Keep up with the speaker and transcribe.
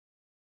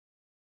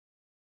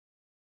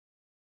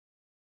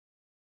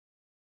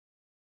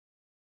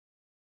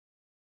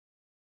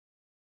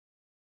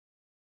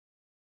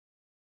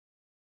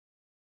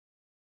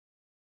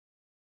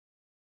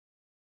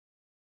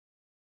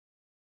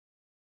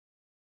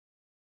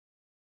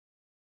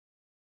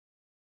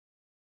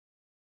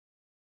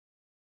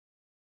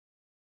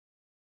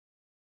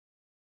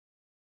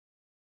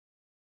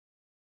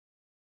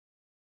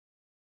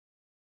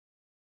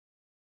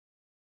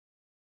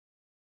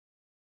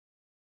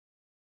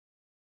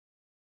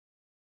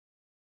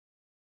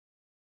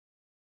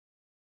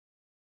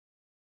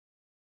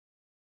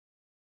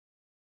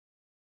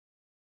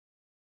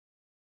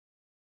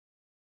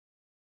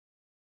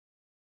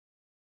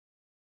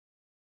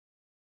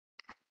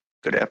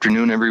Good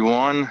afternoon,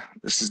 everyone.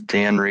 This is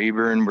Dan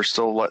Rayburn. We're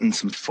still letting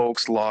some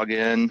folks log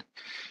in.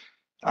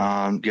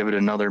 Give it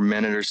another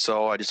minute or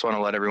so. I just want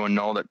to let everyone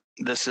know that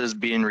this is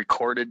being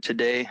recorded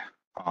today,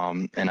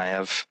 and I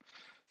have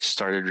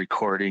started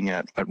recording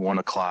at 1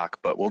 o'clock,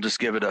 but we'll just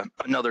give it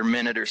another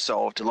minute or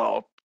so to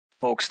allow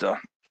folks to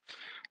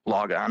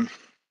log on.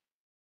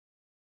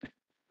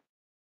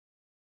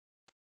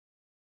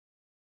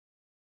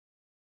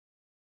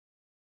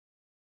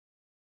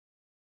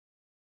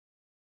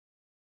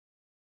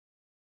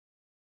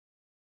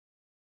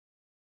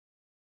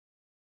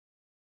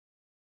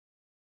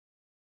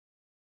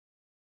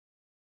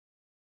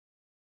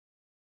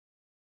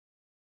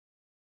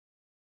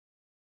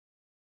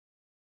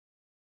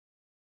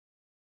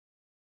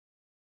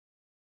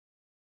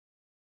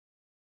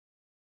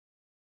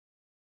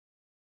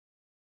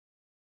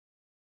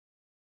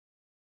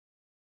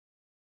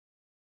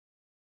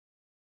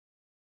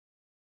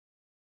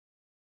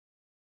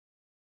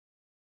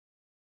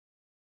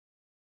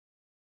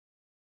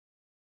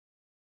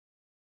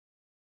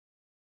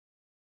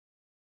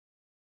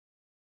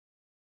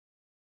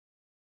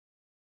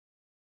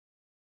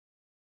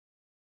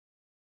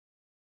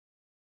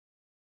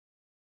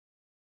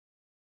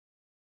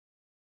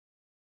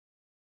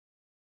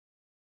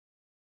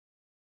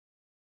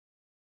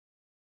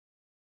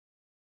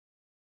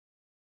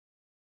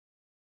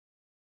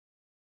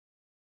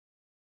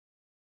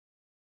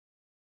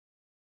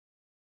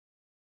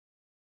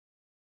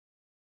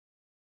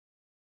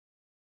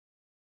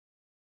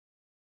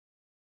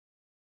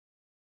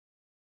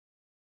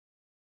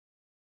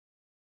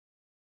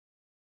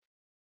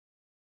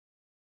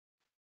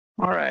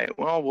 All right,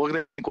 well,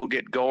 we'll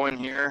get going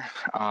here.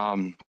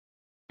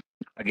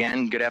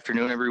 Again, good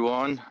afternoon,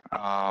 everyone.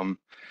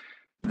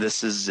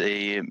 This is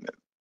a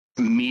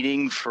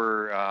meeting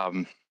for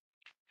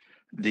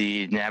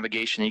the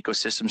Navigation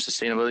Ecosystem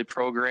Sustainability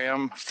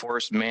Program,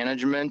 Forest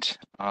Management.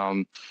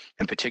 In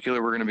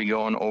particular, we're going to be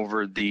going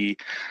over the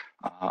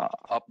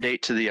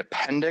update to the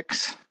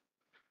appendix.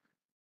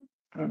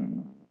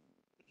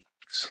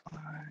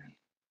 Slide.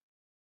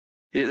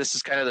 Yeah, this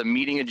is kind of the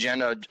meeting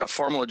agenda. A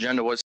formal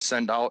agenda was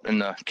sent out in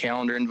the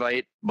calendar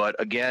invite, but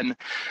again,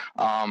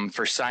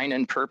 for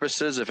sign-in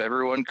purposes, if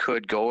everyone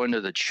could go into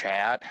the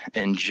chat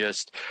and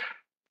just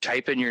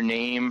type in your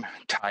name,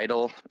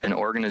 title, and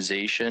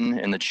organization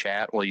in the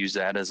chat. We'll use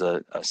that as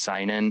a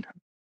sign-in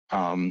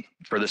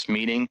for this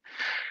meeting.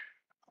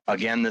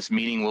 Again, this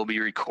meeting will be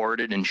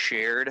recorded and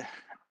shared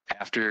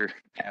after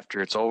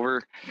it's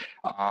over.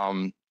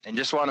 And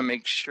just want to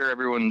make sure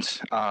everyone's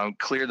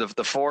clear.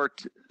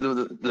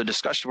 The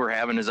discussion we're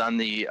having is on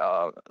the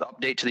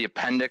update to the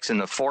appendix,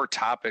 and the 4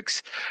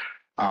 topics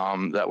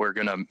that we're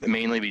going to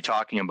mainly be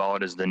talking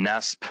about is the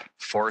NESP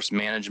Forest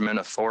Management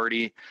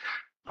Authority.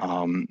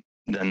 Then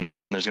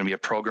there's going to be a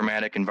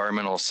programmatic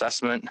environmental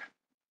assessment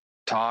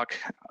talk,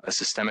 a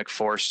systemic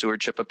forest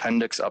stewardship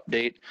appendix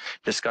update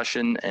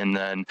discussion, and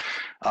then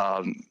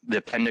the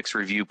appendix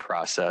review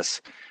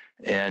process.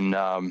 And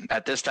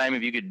at this time,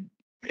 if you could,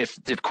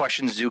 if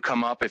questions do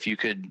come up, if you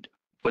could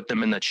put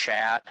them in the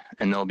chat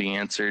and they'll be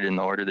answered in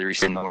the order they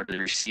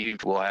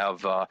received. We'll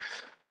have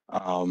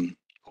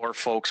core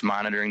folks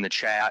monitoring the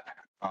chat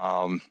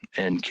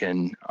and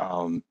can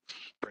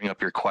bring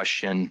up your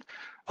question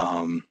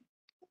when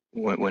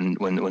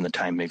the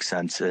time makes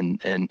sense.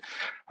 And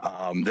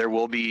there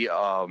will be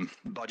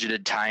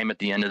budgeted time at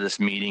the end of this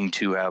meeting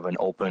to have an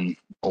open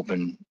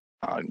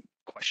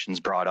questions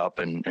brought up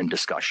and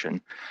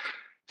discussion.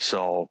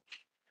 So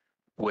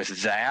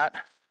with that,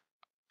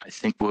 I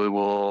think we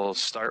will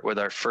start with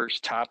our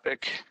first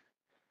topic,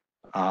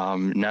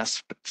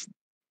 NESP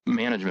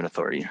Management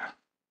Authority.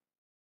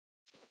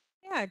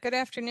 Yeah, good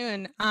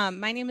afternoon.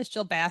 My name is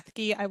Jill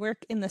Bathke. I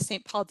work in the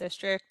St. Paul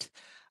district,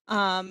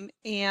 and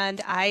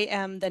I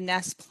am the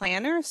NESP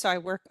planner. So I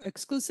work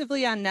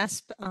exclusively on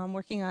NESP,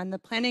 working on the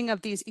planning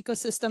of these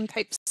ecosystem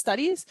type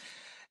studies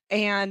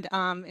and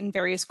in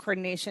various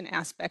coordination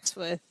aspects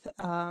with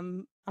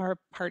our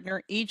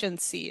partner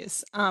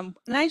agencies. And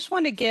I just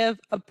want to give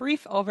a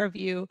brief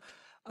overview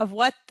of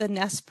what the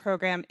NESP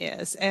program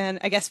is. And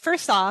I guess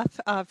first off,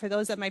 for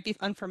those that might be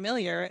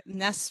unfamiliar,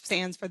 NESP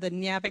stands for the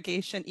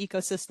Navigation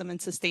Ecosystem and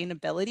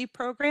Sustainability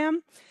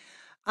Program.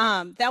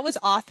 That was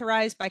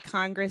authorized by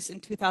Congress in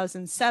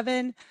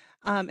 2007.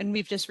 And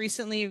we've just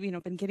recently,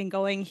 been getting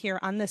going here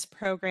on this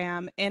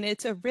program. And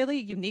it's a really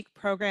unique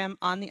program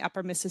on the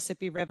Upper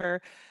Mississippi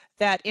River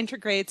that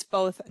integrates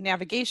both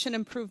navigation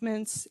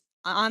improvements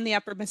on the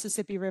Upper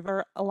Mississippi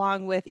River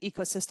along with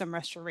ecosystem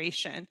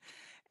restoration.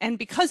 And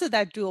because of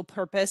that dual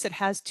purpose, it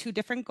has 2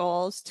 different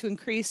goals: to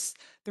increase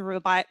the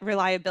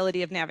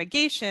reliability of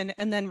navigation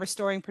and then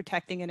restoring,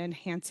 protecting, and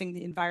enhancing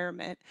the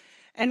environment.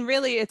 And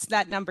really, it's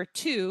that number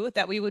 2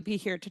 that we would be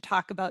here to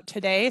talk about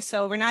today.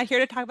 So we're not here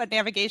to talk about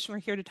navigation, we're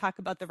here to talk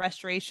about the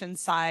restoration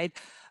side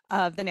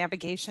of the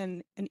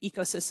Navigation and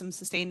Ecosystem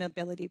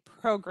Sustainability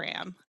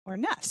Program, or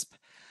NESP.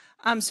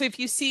 So if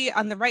you see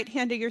on the right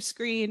hand of your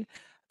screen,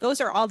 those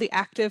are all the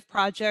active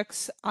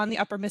projects on the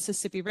Upper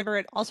Mississippi River.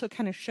 It also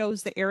kind of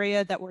shows the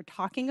area that we're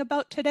talking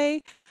about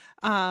today.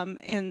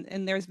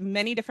 And there's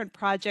many different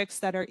projects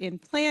that are in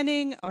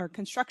planning or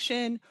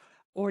construction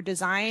or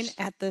design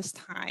at this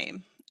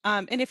time.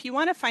 And if you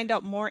want to find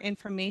out more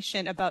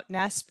information about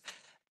NESP,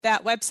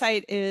 that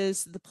website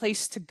is the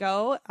place to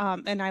go.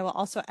 And I will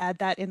also add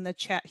that in the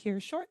chat here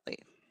shortly.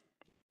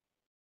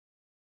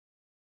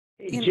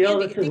 Hey, Jill,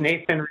 this is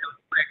Nathan real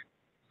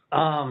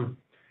quick.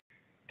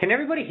 Can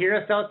everybody hear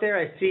us out there?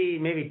 I see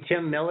maybe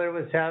Tim Miller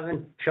was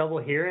having trouble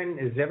hearing.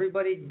 Is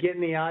everybody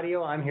getting the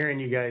audio? I'm hearing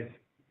you guys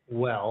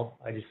well.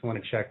 I just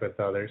want to check with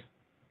others.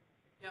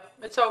 Yeah,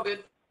 it's all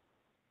good.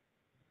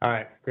 All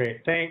right,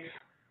 great. Thanks.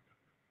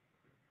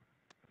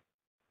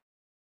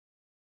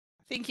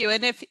 Thank you.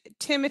 And if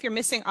Tim, if you're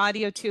missing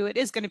audio too, it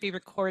is going to be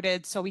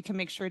recorded, so we can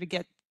make sure to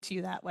get to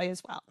you that way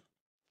as well.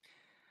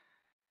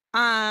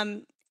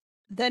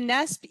 The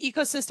NESP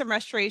Ecosystem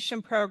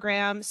Restoration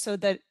Program, so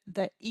the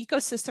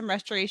ecosystem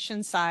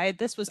restoration side,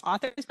 this was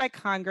authorized by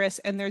Congress,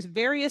 and there's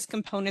various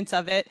components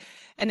of it,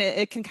 and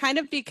it can kind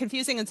of be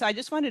confusing. And so I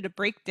just wanted to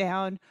break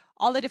down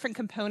all the different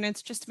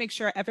components just to make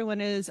sure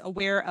everyone is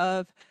aware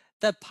of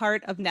the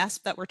part of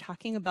NESP that we're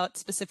talking about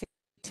specifically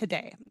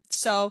today.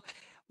 So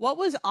what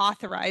was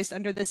authorized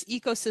under this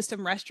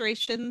ecosystem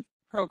restoration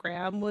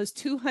program was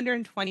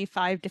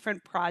 225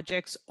 different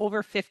projects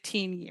over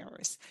 15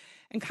 years.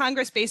 And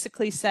Congress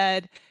basically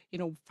said, you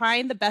know,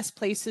 find the best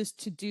places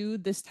to do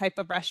this type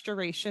of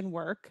restoration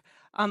work,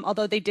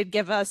 although they did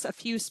give us a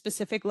few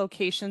specific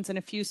locations and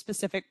a few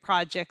specific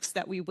projects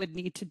that we would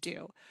need to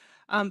do.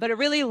 But it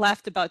really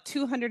left about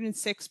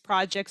 206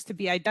 projects to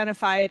be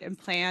identified and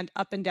planned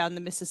up and down the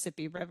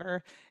Mississippi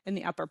River in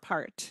the upper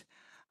part.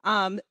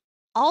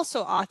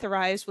 Also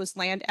authorized was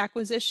land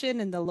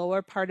acquisition in the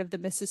lower part of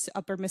the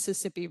upper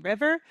Mississippi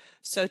River.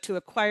 So to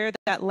acquire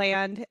that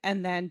land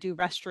and then do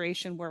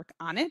restoration work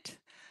on it.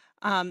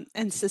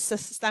 And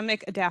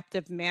systemic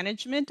adaptive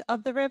management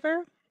of the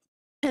river.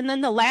 And then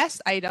the last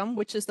item,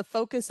 which is the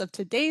focus of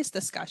today's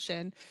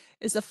discussion,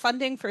 is the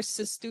funding for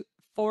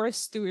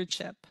forest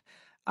stewardship.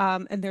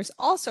 And there's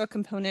also a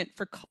component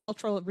for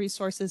cultural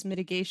resources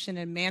mitigation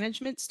and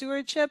management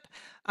stewardship,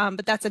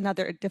 but that's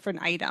another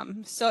different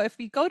item. So if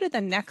we go to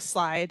the next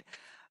slide,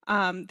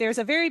 there's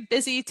a very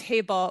busy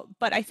table,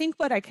 but I think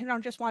what I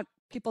just want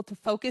people to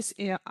focus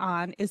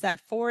on is that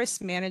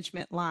forest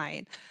management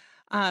line.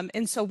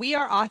 And so we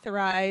are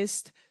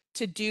authorized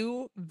to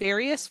do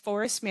various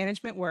forest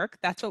management work.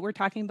 That's what we're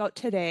talking about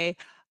today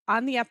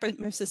on the upper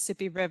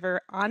Mississippi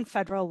River on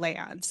federal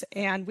lands.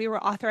 And we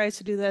were authorized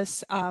to do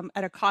this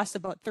at a cost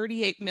of about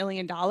 $38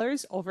 million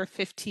over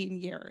 15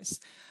 years.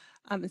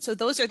 And so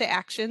those are the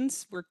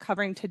actions we're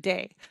covering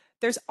today.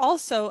 There's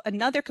also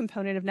another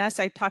component of NESP.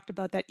 I talked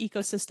about that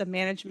ecosystem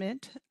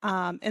management.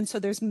 And so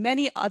there's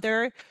many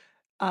other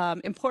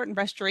important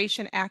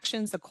restoration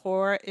actions the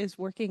Corps is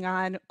working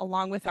on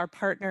along with our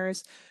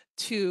partners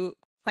to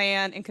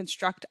plan and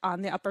construct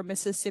on the upper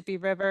Mississippi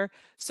River.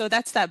 So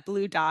that's that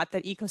blue dot,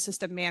 that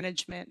ecosystem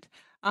management.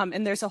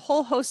 And there's a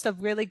whole host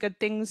of really good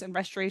things and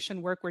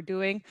restoration work we're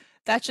doing.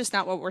 That's just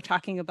not what we're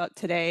talking about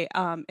today.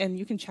 And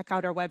you can check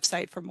out our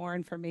website for more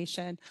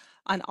information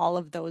on all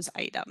of those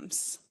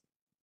items.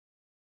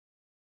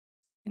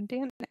 And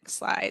Dan, next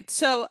slide.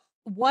 So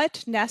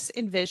what NESP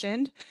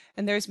envisioned,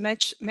 and there's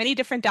many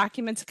different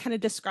documents kind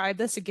of describe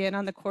this again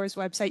on the Corps'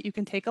 website. You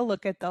can take a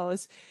look at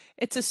those.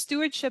 It's a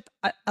stewardship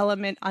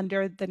element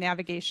under the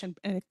navigation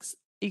and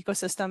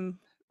ecosystem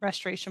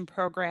restoration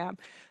program.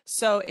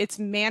 So it's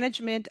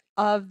management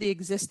of the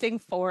existing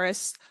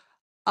forests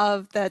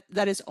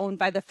that is owned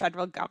by the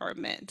federal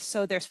government.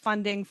 So there's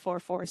funding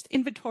for forest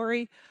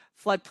inventory,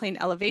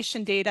 floodplain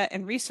elevation data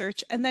and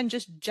research, and then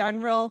just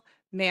general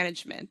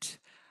management.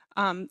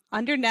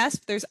 Under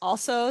NESP, there's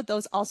also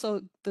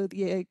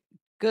the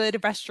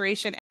good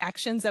restoration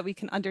actions that we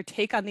can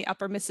undertake on the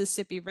upper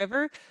Mississippi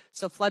River.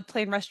 So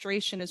floodplain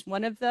restoration is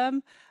one of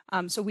them.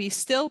 So we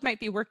still might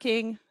be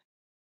working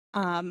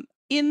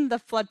in the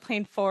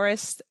floodplain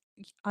forest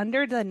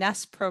under the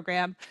NESP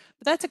program,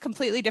 but that's a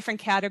completely different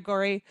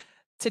category.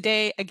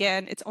 Today,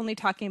 again, it's only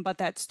talking about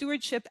that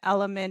stewardship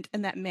element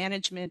and that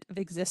management of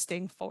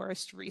existing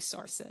forest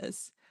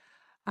resources.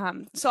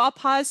 So I'll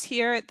pause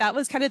here. That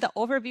was kind of the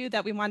overview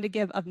that we wanted to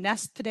give of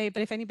NESP today,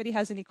 but if anybody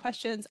has any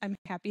questions, I'm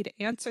happy to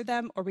answer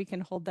them, or we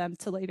can hold them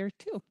to later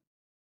too.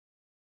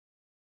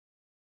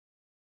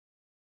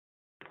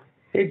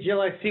 Hey,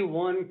 Jill, I see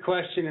one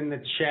question in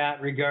the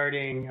chat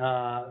regarding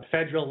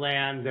federal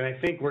lands, and I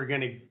think we're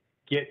going to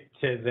get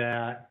to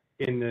that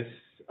in this,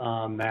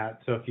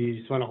 Matt. So if you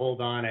just want to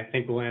hold on, I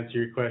think we'll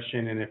answer your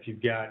question, and if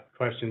you've got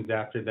questions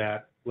after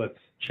that, let's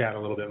chat a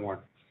little bit more.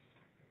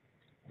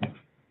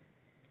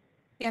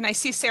 And I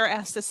see Sarah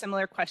asked a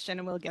similar question,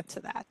 and we'll get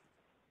to that.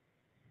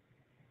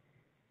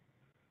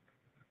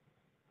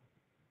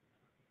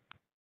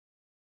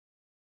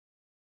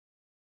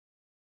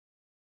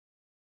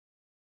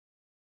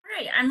 All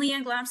right, I'm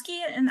Leanne Glomsky,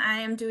 and I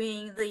am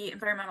doing the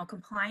environmental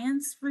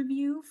compliance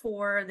review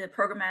for the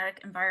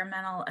programmatic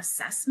environmental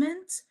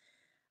assessment.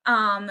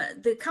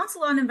 The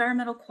Council on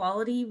Environmental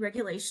Quality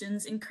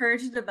regulations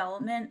encourage the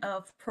development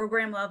of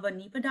program level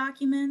NEPA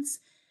documents,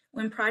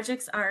 when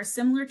projects are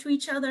similar to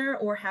each other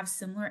or have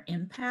similar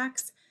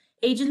impacts,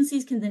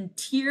 agencies can then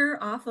tier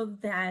off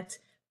of that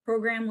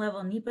program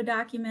level NEPA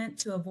document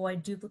to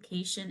avoid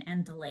duplication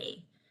and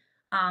delay.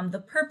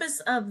 The purpose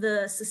of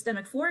the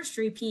Systemic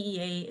Forestry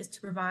PEA is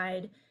to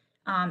provide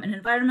an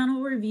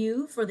environmental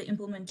review for the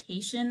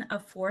implementation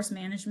of forest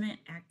management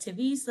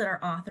activities that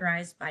are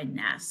authorized by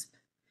NESP.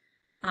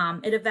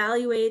 It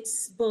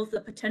evaluates both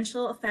the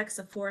potential effects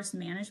of forest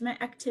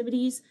management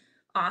activities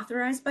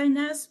authorized by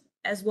NESP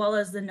as well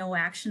as the no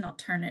action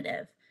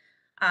alternative.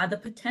 The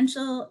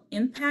potential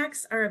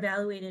impacts are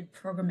evaluated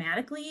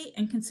programmatically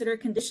and consider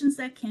conditions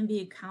that can be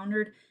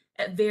encountered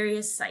at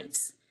various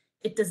sites.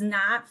 It does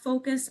not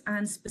focus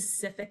on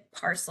specific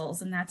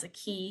parcels, and that's a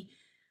key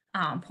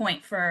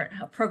point for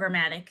a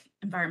programmatic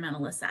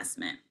environmental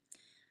assessment.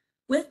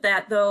 With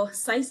that, though,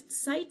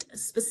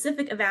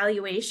 site-specific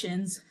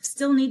evaluations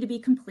still need to be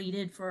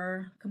completed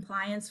for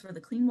compliance for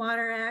the Clean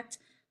Water Act,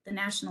 the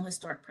National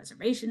Historic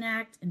Preservation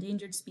Act,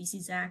 Endangered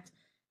Species Act,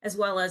 as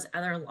well as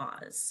other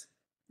laws.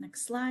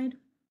 Next slide.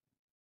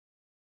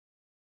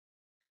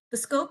 The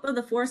scope of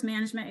the forest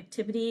management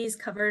activities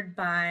covered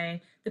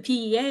by the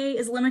PEA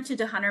is limited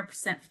to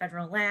 100%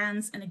 federal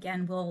lands, and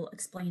again, we'll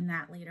explain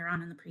that later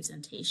on in the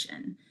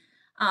presentation.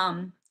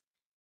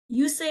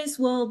 USACE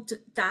will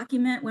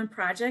document when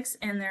projects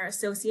and their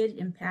associated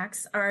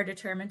impacts are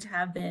determined to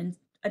have been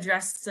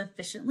addressed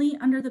sufficiently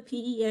under the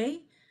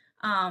PEA.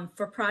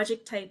 For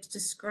project types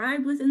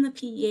described within the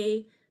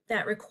PEA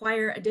that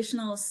require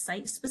additional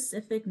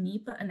site-specific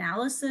NEPA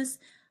analysis,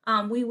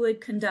 we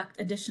would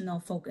conduct additional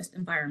focused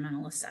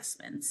environmental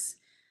assessments.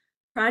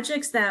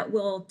 Projects that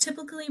will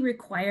typically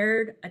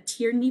require a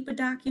tiered NEPA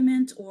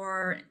document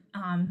or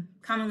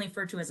commonly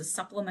referred to as a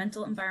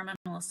supplemental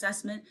environmental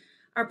assessment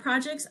are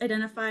projects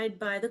identified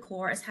by the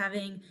Corps as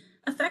having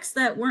effects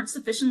that weren't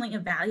sufficiently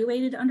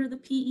evaluated under the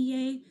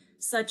PEA,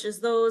 such as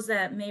those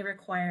that may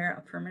require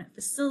a permanent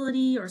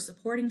facility or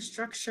supporting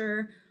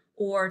structure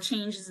or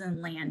changes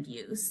in land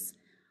use.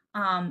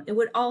 It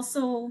would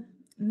also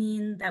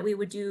mean that we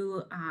would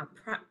do a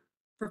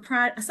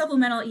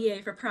supplemental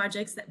EA for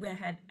projects that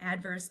had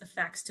adverse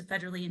effects to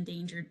federally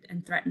endangered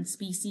and threatened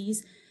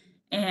species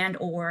and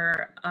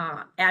or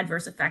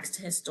adverse effects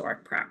to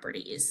historic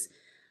properties.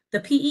 The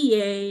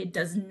PEA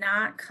does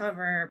not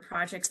cover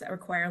projects that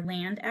require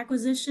land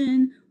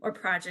acquisition or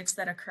projects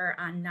that occur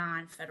on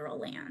non-federal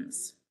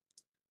lands.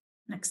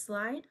 Next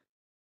slide.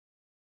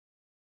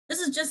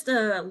 This is just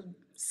a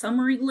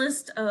summary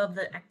list of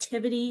the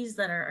activities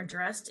that are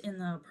addressed in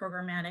the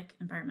programmatic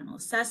environmental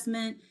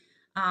assessment: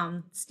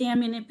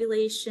 stand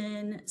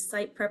manipulation,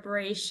 site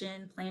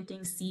preparation,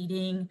 planting,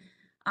 seeding,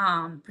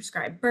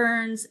 prescribed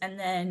burns, and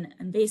then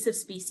invasive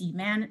species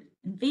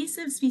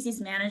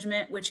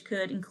management, which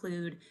could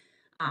include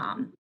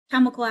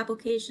chemical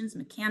applications,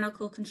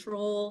 mechanical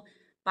control,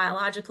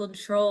 biological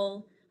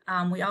control.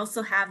 We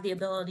also have the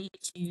ability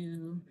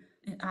to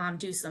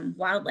do some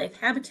wildlife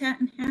habitat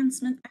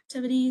enhancement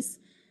activities.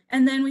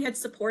 And then we had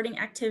supporting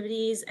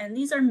activities, and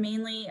these are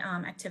mainly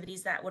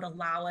activities that would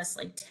allow us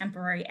like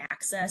temporary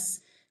access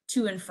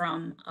to and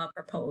from a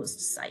proposed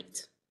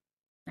site.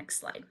 Next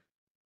slide.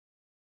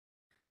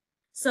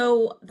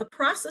 So the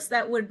process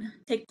that would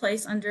take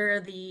place under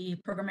the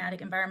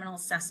programmatic environmental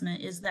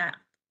assessment is that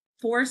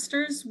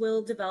foresters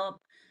will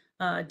develop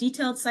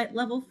detailed site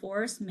level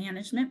forest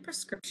management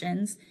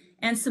prescriptions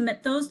and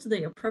submit those to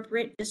the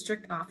appropriate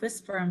district office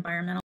for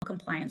environmental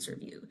compliance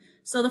review.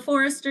 So the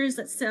foresters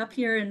that sit up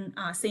here in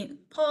St.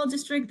 Paul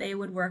district, they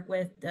would work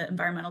with the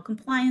environmental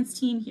compliance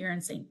team here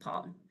in St.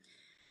 Paul.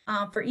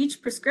 For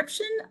each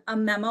prescription, a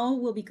memo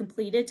will be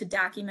completed to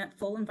document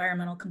full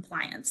environmental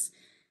compliance.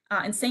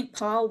 In St.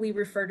 Paul, we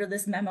refer to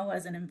this memo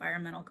as an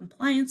environmental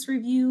compliance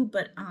review,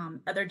 but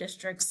other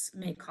districts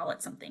may call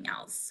it something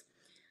else.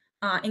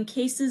 In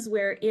cases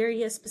where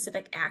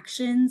area-specific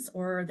actions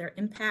or their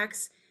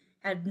impacts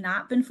have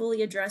not been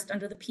fully addressed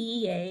under the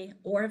PEA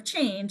or have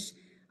changed,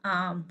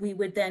 we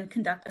would then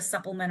conduct a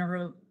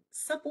supplemental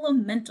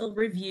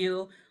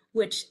review,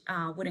 which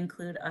would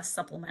include a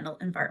supplemental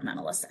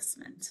environmental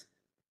assessment.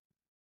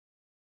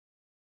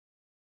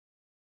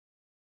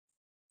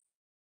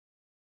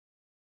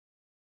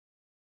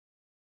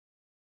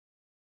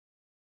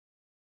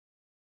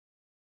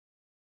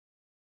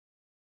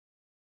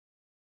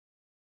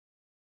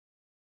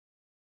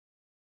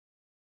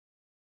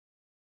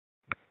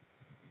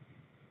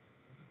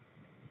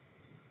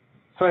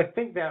 So I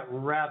think that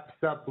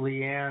wraps up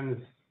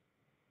Leanne's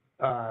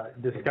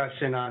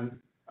discussion on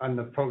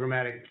the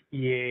programmatic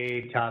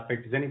EA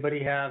topic. Does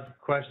anybody have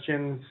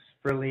questions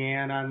for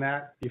Leanne on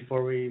that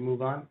before we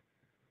move on?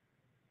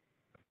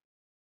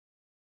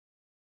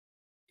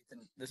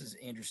 This is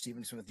Andrew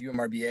Stevenson with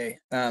UMRBA.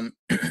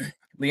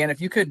 Leanne,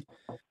 if you could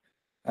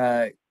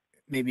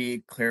maybe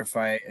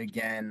clarify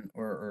again,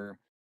 or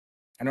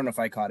I don't know if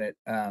I caught it,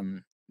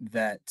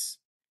 that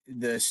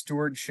the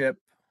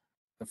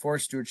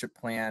forest stewardship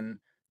plan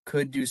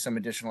could do some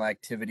additional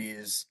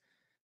activities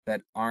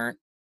that aren't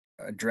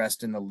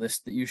addressed in the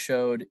list that you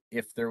showed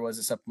if there was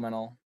a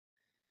supplemental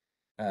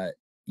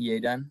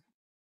EA done?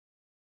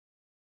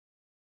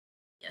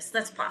 Yes,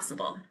 that's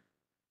possible.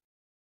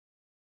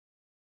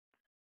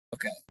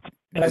 Okay.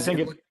 And I Does think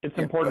it it's, look- it's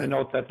yeah, important to go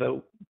ahead.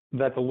 note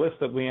that the list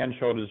that Leanne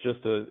showed is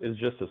just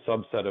a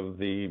subset of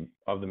the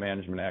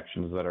management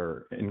actions that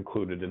are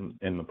included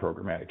in the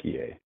programmatic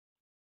EA.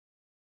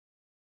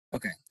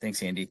 Okay,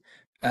 thanks, Andy.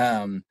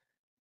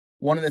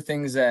 One of the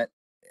things that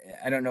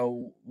I don't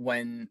know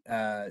when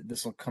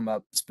this will come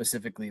up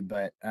specifically,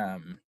 but I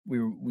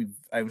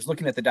was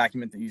looking at the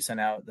document that you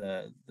sent out,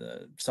 the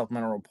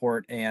supplemental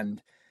report,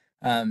 and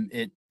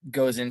it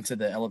goes into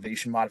the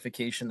elevation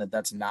modification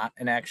that's not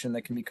an action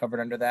that can be covered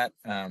under that.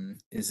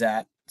 Is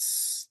that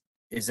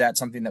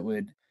something that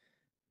would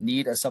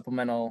need a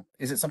supplemental?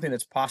 Is it something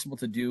that's possible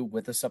to do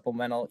with a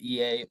supplemental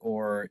EA,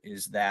 or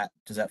does that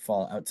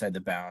fall outside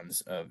the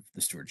bounds of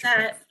the stewardship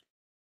plan?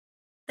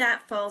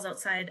 That falls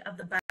outside of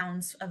the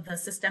bounds of the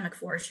systemic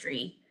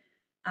forestry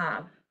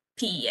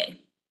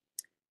PEA.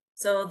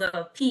 So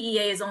the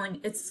PEA is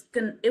only,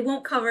 it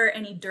won't cover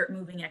any dirt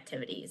moving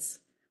activities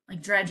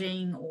like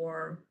dredging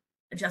or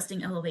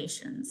adjusting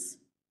elevations.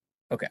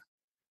 Okay,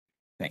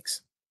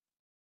 thanks.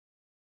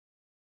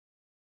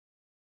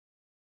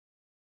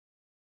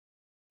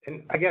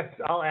 And I guess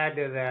I'll add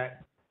to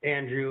that,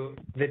 Andrew.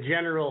 The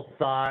general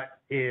thought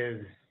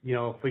is,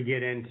 if we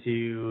get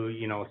into,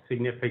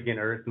 significant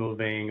earth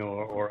moving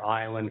or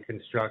island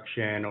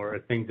construction or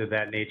things of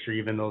that nature,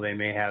 even though they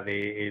may have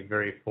a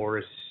very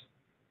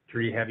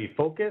forestry heavy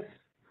focus,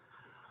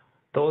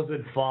 those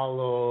would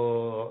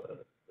follow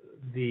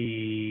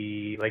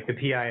the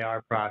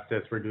PIR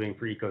process we're doing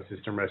for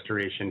ecosystem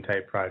restoration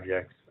type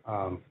projects.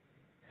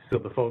 So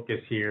the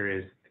focus here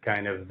is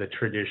kind of the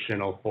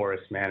traditional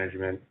forest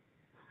management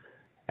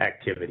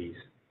activities,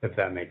 if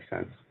that makes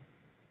sense.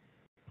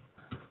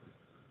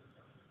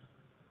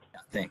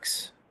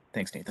 Thanks,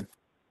 Nathan.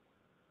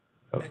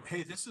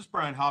 Hey, this is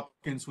Brian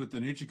Hopkins with the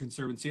Nature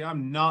Conservancy.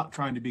 I'm not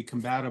trying to be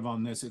combative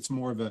on this. It's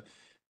more of a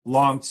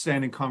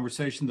long-standing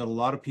conversation that a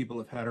lot of people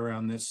have had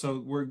around this.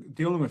 So we're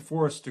dealing with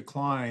forest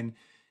decline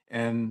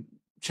and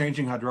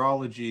changing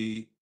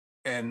hydrology.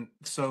 And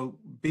so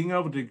being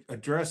able to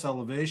address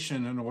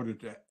elevation in order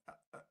to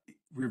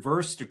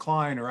reverse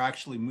decline or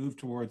actually move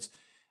towards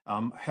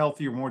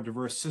healthier, more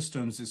diverse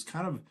systems is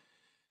kind of,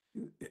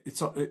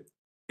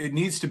 it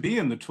needs to be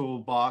in the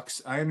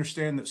toolbox. I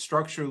understand that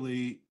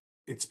structurally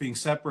it's being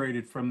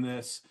separated from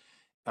this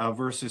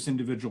versus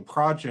individual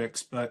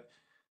projects, but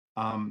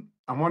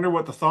I wonder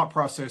what the thought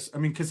process,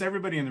 because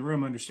everybody in the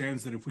room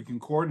understands that if we can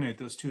coordinate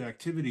those two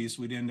activities,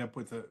 we'd end up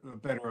with a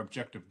better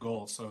objective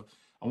goal. So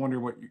I wonder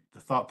what the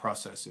thought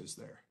process is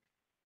there.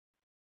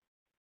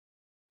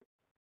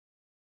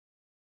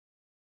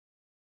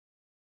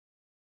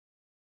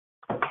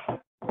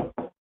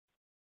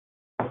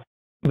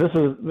 This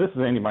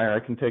is Andy Meyer. I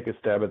can take a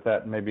stab at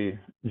that. Maybe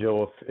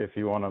Jill, if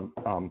you want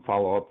to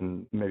follow up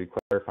and maybe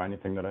clarify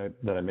anything that I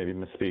maybe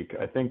misspeak.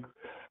 I think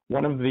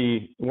one of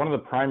the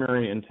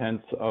primary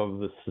intents of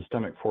the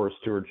systemic forest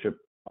stewardship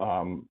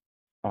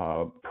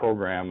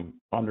program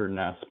under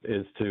NESP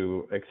is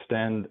to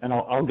extend, and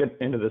I'll get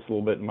into this a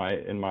little bit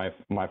in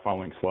my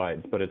following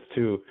slides, but it's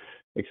to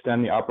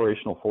extend the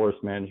operational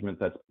forest management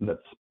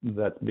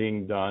that's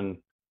being done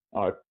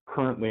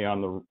currently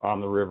on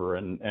the river,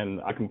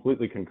 and I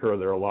completely concur.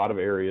 There are a lot of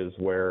areas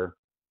where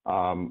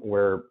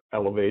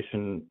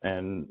elevation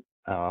and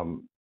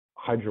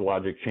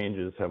hydrologic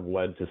changes have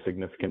led to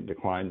significant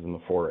declines in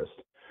the forest.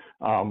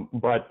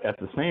 But at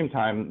the same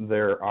time,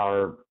 there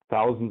are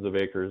thousands of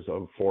acres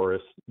of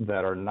forest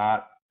that are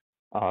not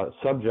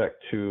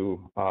subject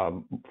to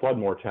flood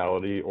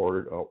mortality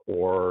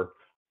or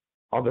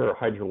other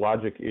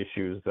hydrologic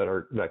issues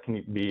that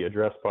can be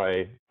addressed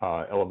by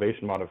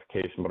elevation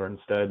modification, but are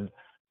instead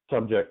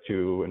subject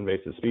to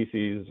invasive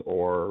species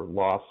or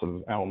loss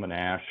of elm and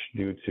ash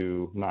due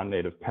to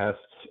non-native pests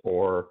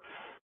or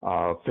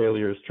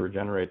failures to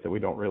regenerate that we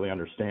don't really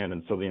understand.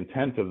 And so the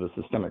intent of the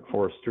systemic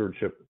forest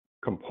stewardship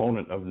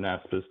component of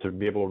NESP is to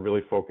be able to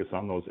really focus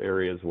on those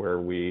areas where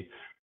we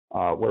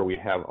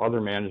have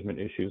other management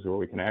issues, where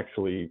we can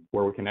actually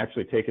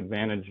take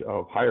advantage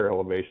of higher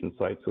elevation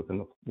sites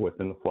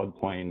within the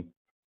floodplain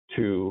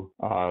to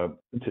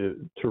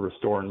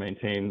restore and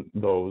maintain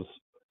those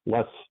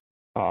less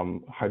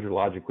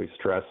hydrologically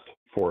stressed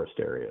forest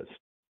areas.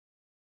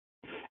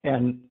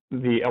 And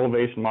the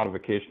elevation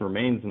modification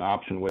remains an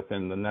option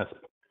within the NESP,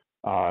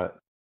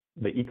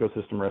 the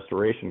ecosystem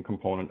restoration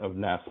component of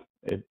NESP.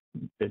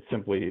 It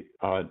simply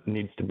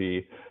needs to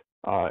be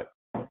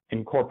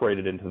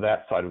incorporated into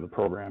that side of the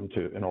program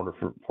in order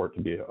for it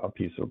to be a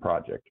piece of a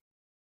project.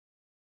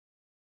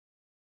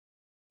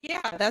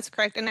 Yeah, that's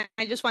correct. And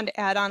I just wanted to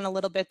add on a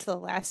little bit to the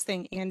last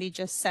thing Andy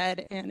just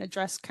said and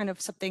address kind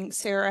of something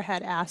Sarah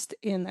had asked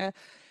in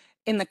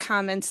the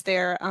comments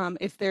there,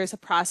 if there's a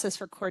process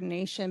for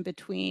coordination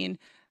between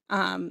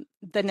the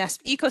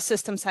NESP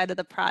ecosystem side of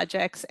the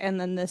projects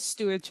and then the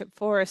stewardship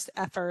forest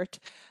effort.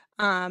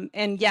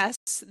 And yes,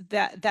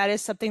 that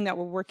is something that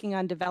we're working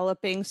on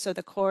developing. So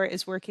the Corps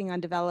is working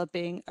on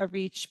developing a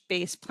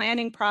reach-based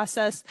planning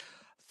process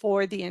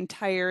for the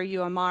entire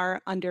UMR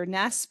under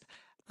NESP.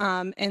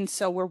 And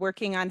so we're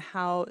working on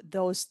how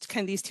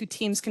these two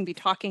teams can be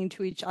talking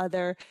to each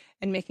other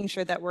and making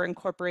sure that we're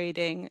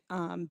incorporating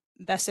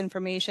best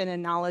information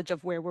and knowledge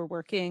of where we're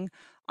working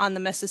on the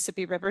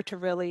Mississippi River to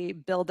really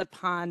build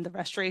upon the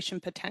restoration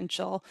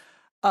potential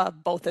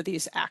of both of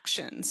these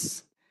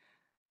actions.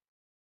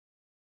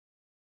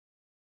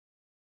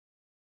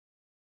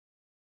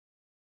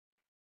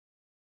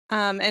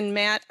 And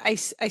Matt, I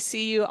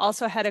see you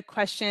also had a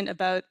question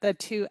about the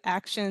two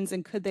actions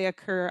and could they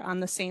occur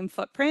on the same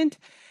footprint?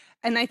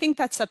 And I think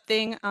that's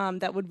something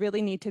that would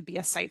really need to be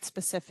a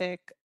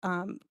site-specific,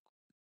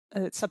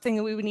 something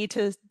that we would need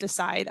to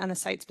decide on a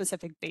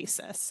site-specific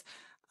basis.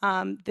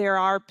 There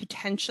are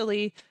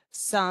potentially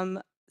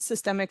some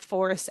systemic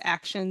forest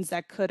actions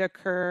that could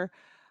occur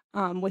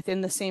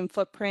within the same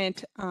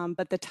footprint,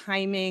 but the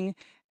timing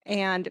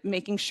and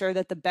making sure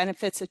that the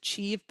benefits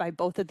achieved by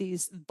both of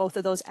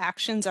those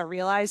actions are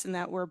realized and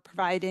that we're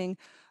providing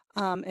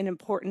an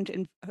important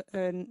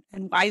and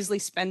wisely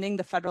spending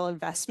the federal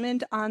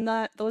investment on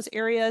those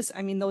areas.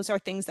 I mean, those are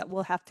things that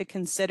we'll have to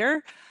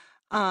consider.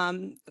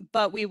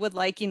 But we would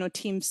like,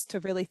 teams to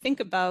really think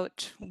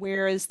about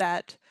where is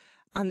that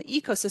on the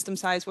ecosystem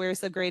side, where is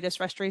the greatest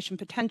restoration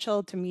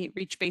potential to meet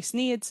reach-based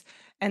needs?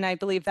 And I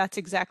believe that's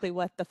exactly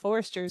what the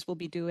foresters will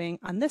be doing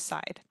on this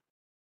side.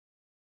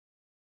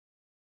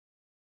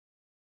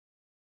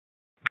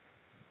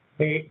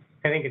 Hey,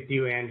 I think it's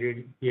you,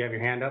 Andrew. You have your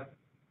hand up?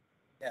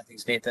 Yeah,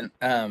 thanks, Nathan.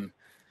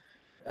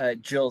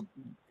 Jill,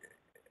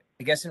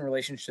 I guess in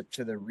relationship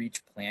to the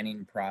reach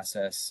planning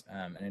process,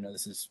 and I know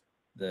this is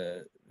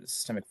the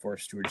systemic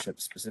forest stewardship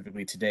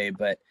specifically today,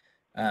 but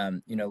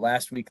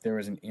last week there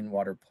was an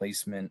in-water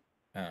placement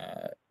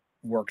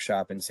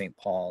workshop in St.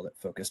 Paul that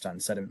focused on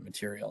sediment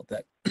material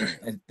that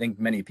I think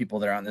many people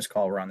that are on this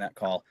call were on that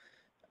call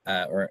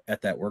or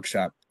at that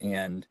workshop.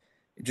 And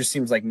it just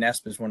seems like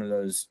NESP is one of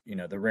those,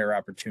 the rare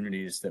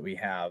opportunities that we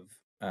have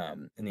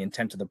and the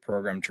intent of the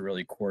program to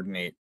really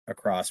coordinate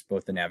across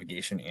both the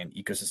navigation and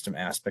ecosystem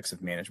aspects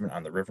of management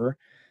on the river.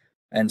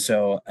 And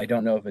so I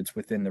don't know if it's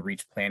within the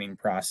reach planning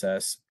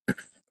process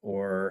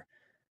or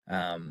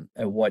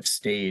at what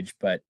stage,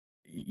 but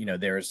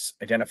there's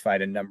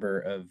identified a number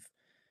of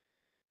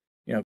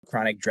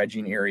chronic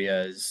dredging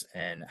areas,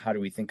 and how do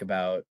we think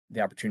about the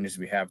opportunities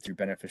we have through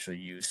beneficial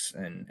use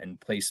and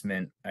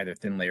placement, either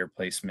thin layer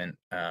placement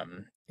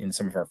in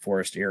some of our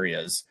forest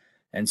areas.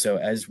 And so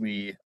as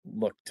we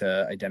look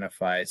to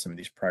identify some of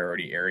these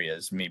priority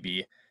areas,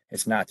 maybe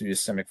it's not through the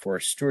systemic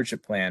forest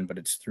stewardship plan, but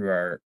it's through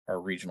our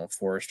regional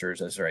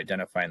foresters as they're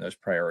identifying those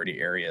priority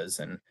areas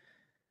and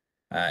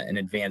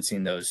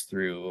advancing those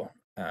through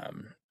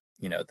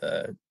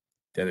the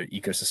other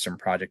ecosystem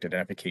project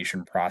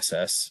identification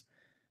process,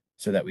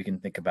 so that we can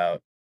think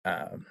about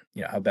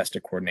how best to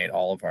coordinate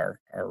all of our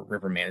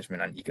river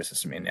management on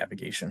ecosystem and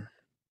navigation.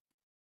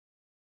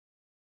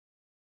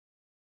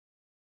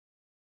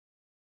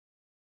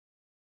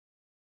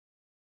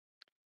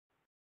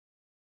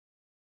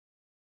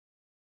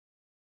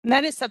 And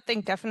that is something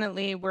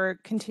definitely we're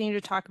continuing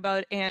to talk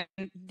about and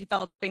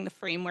developing the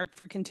framework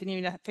for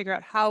continuing to figure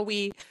out how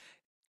we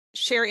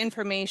share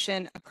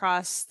information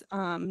across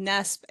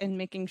NESP and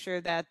making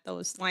sure that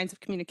those lines of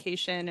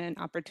communication and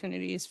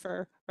opportunities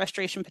for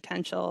restoration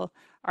potential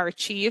are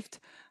achieved.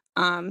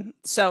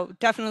 So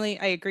definitely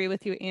I agree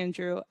with you,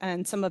 Andrew,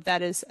 and some of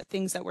that is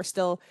things that we're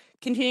still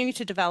continuing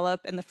to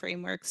develop and the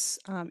frameworks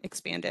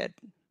expanded.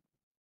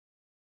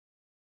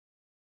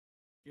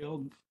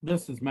 Jill,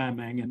 this is Matt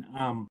Mangan.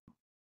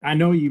 I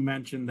know you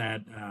mentioned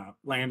that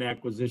land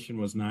acquisition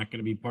was not going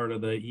to be part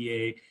of the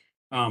EA.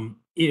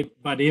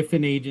 If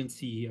an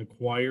agency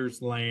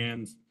acquires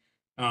lands,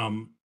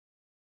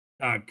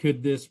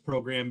 could this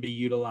program be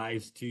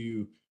utilized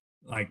to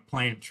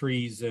plant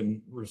trees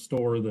and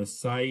restore the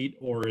site,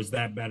 or is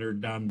that better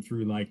done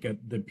through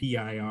the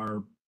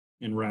PIR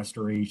and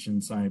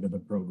restoration side of the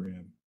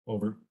program?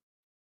 Over.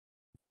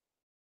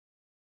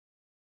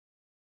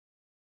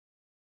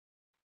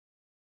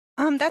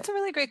 That's a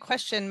really great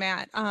question,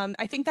 Matt.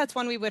 I think that's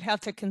one we would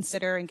have to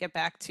consider and get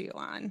back to you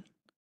on.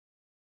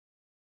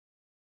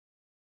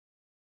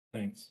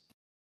 Thanks.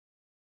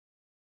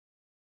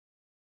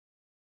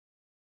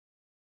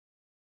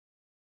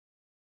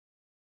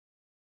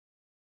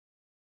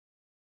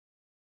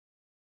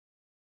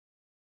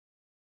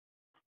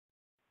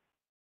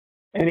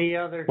 Any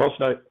other? Well,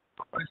 so,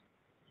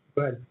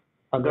 Go ahead.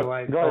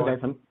 Otherwise, go ahead,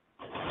 Nathan.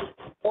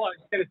 Well, I was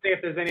going to say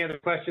if there's any other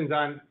questions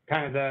on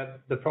kind of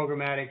the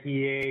programmatic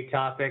EA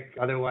topic.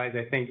 Otherwise,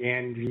 I think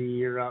Angie,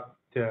 you're up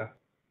to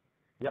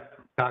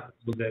talk a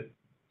little bit.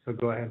 So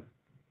go ahead.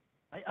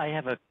 I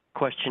have a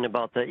question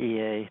about the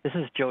EA. This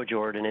is Joe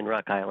Jordan in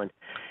Rock Island.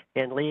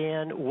 And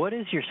Leanne, what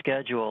is your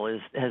schedule?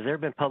 Has there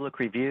been public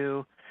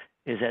review?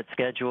 Is that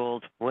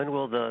scheduled? When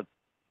will the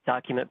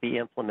document be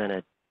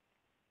implemented?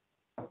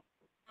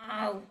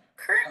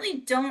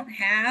 Currently don't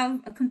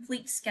have a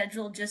complete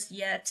schedule just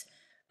yet.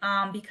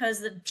 Because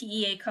the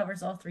PEA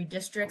covers all 3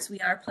 districts, we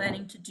are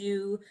planning to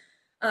do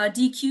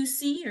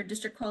DQC, or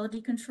District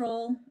Quality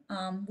Control,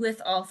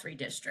 with all 3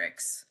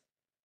 districts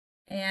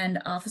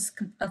and Office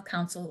of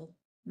Council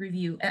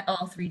review at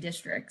all 3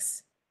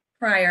 districts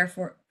prior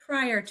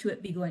to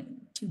it be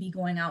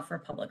going out for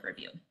public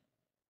review.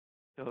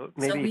 So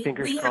maybe we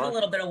fingers have crossed. a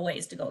little bit of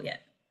ways to go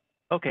yet.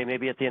 Okay,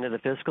 maybe at the end of the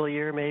fiscal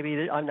year,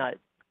 maybe. I'm not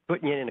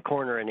putting you in a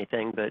corner or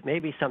anything, but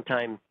maybe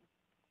sometime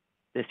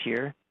this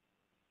year.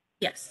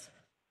 Yes.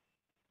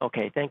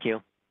 Okay, thank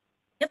you.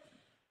 Yep.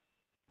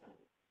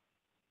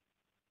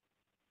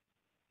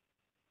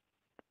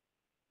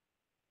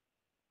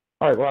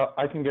 All right, well,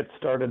 I can get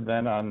started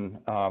then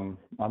on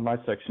my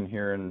section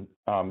here. And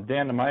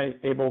Dan, am I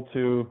able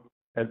to,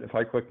 if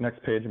I click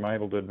next page, am I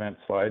able to advance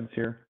slides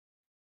here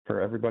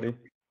for everybody?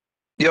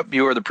 Yep,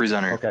 you are the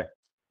presenter. Okay.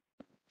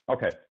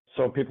 Okay,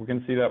 so people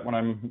can see that when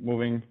I'm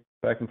moving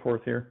back and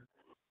forth here?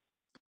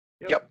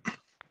 Yep.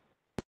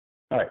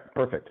 All right,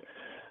 perfect.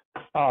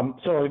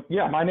 So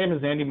yeah, my name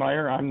is Andy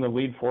Meyer. I'm the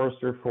lead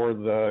forester for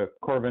the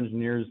Corps of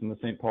Engineers in the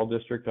St. Paul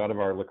District out of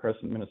our La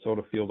Crescent,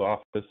 Minnesota field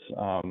office.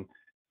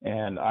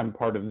 And I'm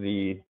part of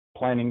the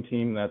planning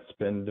team that's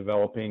been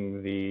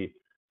developing the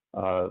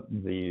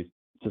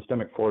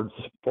systemic forest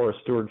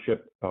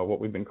stewardship, what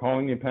we've been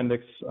calling the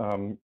appendix.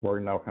 We're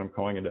now kind of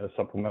calling it a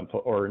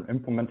supplemental or an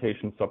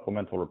implementation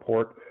supplemental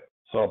report.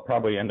 So I'll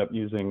probably end up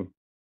using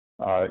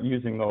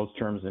those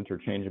terms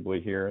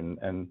interchangeably here,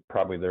 and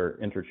probably they're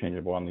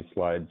interchangeable on these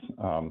slides,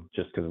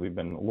 just because we've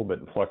been a little bit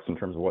in flux in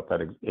terms of what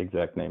that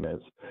exact name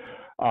is.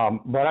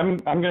 But I'm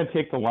going to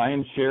take the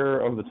lion's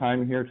share of the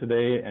time here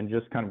today and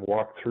just kind of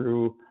walk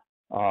through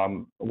a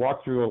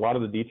lot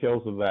of the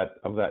details of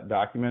that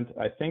document.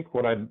 I think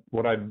what I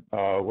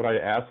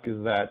ask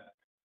is that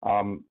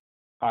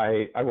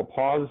I will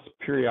pause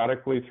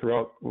periodically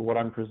throughout what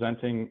I'm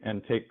presenting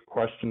and take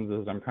questions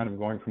as I'm kind of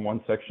going from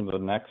one section to the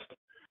next.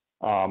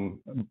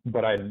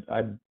 But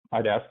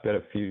I'd ask that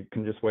if you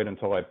can just wait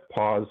until I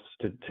pause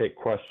to take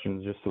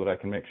questions, just so that I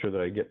can make sure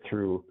that I get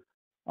through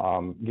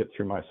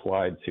my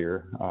slides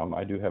here.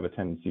 I do have a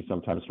tendency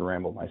sometimes to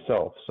ramble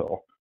myself,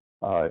 so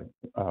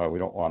we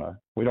don't want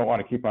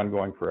to keep on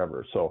going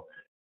forever. So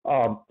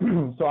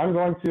so I'm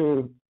going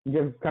to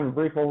give kind of a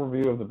brief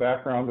overview of the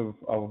background of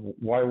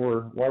why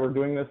we're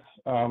doing this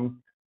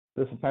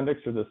this appendix,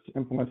 or this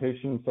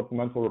implementation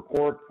supplemental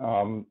report.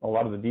 A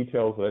lot of the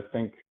details that I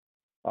think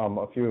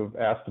a few have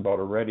asked about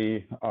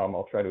already.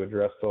 I'll try to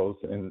address those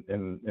in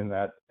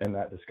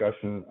that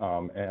discussion,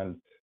 and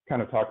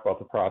kind of talk about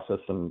the process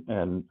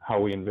and how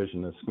we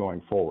envision this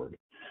going forward.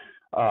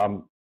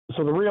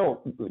 So the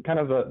real kind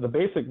of the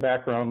basic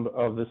background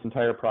of this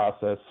entire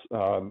process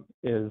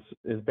is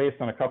based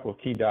on a couple of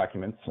key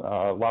documents.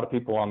 A lot of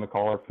people on the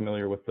call are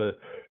familiar with the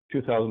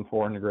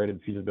 2004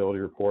 Integrated Feasibility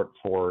Report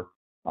for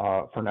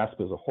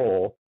NESP as a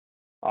whole.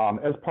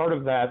 As part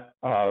of that,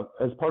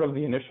 as part of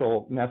the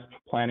initial NESP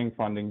planning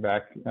funding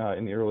back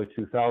in the early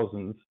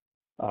 2000s,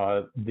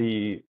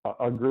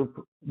 a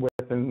group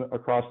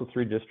across the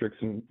 3 districts,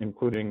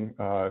 including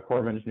Corps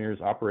of Engineers,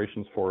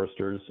 Operations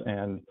Foresters,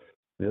 and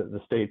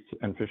the states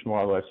and Fish and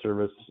Wildlife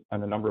Service,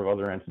 and a number of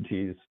other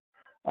entities,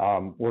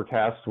 were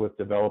tasked with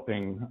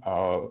developing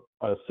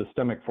a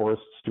systemic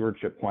forest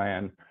stewardship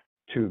plan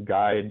to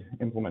guide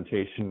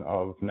implementation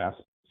of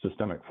NESP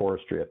systemic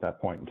forestry at that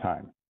point in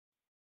time.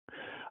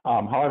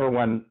 However,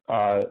 when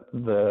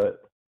the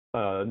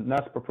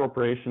NESP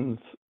appropriations,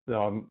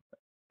 when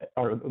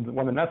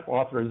the NESP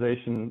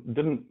authorization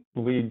didn't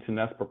lead to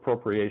NESP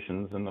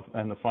appropriations, and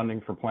the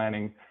funding for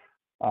planning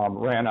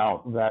ran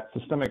out, that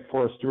systemic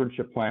forest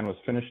stewardship plan was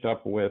finished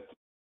up with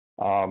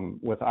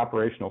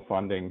operational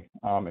funding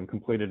and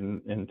completed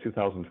in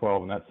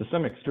 2012. And that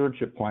systemic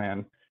stewardship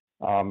plan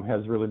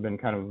has really been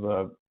kind of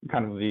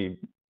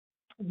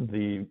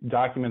the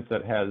document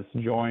that has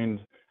joined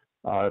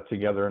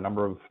together a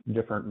number of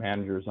different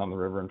managers on the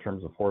river in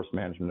terms of forest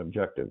management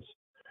objectives.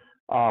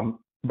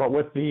 But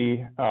with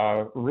the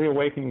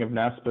reawakening of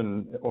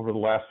NESP over the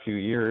last few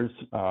years,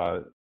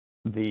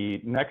 the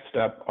next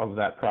step of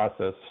that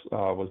process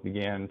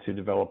began to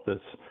develop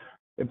this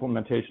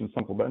implementation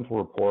supplemental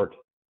report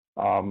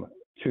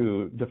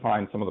to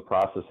define some of the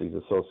processes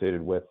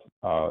associated with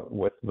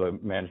the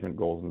management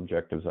goals and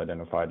objectives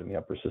identified in the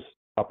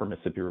Upper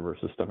Mississippi River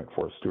Systemic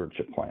Forest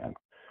Stewardship Plan.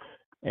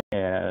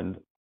 And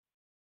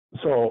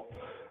so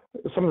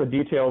some of the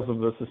details of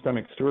the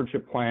Systemic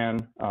Stewardship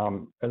Plan,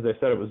 as I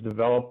said, it was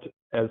developed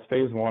as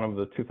phase 1 of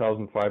the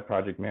 2005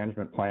 Project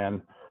Management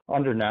Plan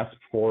under NESP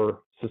for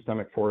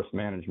Systemic Forest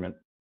Management.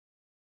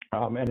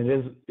 And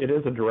it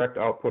is a direct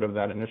output of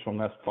that initial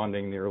NESP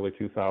funding in the early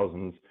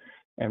 2000s,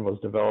 and was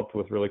developed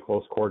with really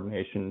close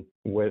coordination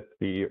with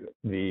the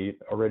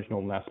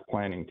original NESP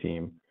planning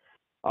team.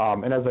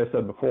 And as I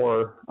said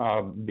before,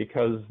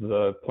 because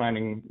the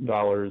planning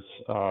dollars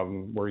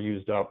were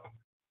used up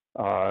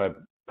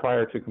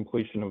prior to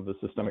completion of the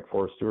Systemic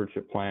Forest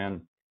Stewardship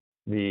Plan,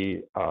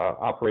 the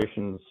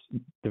operations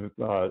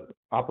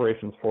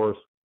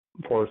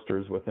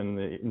foresters within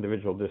the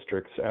individual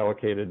districts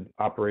allocated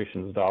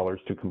operations dollars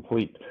to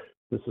complete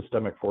the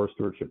Systemic Forest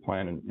Stewardship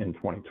Plan in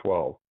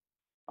 2012.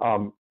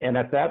 And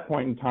at that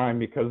point in time,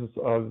 because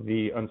of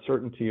the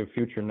uncertainty of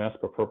future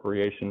NESP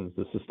appropriations,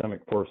 the Systemic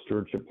Forest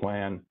Stewardship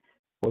Plan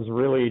was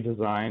really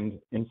designed,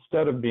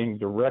 instead of being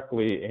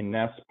directly a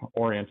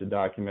NESP-oriented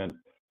document,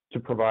 to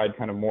provide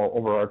kind of more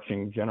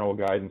overarching general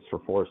guidance for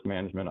forest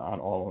management on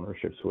all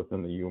ownerships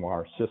within the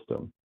UMR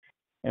system.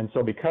 And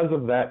so because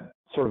of that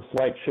sort of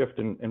slight shift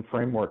in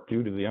framework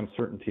due to the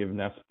uncertainty of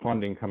NESP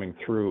funding coming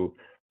through,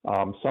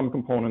 some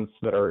components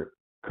that are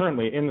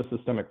currently in the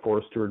Systemic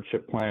Forest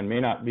Stewardship Plan may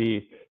not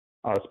be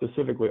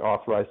specifically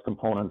authorized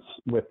components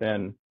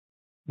within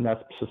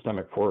NESP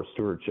Systemic Forest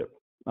Stewardship.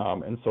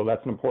 And so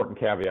that's an important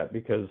caveat,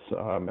 because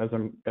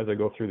as I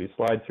go through these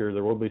slides here,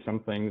 there will be some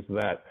things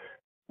that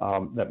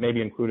that may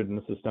be included in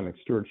the Systemic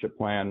Stewardship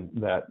Plan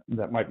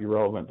that might be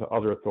relevant to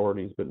other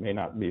authorities, but may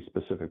not be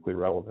specifically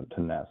relevant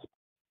to NESP.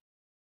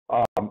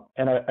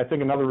 And I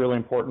think another really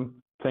important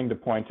thing to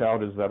point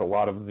out is that a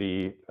lot of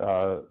the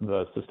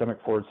Systemic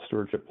Forest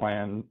Stewardship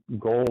Plan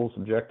goals,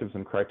 objectives,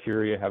 and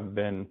criteria have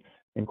been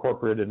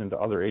incorporated into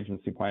other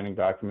agency planning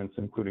documents,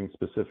 including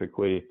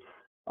specifically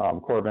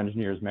Corps of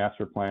Engineers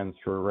master plans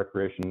for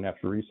recreation and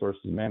natural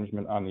resources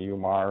management on the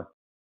UMR,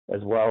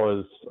 as well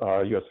as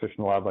U.S. Fish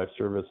and Wildlife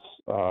Service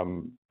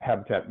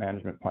habitat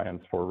management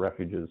plans for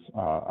refuges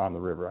on the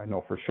river. I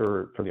know for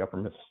sure for the Upper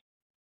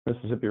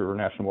Mississippi River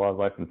National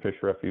Wildlife and Fish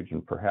Refuge,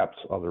 and perhaps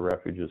other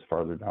refuges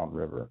farther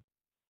downriver.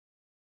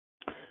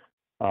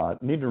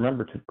 Need to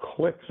remember to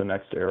click the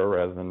next arrow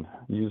rather than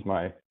use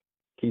my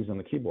keys on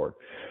the keyboard.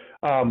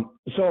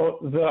 So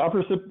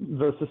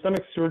the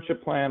Systemic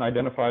Stewardship Plan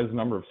identifies a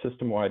number of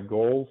system-wide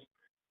goals,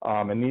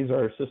 and these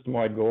are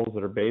system-wide goals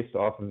that are based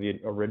off of the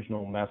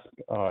original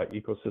NESP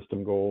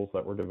ecosystem goals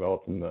that were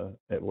developed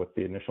with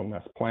the initial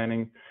NESP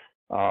planning.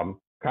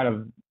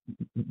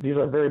 These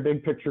are very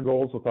big picture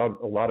goals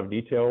without a lot of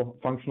detail.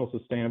 Functional,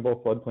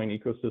 sustainable floodplain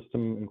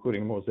ecosystem,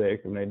 including a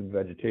mosaic of native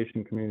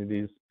vegetation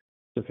communities,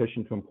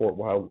 sufficient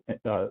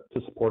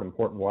to support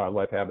important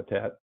wildlife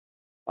habitat.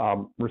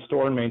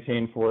 Restore and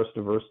maintain forest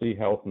diversity,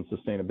 health, and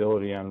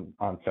sustainability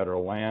on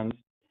federal lands.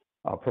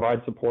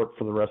 Provide support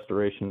for the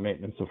restoration and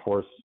maintenance of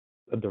forest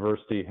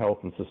diversity, health,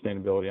 and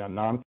sustainability on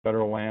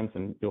non-federal lands.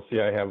 And you'll see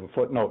I have a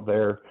footnote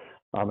there.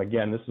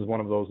 Again, this is one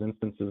of those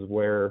instances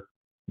where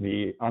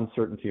the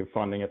uncertainty of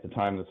funding at the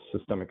time the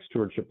Systemic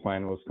Stewardship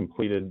Plan was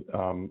completed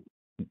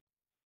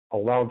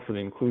allowed for the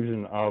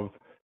inclusion of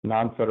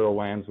non-federal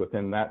lands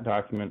within that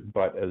document.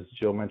 But as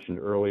Jill mentioned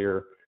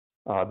earlier,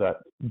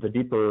 that the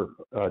deeper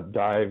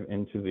dive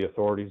into the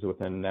authorities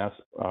within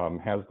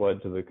NESP has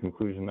led to the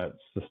conclusion that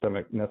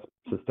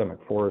systemic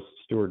forest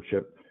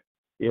stewardship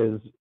is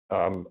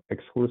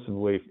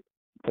exclusively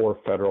for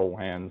federal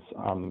lands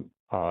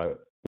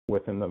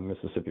within the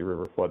Mississippi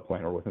River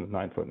floodplain or within the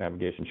 9-foot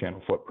navigation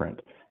channel footprint.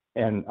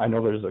 And I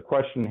know there's a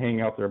question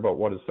hanging out there about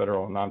what is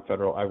federal and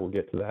non-federal. I will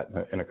get to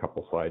that in a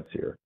couple slides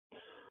here.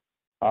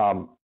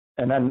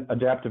 And then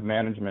adaptive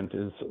management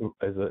is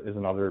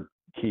another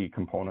key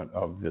component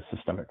of the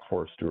Systemic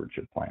Forest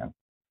Stewardship Plan.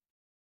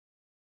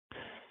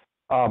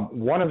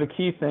 One of the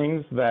key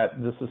things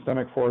that the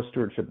Systemic Forest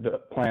Stewardship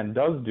Plan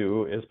does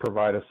do is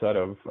provide a set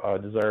of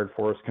desired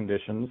forest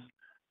conditions,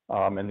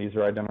 and these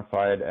are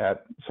identified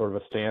at sort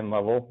of a stand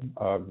level,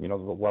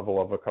 the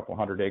level of a couple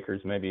hundred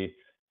acres maybe,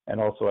 and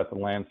also at the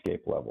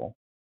landscape level.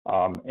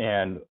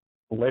 And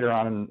later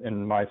on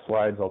in my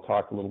slides, I'll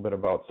talk a little bit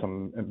about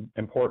some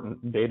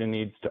important data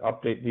needs to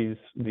update these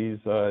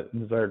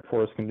desired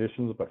forest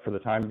conditions. But for the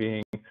time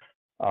being,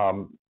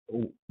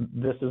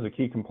 this is a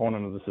key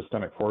component of the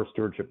Systemic Forest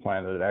Stewardship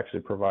Plan, that it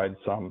actually provides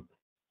some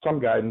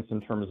guidance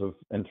in terms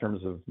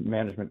of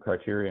management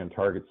criteria and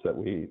targets that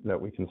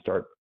we can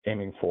start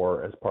aiming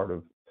for as part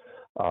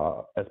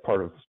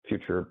of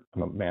future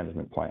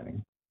management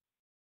planning.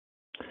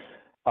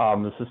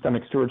 The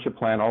Systemic Stewardship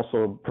Plan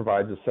also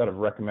provides a set of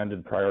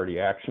recommended priority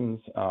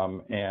actions,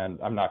 and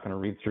I'm not going to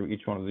read through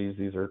each one of these.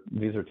 These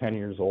are 10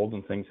 years old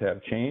and things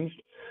have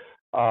changed.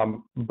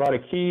 But a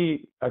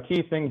key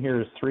thing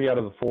here is 3 out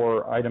of the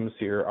 4 items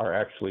here are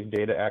actually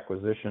data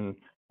acquisition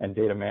and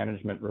data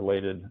management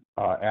related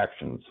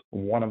actions.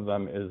 One of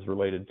them is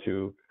related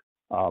to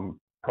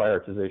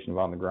prioritization of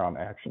on-the-ground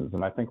actions.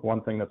 And I think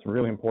one thing that's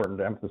really important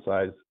to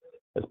emphasize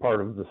as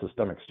part of the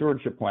Systemic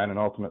Stewardship Plan, and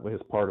ultimately as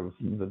part of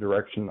the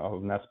direction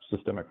of NESP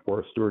Systemic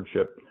Forest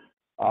Stewardship,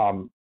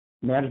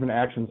 management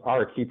actions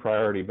are a key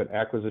priority, but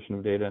acquisition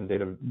of data and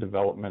data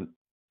development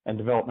and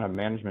development of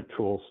management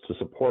tools to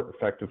support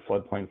effective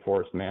floodplain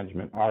forest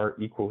management are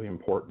equally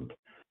important.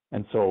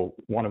 And so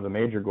one of the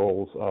major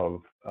goals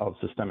of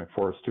Systemic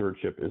Forest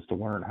Stewardship is to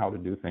learn how to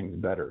do things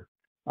better,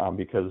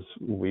 because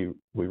we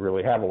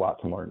really have a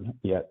lot to learn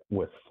yet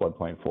with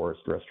floodplain forest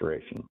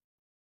restoration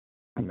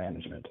and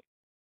management.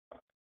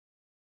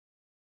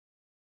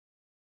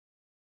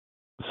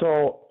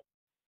 So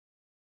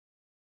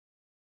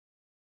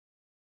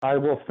I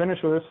will finish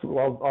with this.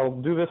 Well,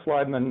 I'll do this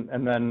slide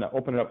and then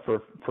open it up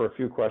for a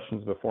few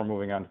questions before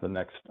moving on to the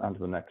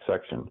next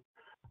section.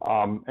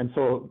 And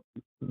so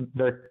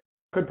there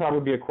could probably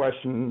be a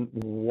question: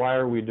 why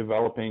are we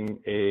developing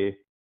a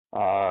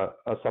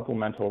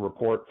supplemental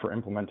report for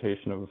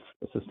implementation of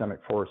Systemic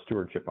Forest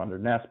Stewardship under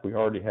NESP? We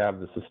already have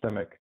the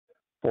Systemic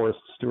Forest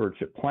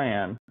Stewardship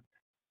Plan.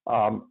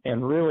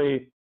 And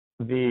really,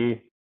 the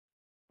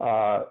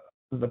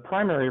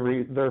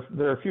primary there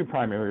are a few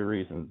primary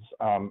reasons.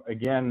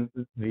 Again,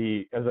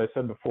 as I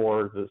said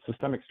before, the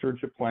Systemic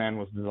Stewardship Plan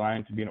was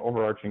designed to be an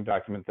overarching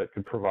document that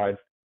could provide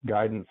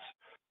guidance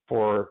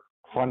for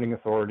funding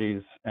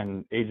authorities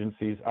and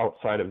agencies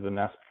outside of the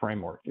NESP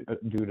framework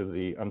due to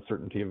the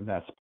uncertainty of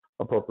NESP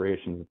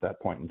appropriations at that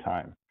point in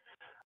time.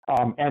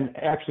 And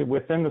actually,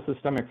 within the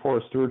Systemic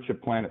Forest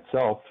Stewardship Plan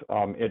itself,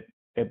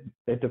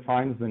 it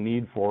defines the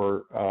need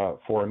for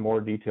a more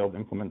detailed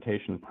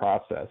implementation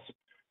process,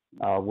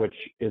 which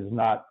is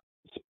not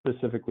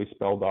specifically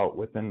spelled out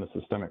within the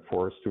Systemic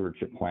Forest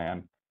Stewardship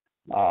Plan.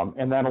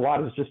 And then a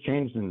lot has just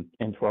changed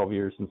in 12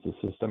 years since the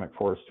Systemic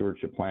Forest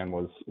Stewardship Plan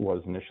was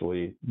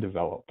initially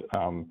developed.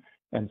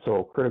 And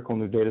so critical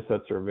new data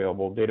sets are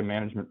available, data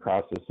management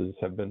processes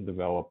have been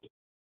developed,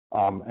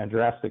 and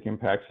drastic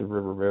impacts of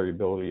river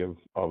variability of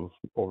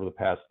over the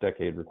past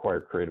decade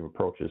required creative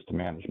approaches to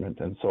management.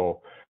 And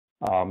so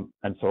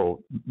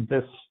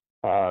this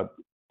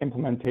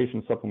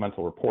implementation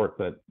supplemental report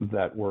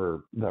that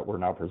we're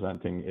now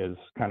presenting is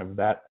kind of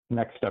that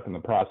next step in the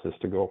process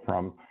to go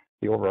from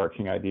the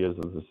overarching ideas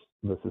of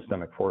the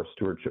Systemic Forest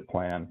Stewardship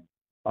Plan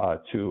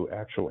to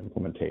actual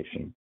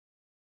implementation.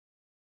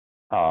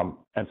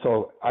 And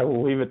so I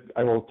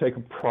will take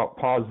a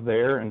pause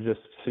there and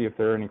just see if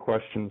there are any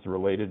questions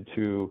related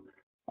to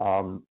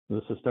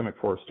the Systemic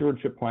Forest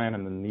Stewardship Plan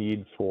and the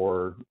need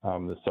for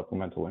the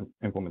supplemental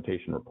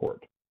implementation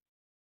report.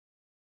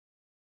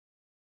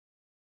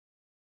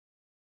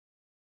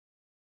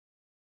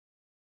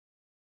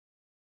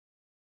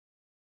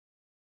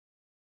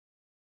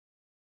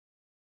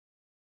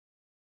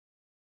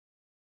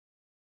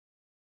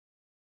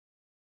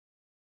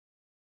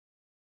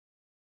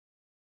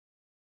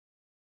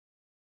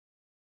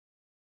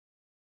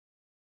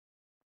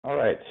 All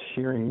right,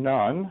 hearing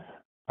none,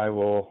 I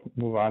will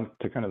move on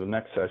to kind of the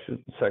next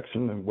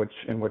section in which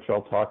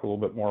I'll talk a little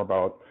bit more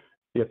about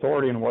the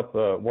authority and what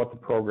the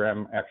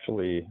program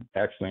actually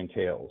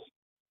entails.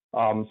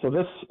 So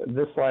this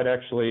slide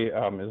actually is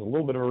a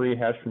little bit of a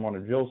rehash from one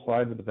of Jill's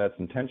slides, but that's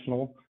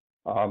intentional.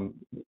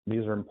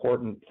 These are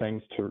important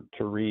things to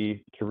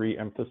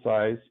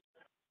re-emphasize.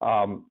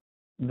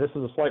 This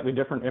is a slightly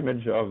different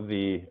image of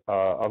the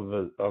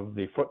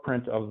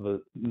footprint of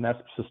the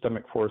NESP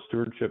Systemic Forest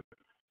Stewardship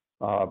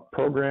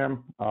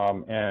program,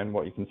 and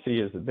what you can see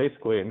is it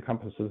basically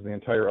encompasses the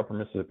entire upper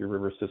Mississippi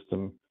River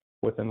system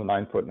within the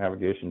 9-foot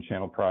navigation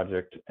channel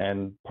project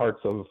and parts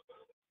of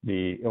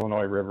the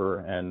Illinois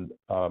River and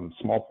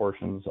small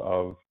portions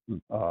of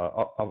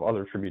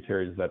other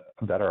tributaries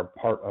that are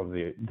part of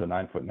the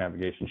 9-foot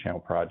navigation channel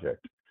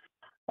project.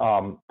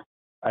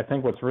 I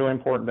think what's really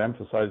important to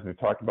emphasize, and we've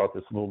talked about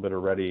this a little bit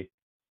already,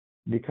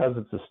 because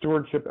it's a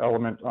stewardship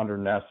element under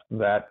NESP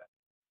that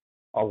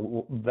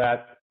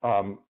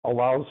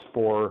allows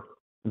for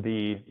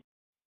the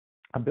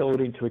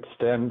ability to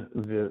extend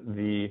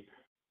the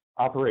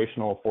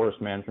operational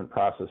forest management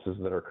processes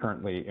that are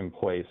currently in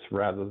place,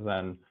 rather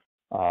than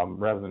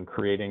really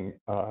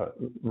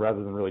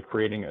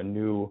creating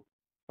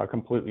a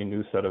completely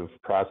new set of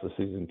processes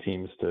and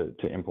teams to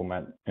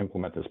implement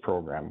this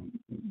program.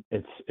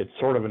 It's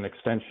sort of an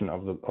extension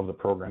of the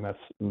program. That's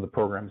the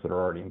programs that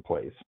are already in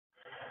place.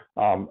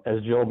 As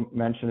Jill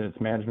mentioned,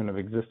 it's management of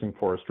existing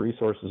forest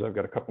resources. I've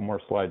got a couple more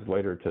slides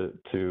later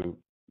to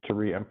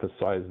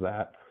re-emphasize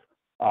that.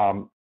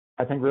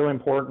 I think really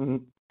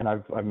important, and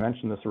I've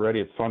mentioned this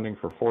already, it's funding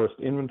for forest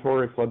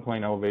inventory,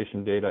 floodplain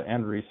elevation data,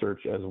 and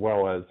research, as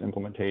well as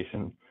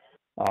implementation.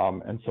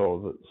 And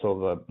so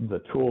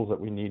the tools that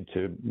we need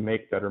to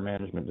make better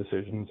management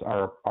decisions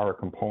are a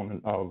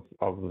component of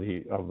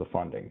the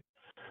funding.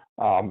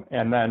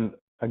 And then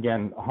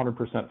again,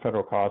 100%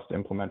 federal cost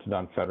implemented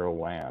on federal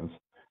lands.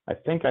 I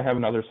think I have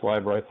another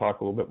slide where I talk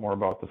a little bit more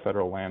about the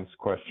federal lands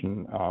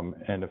question,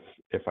 and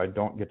if I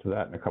don't get to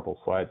that in a couple of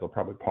slides, I'll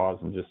probably pause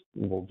and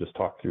we'll just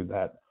talk through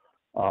that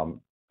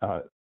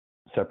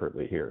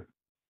separately here.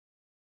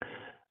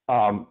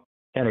 And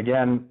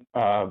again,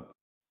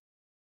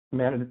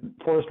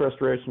 forest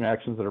restoration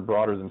actions that are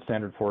broader than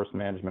standard forest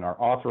management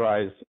are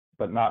authorized,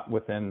 but not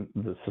within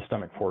the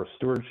Systemic Forest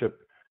Stewardship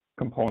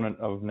component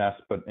of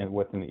NESP, but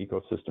within the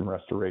ecosystem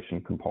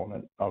restoration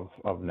component of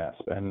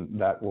NESP, and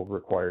that will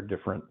require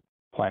different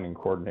planning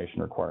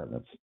coordination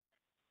requirements.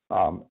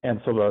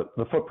 And so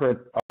the footprint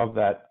of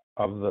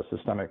the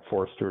Systemic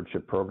Forest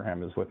Stewardship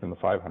Program is within the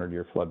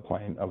 500-year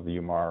floodplain of the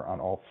UMAR on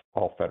all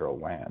federal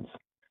lands.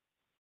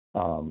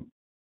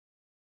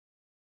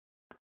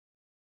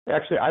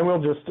 Actually, I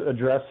will just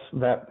address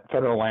that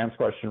federal lands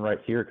question right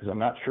here, because I'm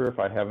not sure if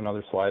I have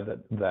another slide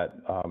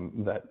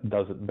that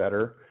does it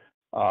better.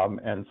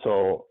 And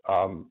so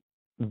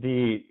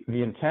the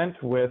intent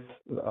with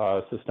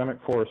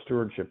Systemic Forest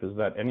Stewardship is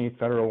that any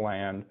federal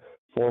land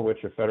for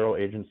which a federal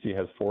agency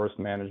has forest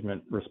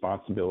management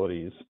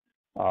responsibilities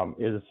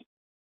is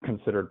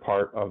considered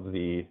part of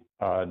the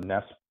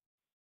NESP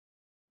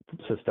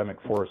Systemic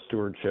Forest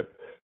Stewardship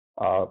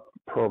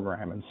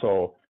program. And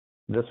so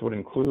This would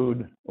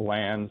include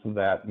lands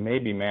that may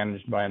be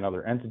managed by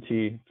another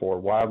entity for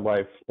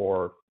wildlife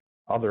or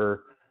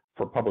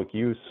for public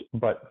use,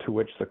 but to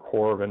which the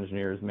Corps of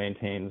Engineers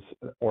maintains,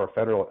 or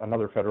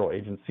another federal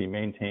agency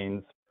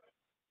maintains,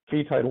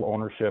 fee title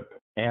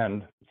ownership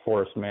and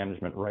forest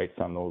management rights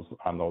on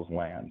those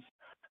lands.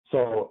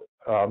 So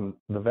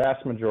the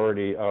vast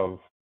majority of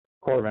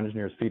Corps of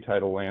Engineers fee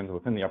title lands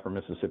within the upper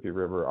Mississippi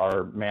River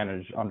are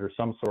managed under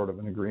some sort of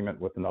an agreement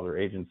with another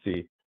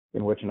agency,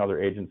 in which another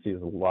agency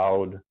is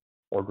allowed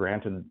or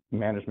granted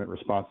management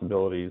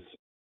responsibilities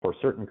for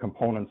certain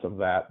components of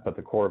that, but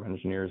the Corps of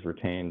Engineers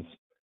retains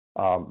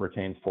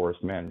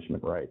forest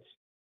management rights.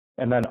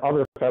 And then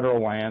other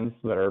federal lands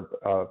that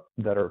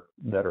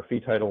are fee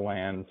title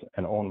lands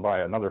and owned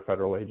by another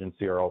federal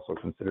agency are also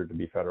considered to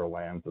be federal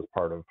lands as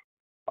part of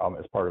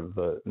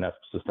the NESP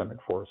Systemic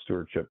Forest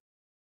Stewardship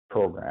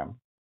Program.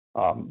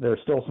 There are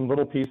still some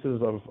little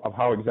pieces of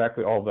how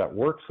exactly all of that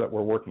works that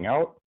we're working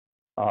out,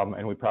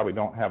 and we probably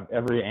don't have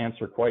every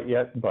answer quite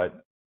yet,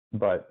 but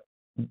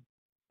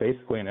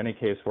basically in any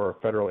case where a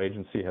federal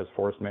agency has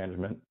forest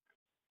management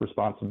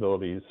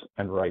responsibilities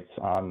and rights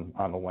on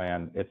the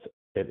land, it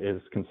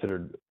is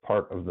considered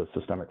part of the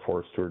Systemic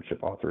Forest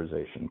Stewardship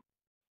Authorization.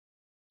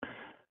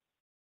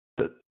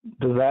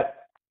 Does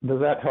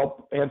that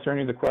help answer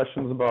any of the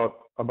questions about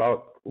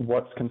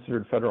what's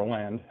considered federal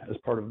land as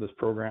part of this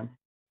program?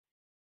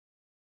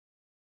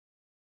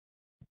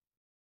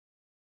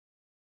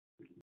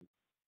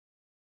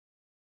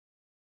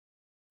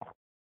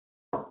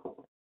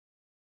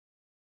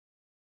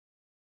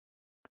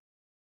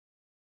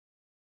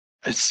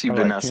 I see All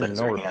right, Vanessa has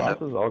her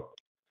hand up.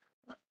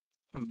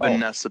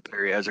 Vanessa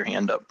Perry has her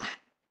hand up.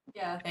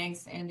 Yeah,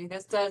 thanks, Andy.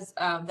 This does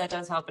that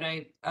does help, and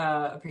I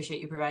appreciate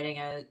you providing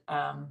a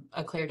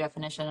clear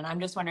definition. And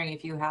I'm just wondering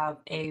if you have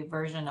a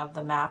version of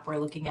the map we're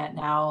looking at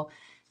now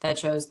that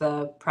shows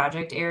the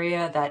project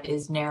area that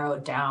is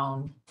narrowed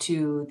down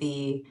to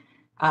the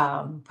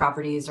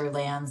properties or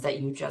lands that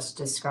you just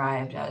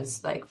described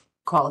as like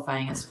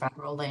qualifying as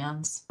federal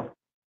lands.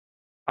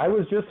 I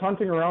was just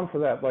hunting around for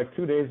that like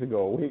 2 days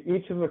ago.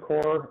 Each of the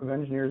Corps of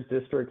Engineers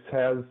districts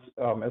has,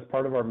 as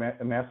part of our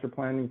master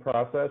planning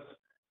process,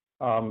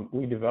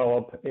 we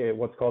develop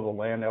what's called a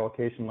land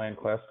allocation, land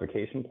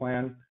classification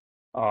plan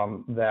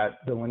that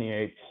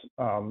delineates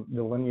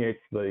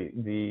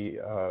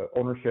the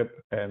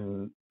ownership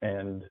and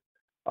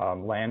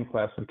land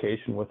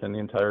classification within the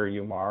entire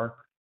UMAR.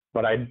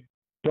 But I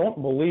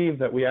don't believe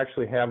that we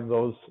actually have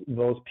those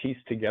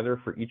pieced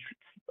together for each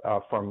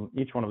from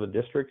each one of the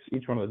districts.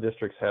 Each one of the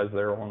districts has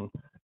their own,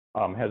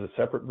 has a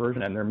separate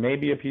version, and there may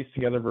be a pieced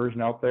together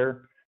version out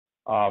there.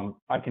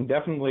 I can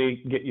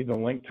definitely get you the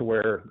link to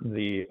where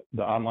the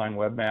online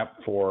web map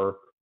for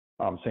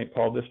St.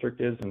 Paul district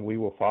is, and we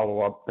will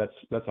follow up.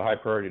 That's a high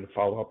priority to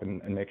follow up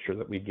and make sure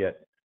that we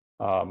get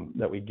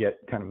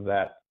kind of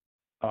that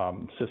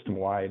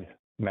system-wide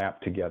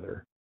map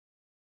together.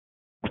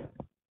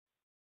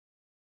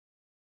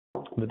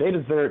 The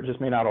data's there, it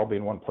just may not all be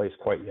in one place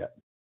quite yet.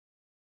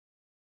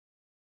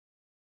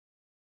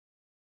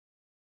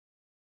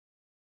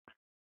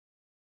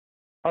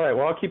 All right,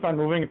 well, I'll keep on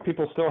moving. If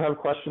people still have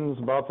questions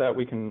about that,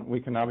 we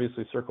can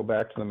obviously circle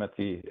back to them at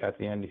the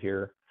end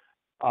here.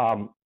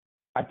 I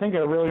think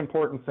a really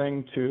important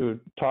thing to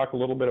talk a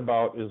little bit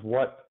about is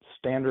what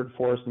standard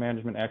forest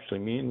management actually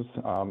means.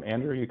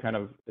 Andrew, you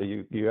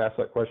asked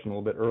that question a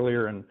little bit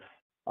earlier, and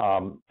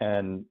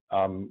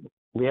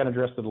Leanne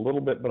addressed it a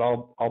little bit, but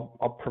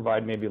I'll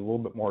provide maybe a little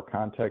bit more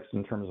context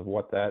in terms of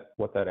what that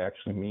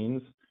actually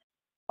means.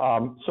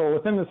 So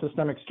within the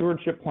Systemic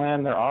Stewardship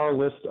Plan, there are a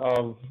list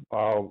of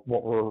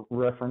what were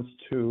referenced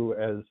to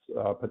as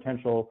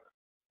potential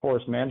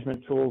forest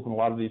management tools, and a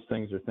lot of these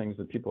things are things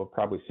that people have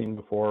probably seen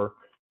before.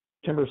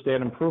 Timber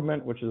stand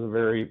improvement, which is a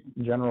very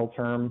general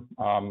term.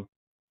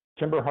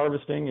 Timber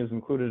harvesting is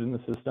included in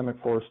the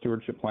Systemic Forest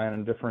Stewardship Plan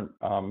and different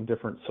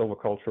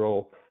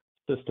silvicultural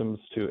systems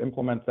to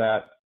implement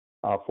that.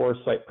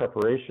 Forest site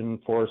preparation,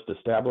 forest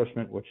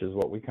establishment, which is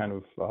what we kind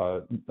of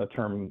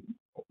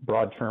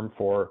broad term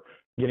for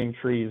getting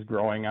trees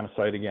growing on a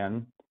site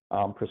again.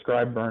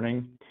 Prescribed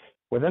burning.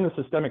 Within the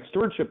Systemic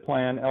Stewardship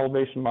Plan,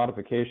 elevation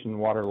modification and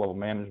water level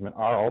management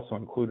are also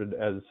included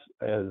as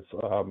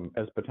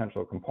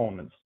potential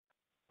components.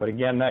 But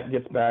again, that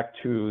gets back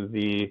to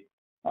the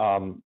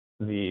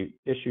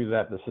issue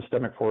that the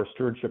Systemic Forest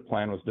Stewardship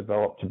Plan was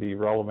developed to be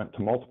relevant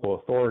to multiple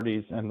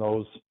authorities, and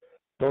those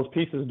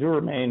pieces do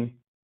remain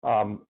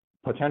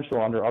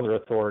potential under other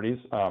authorities.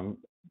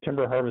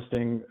 Timber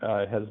harvesting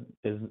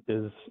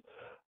is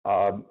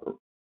a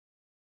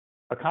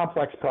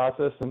complex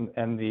process,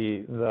 and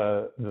the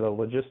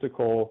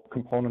logistical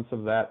components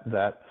of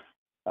that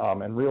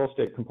and real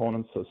estate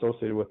components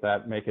associated with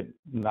that make it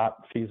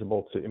not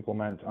feasible to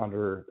implement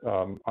under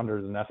the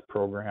NESP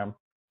program.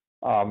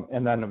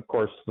 And then, of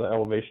course, the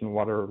elevation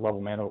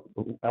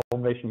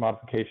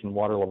modification,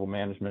 water level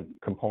management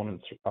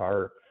components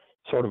are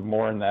sort of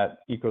more in that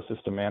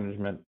ecosystem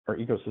management or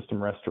ecosystem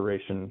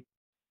restoration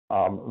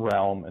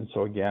realm. And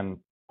so again,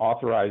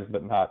 authorized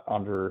but not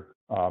under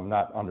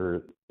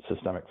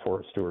systemic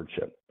forest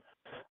stewardship.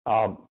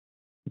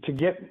 To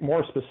get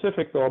more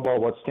specific though about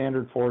what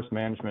standard forest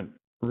management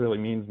really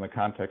means in the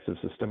context of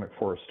systemic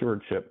forest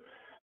stewardship,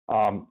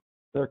 there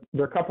are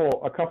a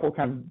couple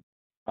kind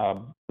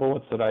of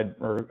bullets that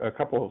or a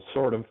couple of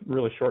sort of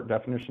really short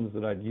definitions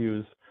that I'd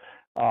use.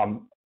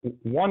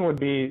 One would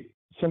be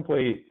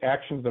simply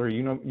actions that are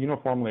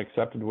uniformly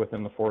accepted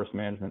within the forest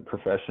management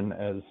profession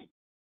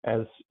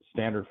as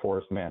standard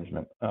forest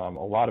management. There are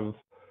a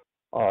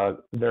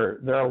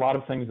lot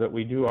of things that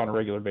we do on a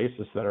regular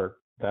basis that are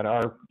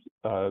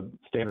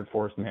standard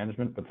forest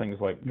management, but things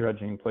like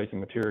dredging, placing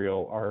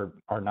material are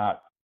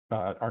not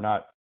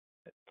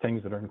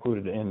things that are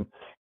included in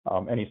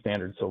any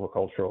standard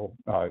silvicultural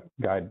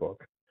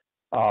guidebook.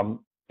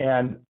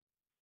 And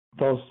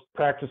those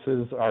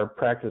practices are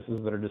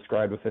practices that are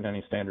described within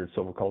any standard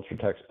silviculture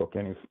textbook.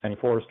 Any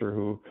forester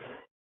who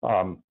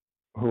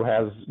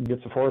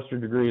gets a forestry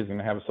degree is going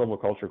to have a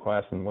silviculture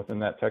class, and within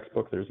that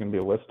textbook, there's going to be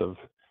a list of,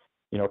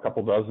 a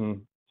couple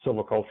dozen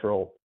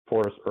silvicultural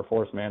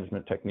forest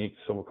management techniques,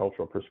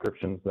 silvicultural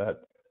prescriptions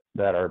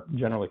that are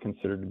generally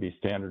considered to be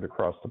standard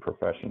across the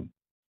profession.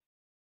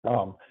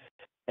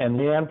 And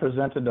Leanne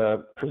presented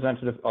a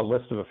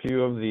list of a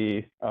few of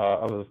the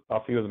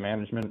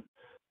management,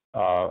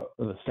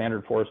 the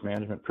standard forest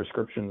management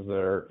prescriptions that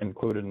are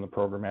included in the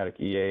programmatic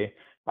EA.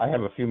 I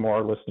have a few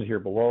more listed here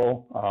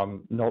below.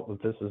 Note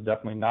that this is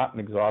definitely not an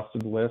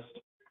exhaustive list,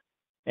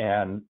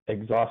 and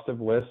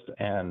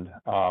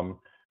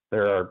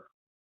there are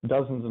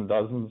dozens and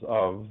dozens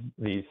of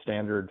the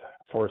standard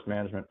forest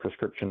management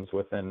prescriptions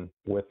within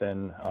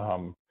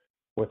the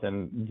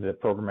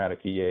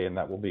programmatic EA, and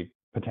that will be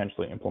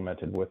potentially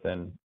implemented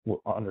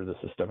under the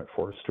systemic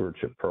forest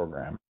stewardship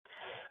program.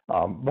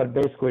 But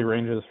basically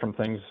ranges from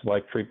things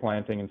like tree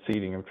planting and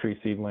seeding of tree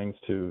seedlings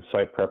to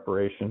site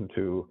preparation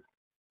to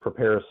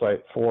prepare a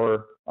site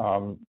for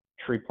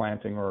tree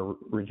planting or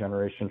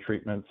regeneration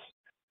treatments.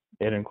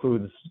 It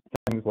includes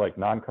things like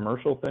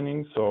non-commercial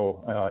thinning,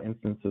 so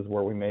instances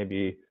where we may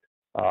be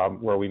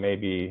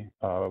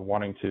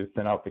wanting to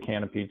thin out the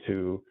canopy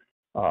to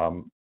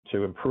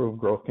improve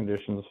growth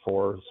conditions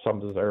for some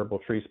desirable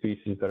tree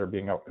species that are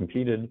being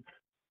outcompeted,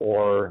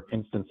 or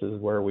instances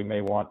where we may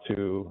want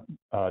to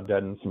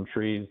deaden some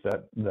trees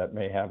that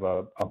may have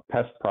a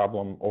pest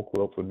problem. Oak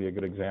wilt would be a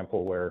good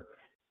example where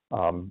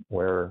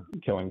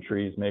killing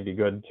trees may be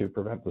good to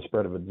prevent the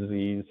spread of a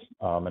disease,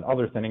 and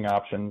other thinning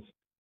options.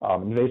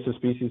 Invasive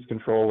species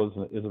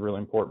control is a really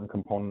important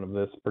component of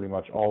this. Pretty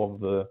much all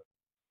of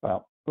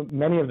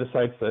many of the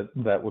sites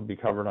that would be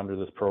covered under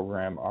this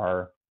program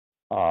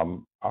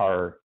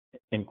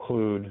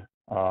include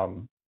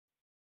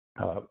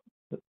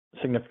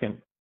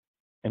significant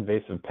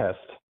invasive pest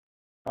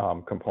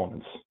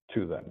components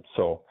to them.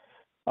 So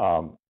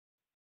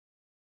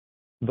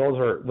those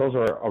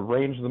are a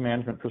range of the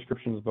management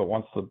prescriptions, but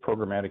once the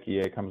programmatic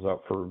EA comes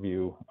out for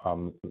review,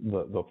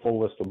 the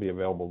full list will be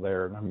available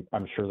there, and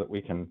I'm sure that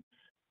we can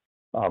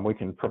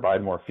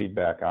provide more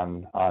feedback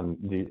on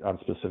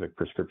specific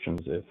prescriptions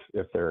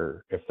if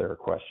there are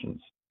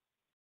questions.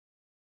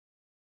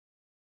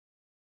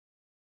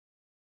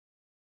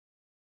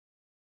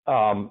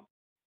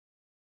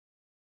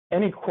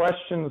 Any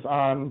questions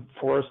on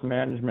forest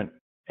management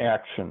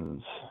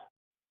actions?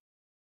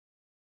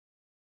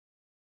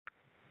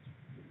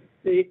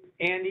 Hey,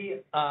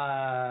 Andy,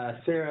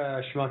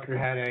 Sarah Schmucker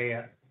had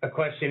a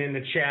question in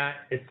the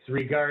chat. It's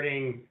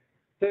regarding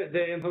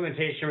the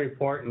implementation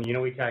report, and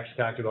we actually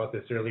talked about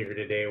this earlier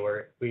today,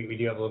 where we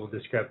do have a little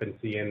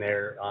discrepancy in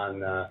there on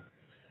the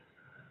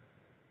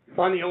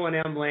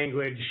O&M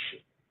language.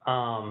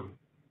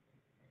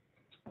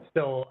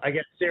 So I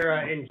guess,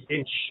 Sarah, in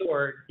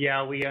short,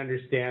 yeah, we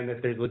understand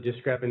that there's a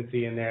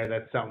discrepancy in there.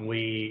 That's something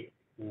it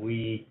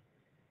was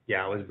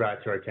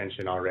brought to our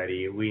attention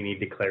already. We need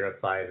to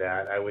clarify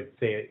that. I would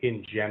say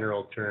in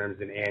general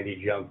terms, and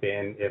Andy, jump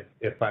in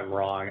if I'm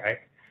wrong.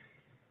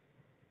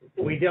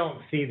 We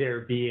don't see there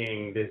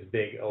being this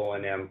big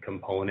O&M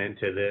component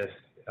to this,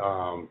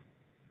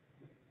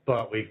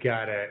 but we've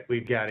got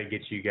to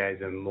get you guys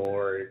a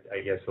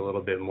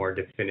little bit more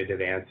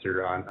definitive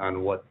answer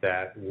on what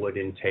that would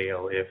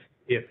entail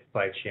if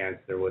by chance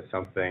there was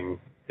something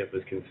that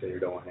was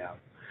considered O&M.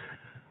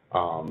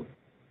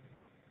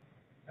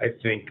 I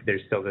think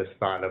there's still this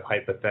thought of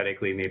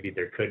hypothetically maybe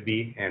there could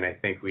be, and I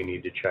think we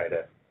need to try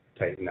to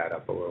tighten that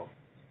up a little.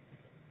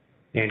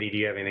 Andy, do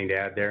you have anything to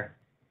add there?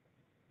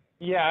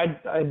 Yeah,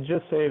 I'd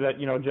just say that,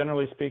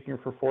 generally speaking,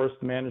 for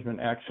forest management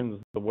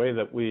actions, the way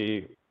that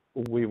we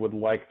would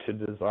like to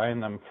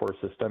design them for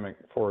systemic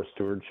forest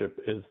stewardship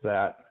is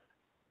that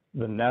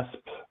the NESP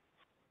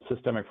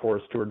systemic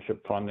forest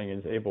stewardship funding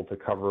is able to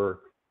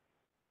cover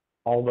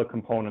all the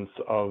components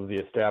of the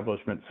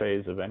establishment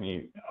phase of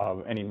any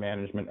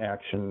management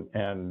action.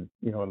 And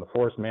in the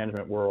forest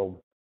management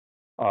world,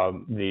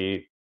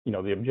 the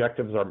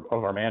objectives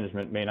of our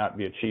management may not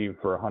be achieved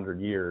for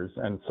 100 years,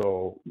 and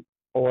so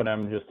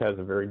O&M just has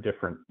a very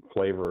different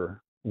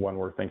flavor when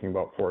we're thinking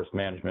about forest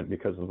management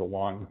because of the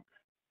long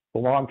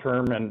long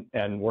term,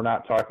 and we're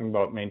not talking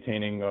about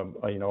maintaining a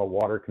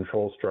water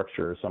control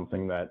structure or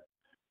something that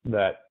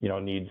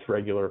needs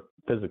regular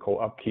physical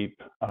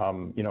upkeep,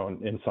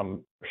 in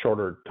some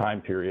shorter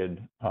time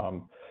period.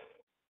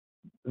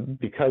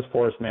 Because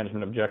forest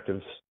management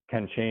objectives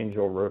can change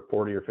over a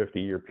 40 or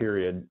 50-year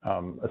period,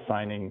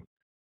 assigning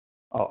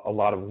a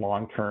lot of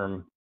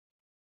long-term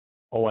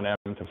O&M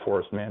to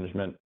forest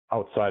management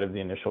outside of the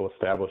initial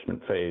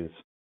establishment phase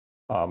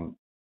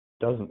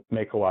doesn't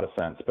make a lot of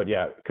sense. But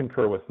yeah,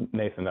 concur with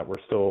Nathan that we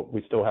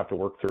still have to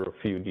work through a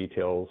few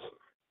details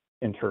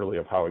internally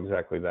of how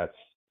exactly that's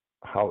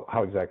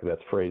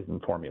phrased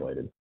and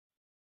formulated.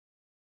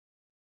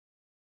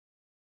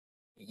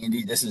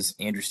 Andy, this is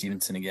Andrew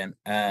Stevenson again.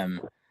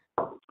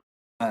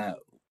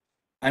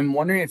 I'm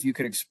wondering if you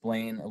could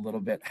explain a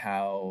little bit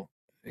how,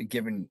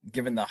 given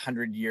the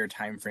 100-year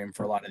time frame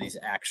for a lot of these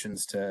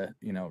actions to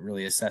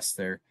really assess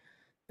their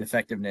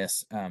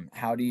effectiveness,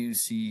 how do you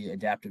see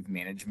adaptive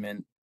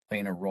management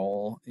playing a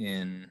role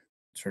in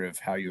sort of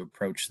how you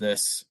approach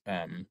this?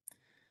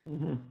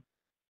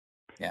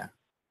 Yeah.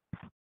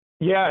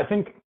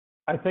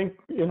 I think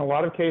in a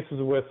lot of cases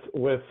with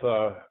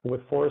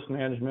forest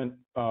management,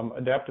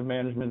 adaptive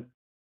management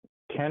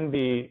can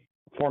be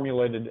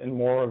formulated in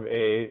more of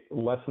a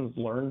lessons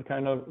learned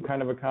kind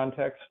of a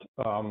context,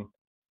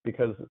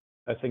 because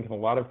I think in a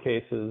lot of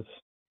cases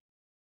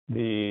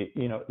the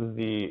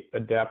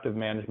adaptive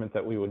management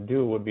that we would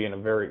do would be in a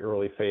very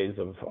early phase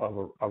of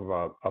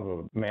a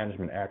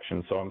management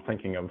action. So I'm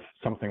thinking of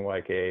something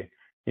like a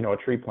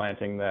tree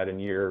planting that in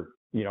year,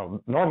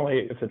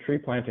 normally if a tree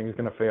planting is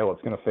going to fail,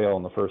 it's going to fail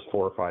in the first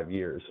 4 or 5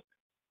 years.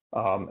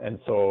 And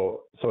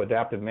so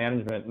adaptive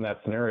management in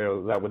that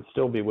scenario, that would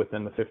still be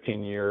within the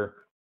 15-year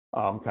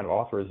kind of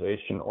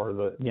authorization, or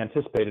the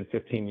anticipated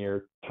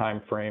 15-year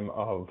time frame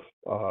of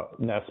the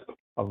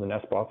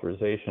NESP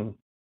authorization.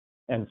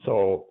 And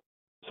so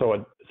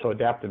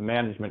adaptive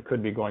management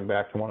could be going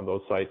back to one of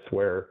those sites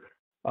where,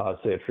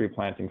 say, a tree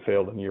planting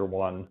failed in year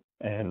 1,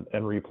 and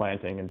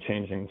replanting and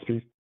changing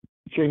the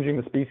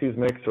species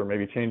mix, or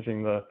maybe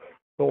changing the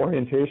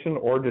orientation,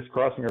 or just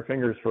crossing our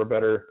fingers for a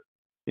better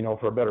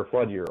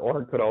flood year.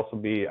 Or it could also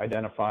be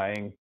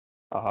identifying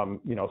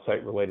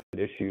site-related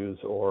issues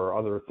or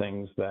other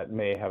things that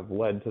may have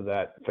led to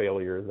that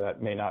failure that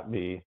we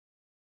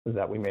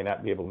may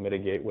not be able to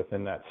mitigate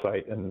within that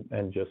site,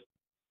 and just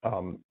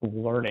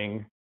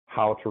learning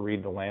how to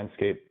read the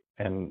landscape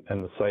and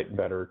the site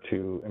better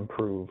to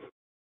improve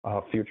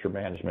future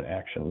management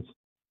actions.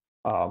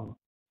 I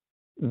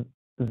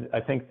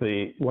think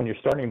when you're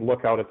starting to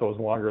look out at those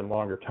longer and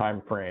longer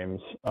time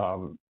frames,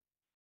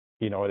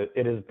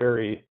 it is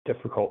very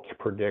difficult to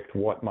predict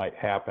what might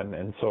happen,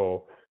 and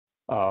so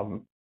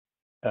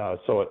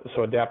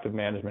adaptive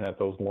management at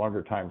those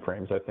longer time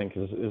frames, I think,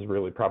 is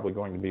really probably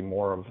going to be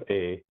more of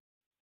a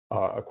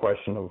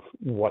question of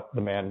what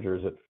the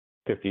managers at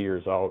 50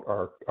 years out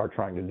are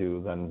trying to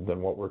do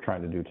than what we're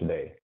trying to do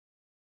today.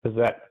 Does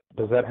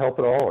that help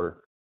at all,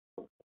 or?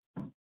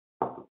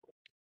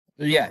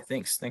 Yeah,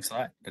 thanks a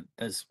lot. It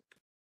does.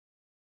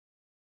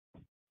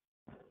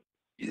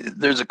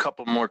 There's a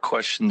couple more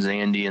questions,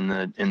 Andy, in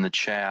the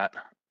chat.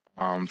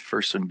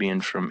 First one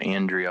being from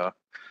Andrea.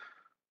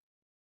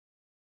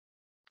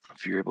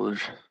 If you're able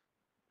to.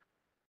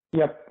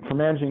 Yep, for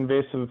managing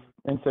invasive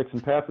insects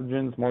and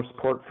pathogens, more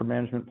support for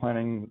management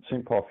planning.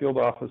 St. Paul Field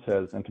Office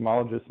has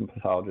entomologists and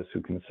pathologists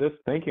who can assist.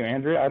 Thank you,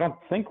 Andrea. I don't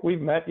think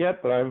we've met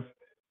yet, but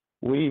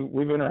we've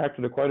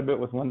interacted quite a bit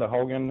with Linda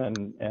Hogan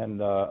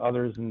and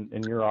others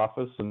in your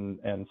office,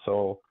 and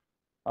so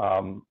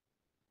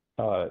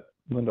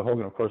Linda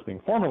Hogan, of course,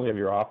 being formerly of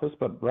your office,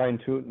 but Ryan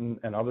Toot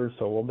and others.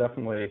 So we'll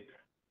definitely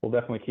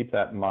keep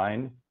that in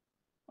mind.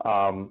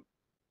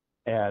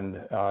 And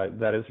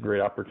that is a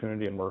great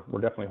opportunity, and we're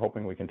definitely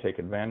hoping we can take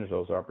advantage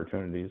of those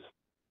opportunities.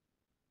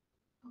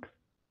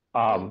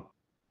 Yeah,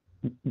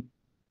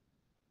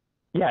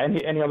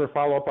 any other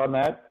follow-up on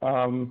that,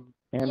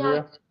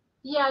 Andrea?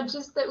 Yeah,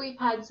 just that we've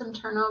had some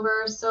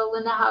turnover. So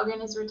Linda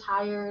Haugen is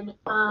retired.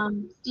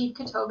 Steve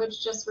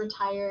Katovich just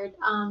retired.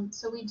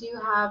 So we do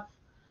have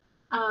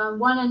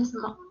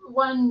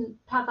one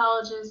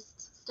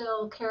pathologist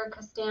still, Kara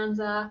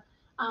Costanza,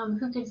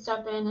 who could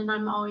step in, and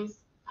I'm always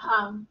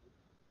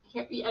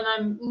here, and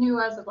I'm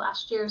new as of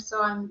last year,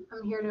 so I'm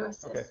here to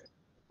assist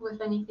with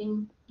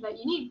anything that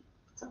you need.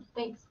 So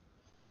thanks.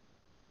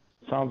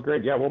 Sounds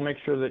great. Yeah, we'll make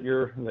sure that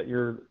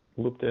you're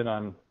looped in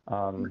on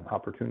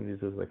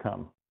opportunities as they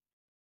come.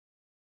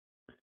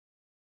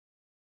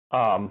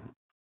 The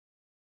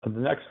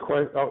next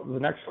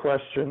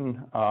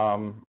question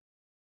from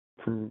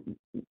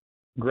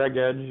Greg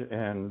Edge,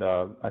 and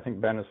I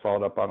think Ben has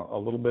followed up on a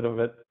little bit of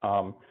it.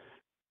 So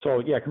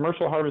yeah,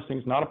 commercial harvesting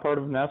is not a part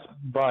of NESP,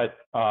 but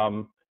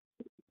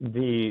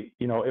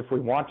if we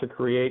want to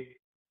create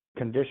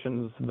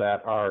conditions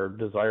that are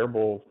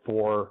desirable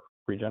for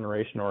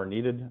regeneration or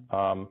needed,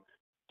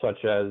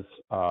 such as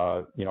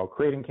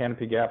creating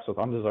canopy gaps with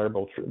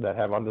undesirable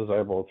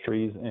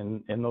trees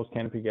in those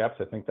canopy gaps,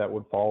 I think that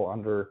would fall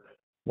under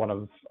one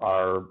of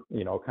our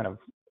kind of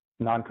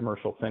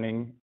non-commercial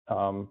thinning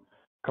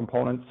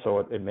components. So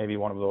it may be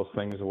one of those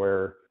things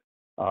where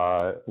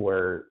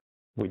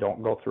we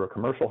don't go through a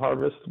commercial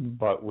harvest,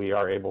 but we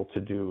are able to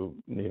do,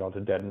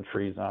 to deaden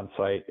trees on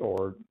site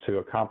or to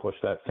accomplish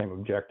that same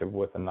objective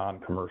with a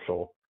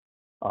non-commercial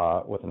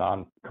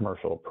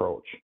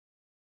approach.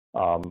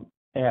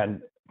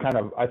 And kind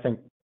of, I think,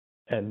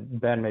 and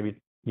Ben, maybe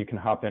you can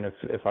hop in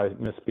if I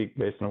misspeak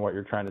based on what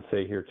you're trying to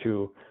say here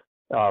too.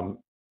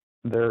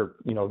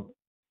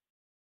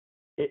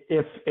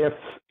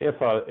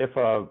 If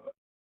a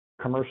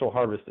commercial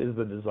harvest is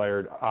the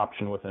desired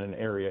option within an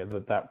area,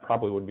 that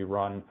probably would be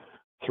run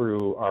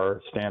through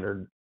our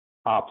standard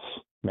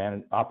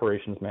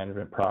operations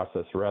management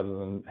process rather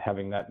than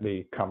having that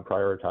become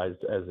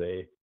prioritized as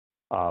a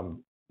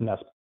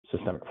NESP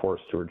systemic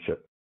forest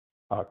stewardship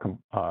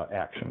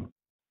action.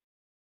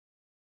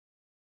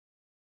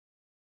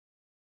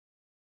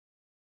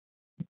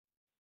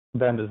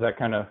 Ben, does that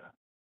kind of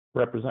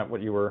represent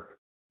what you're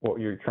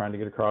trying to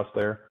get across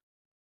there?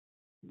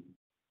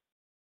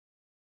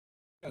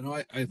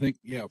 No, I think,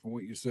 yeah, from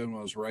what you said when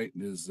I was right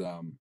is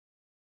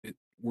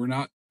we're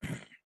not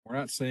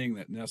saying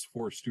that NESP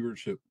Forest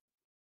Stewardship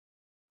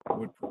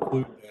would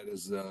preclude that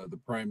as the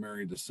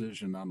primary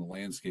decision on the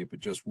landscape.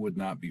 It just would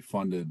not be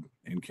funded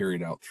and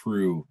carried out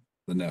through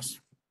the NESP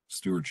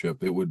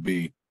Stewardship. It would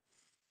be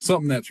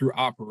something that through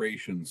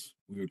operations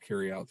we would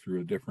carry out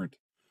through a different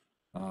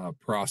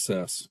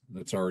process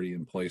that's already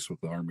in place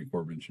with the Army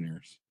Corps of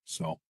Engineers.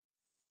 So,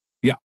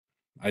 yeah,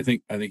 I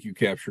think you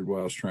captured what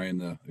I was trying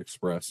to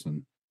express,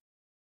 and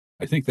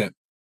I think that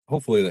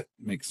hopefully that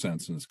makes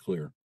sense and is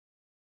clear.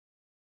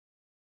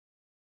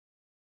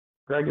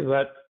 Greg, does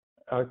that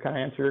kind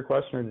of answer your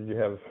question, or did you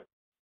have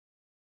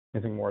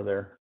anything more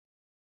there?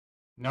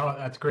 No,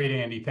 that's great,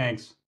 Andy.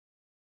 Thanks.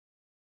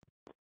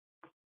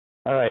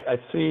 All right, I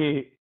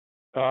see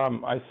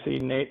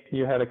Nate,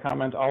 you had a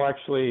comment.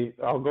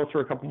 I'll go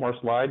through a couple more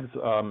slides,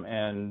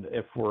 and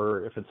if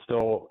it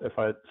still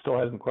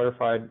hasn't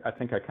clarified, I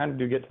think I kind of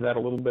do get to that a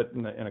little bit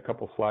in a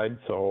couple slides.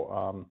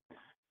 So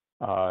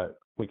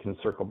we can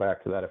circle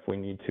back to that if we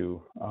need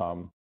to a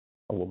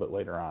little bit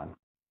later on.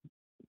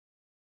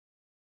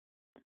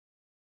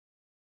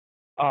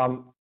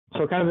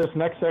 So kind of this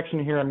next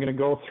section here, I'm going to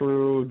go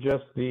through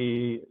just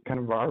the kind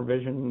of our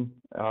vision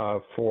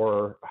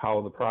for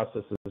how the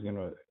process is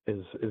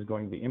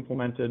going to be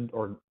implemented,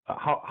 or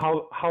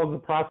how the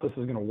process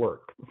is going to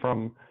work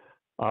from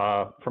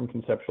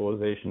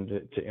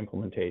conceptualization to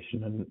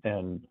implementation,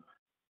 and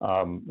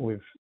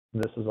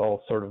this is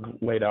all sort of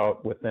laid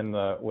out within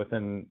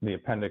the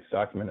appendix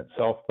document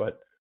itself, but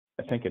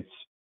I think it's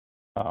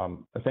a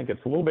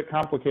little bit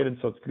complicated,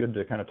 so it's good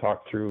to kind of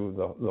talk through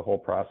the whole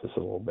process a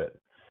little bit.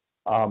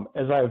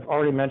 As I've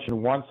already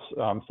mentioned once,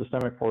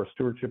 systemic forest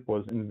stewardship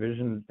was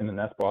envisioned in the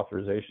NESP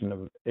authorization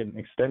of an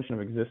extension of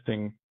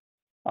existing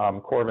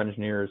Corps of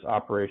Engineers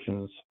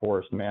operations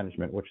forest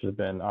management, which has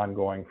been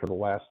ongoing for the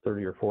last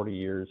 30 or 40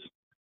 years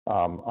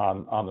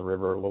on the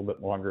river, a little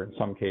bit longer in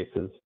some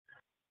cases.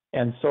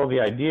 And so the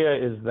idea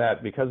is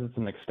that because it's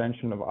an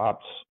extension of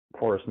ops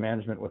forest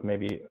management with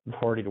maybe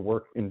authority to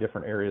work in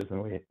different areas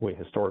than we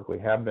historically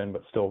have been,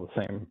 but still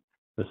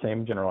the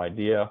same general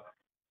idea,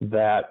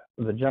 that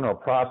the general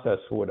process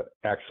would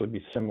actually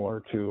be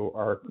similar to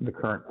the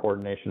current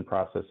coordination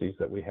processes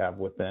that we have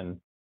within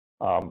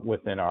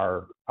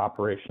our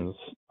operations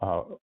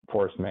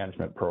forest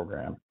management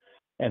program.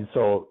 And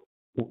so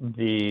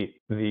the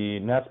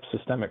NESP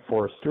systemic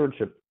forest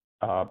stewardship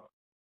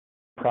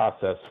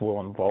process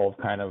will involve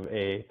kind of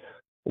a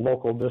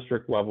local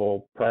district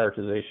level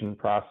prioritization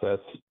process,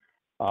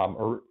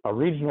 a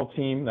regional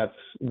team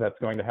that's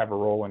going to have a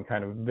role in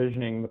kind of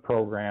visioning the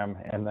program,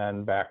 and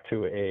then back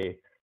to a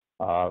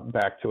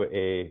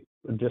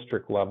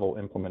district level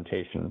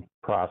implementation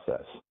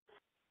process.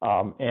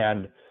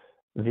 And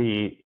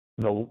the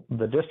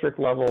district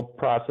level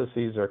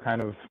processes are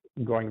kind of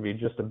going to be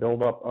just a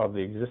buildup of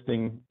the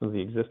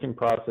existing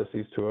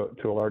processes to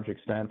a large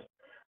extent.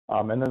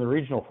 And then the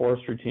regional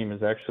forestry team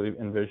is actually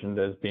envisioned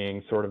as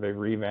being sort of a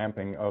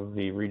revamping of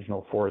the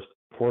regional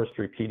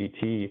forestry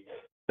PDT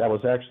that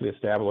was actually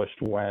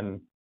established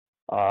when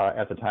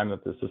at the time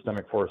that the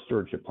systemic forest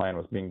stewardship plan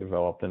was being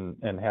developed,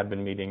 and had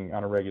been meeting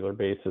on a regular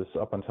basis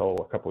up until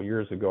a couple of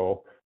years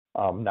ago.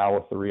 Now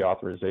with the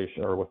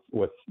reauthorization, or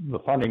with the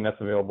funding that's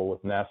available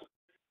with NESP,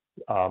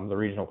 the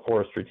regional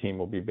forestry team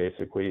will be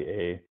basically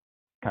a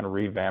kind of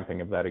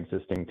revamping of that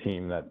existing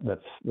team that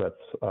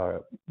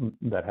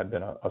had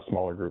been a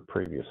smaller group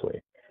previously.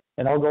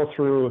 And I'll go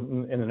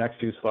through in the next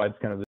few slides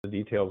kind of the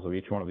details of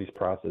each one of these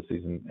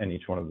processes and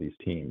each one of these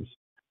teams.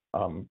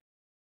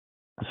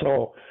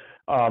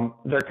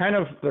 They're kind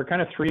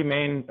of three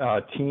main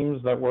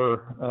teams that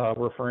we're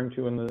referring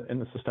to in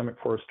the systemic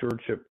forest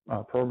stewardship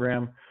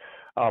program.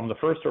 The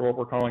first are what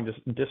we're calling just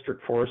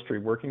district forestry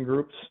working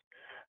groups.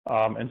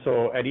 And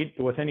so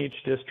within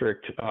each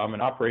district,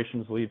 an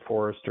operations lead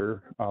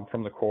forester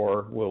from the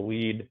Corps will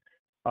lead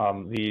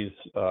these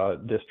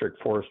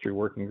district forestry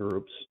working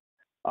groups.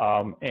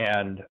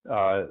 And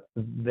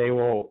they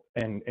will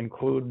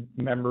include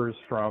members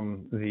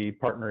from the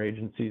partner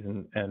agencies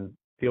and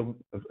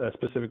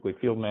specifically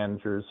field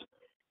managers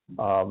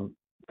from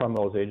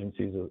those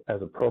agencies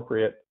as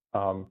appropriate.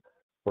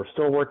 We're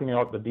still working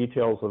out the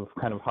details of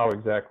kind of how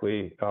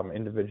exactly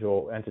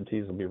individual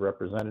entities will be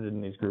represented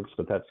in these groups,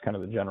 but that's kind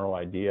of the general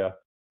idea.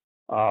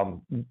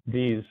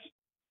 These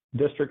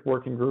district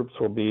working groups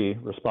will be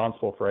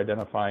responsible for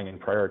identifying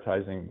and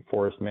prioritizing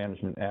forest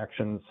management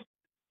actions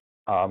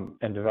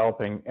and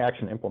developing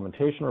action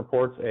implementation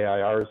reports,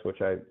 AIRs,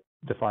 which I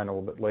define a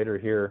little bit later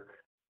here,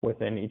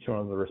 within each one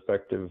of the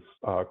respective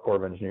Corps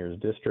of Engineers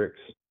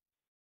districts.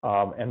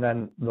 And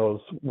then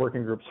those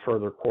working groups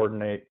further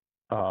coordinate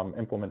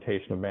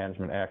implementation of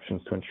management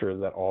actions to ensure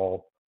that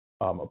all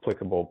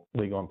applicable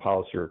legal and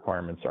policy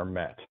requirements are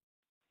met.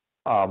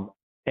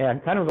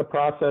 And kind of the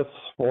process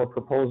for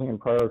proposing and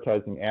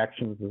prioritizing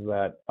actions is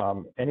that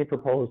any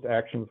proposed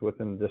actions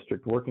within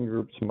district working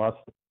groups must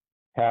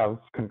have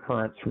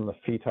concurrence from the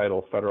fee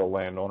title federal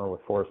landowner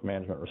with forest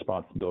management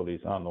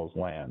responsibilities on those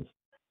lands.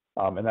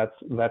 And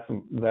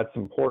that's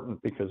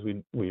important because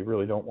we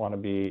really don't want to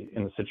be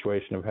in the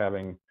situation of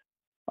having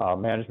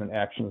management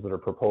actions that are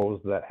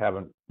proposed that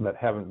haven't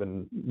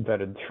been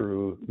vetted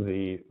through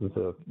the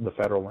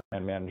federal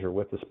land manager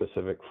with the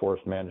specific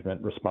forest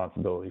management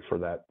responsibility for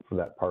that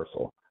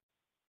parcel.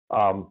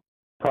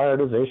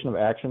 Prioritization of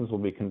actions will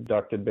be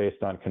conducted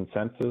based on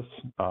consensus,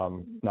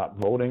 not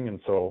voting,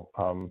 and so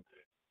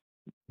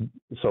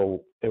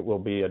it will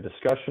be a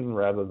discussion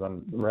rather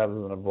than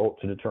a vote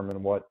to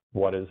determine what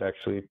is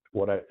actually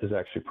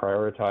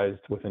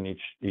prioritized within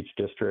each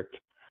district.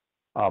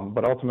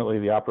 But ultimately,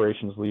 the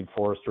operations lead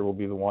forester will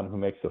be the one who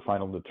makes the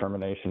final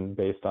determination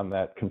based on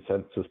that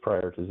consensus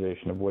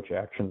prioritization of which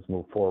actions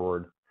move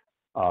forward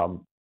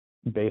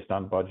based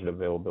on budget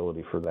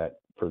availability for that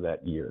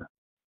year.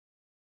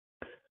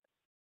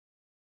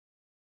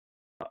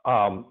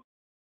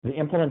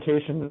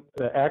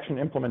 The action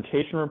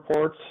implementation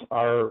reports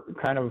are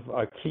kind of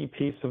a key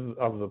piece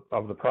of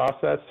the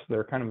process.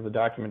 They're kind of the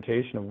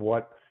documentation of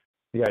what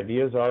the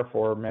ideas are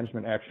for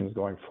management actions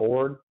going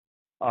forward.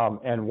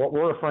 And what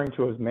we're referring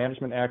to as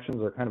management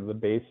actions are kind of the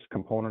base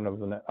component of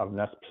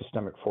NESP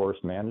Systemic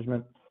Forest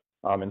Management.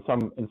 In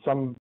some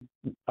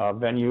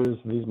venues,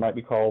 these might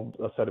be called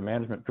a set of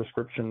management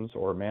prescriptions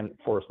or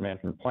forest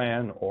management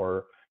plan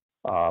or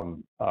a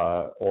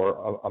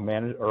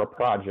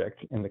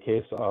project. In the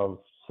case of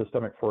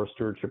systemic forest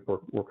stewardship,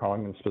 we're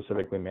calling them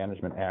specifically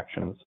management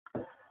actions.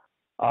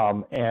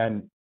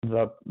 And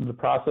the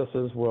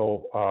processes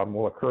will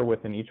occur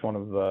within each one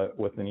of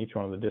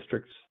the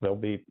districts. They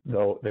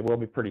will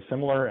be pretty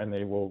similar, and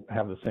they will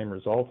have the same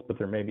results, but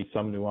there may be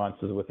some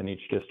nuances within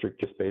each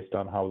district just based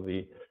on how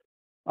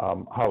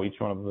each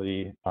one of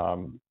the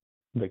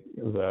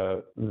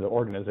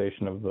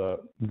organization of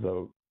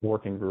the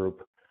working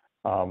group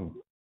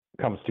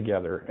comes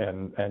together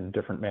and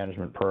different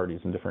management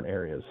priorities in different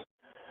areas.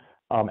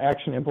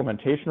 Action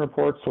implementation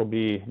reports will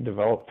be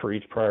developed for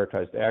each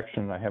prioritized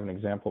action. I have an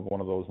example of one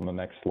of those on the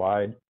next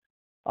slide.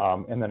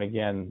 And then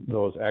again,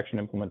 those action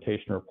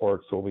implementation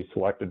reports will be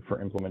selected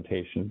for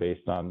implementation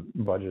based on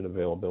budget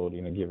availability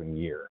in a given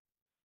year.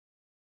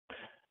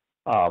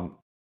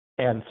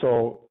 And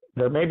so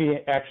there may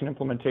be action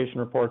implementation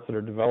reports that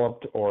are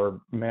developed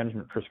or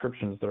management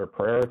prescriptions that are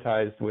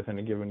prioritized within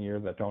a given year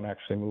that don't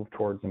actually move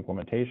towards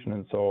implementation.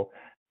 And so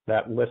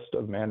that list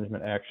of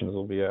management actions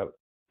will be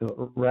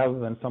rather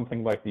than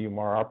something like the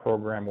UMRA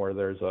program where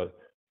there's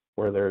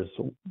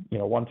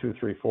 1, 2,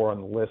 3, 4 on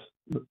the list.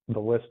 The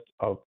list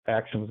of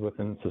actions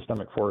within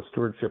systemic forest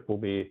stewardship will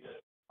be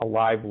a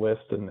live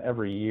list, and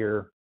every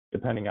year,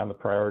 depending on the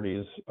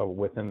priorities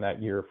within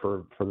that year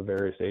for the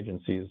various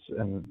agencies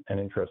and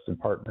interested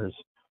partners,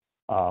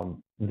 a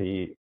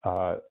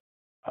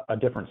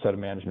different set of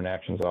management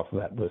actions off of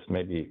that list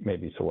may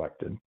be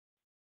selected.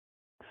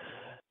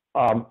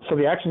 So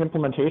the action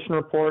implementation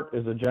report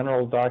is a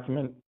general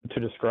document to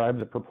describe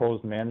the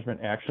proposed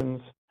management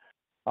actions,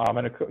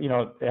 and it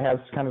has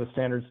kind of the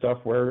standard stuff.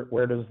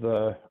 Where does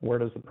the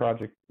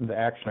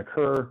action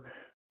occur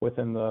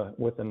within the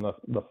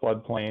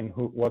floodplain?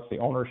 What's the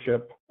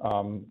ownership?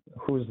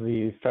 Who's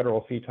the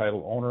federal fee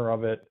title owner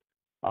of it?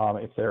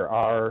 If there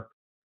are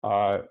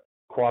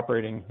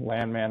cooperating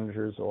land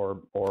managers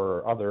or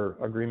other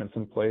agreements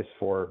in place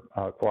for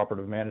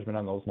cooperative management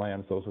on those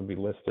lands, those would be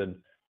listed.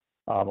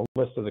 A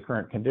list of the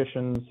current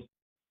conditions.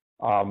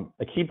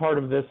 A key part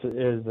of this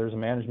is there's a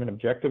management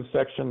objectives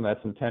section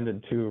that's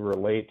intended to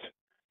relate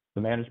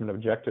the management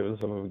objectives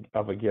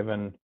of a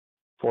given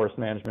forest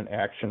management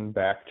action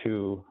back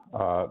to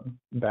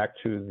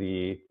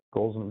the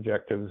goals and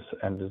objectives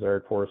and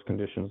desired forest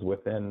conditions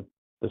within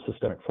the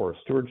systemic forest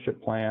stewardship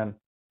plan.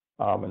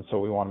 And so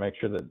we want to make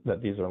sure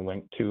that these are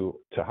linked to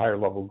higher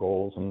level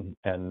goals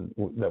and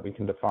that we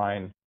can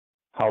define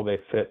how they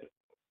fit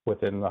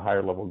within the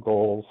higher level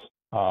goals.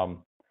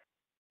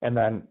 And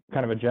then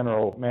kind of a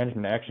general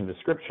management action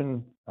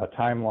description, a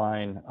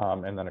timeline,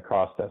 and then a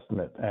cost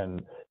estimate,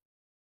 and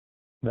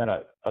then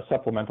a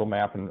supplemental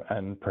map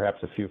and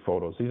perhaps a few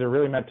photos. These are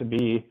really meant to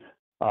be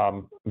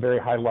very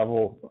high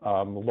level,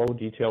 low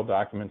detail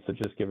documents that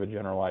just give a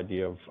general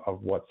idea of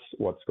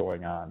what's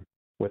going on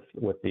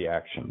with the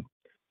action.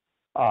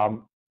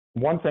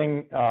 One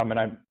thing, and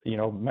I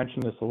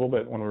mentioned this a little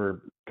bit when we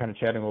were kind of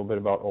chatting a little bit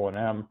about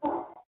O&M.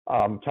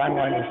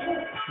 Timeline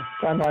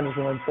is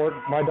really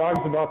important. My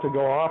dog's about to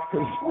go off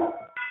because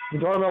the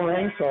doorbell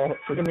rang, so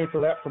forgive me for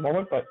that for a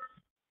moment. But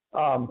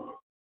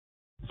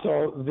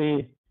so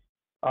the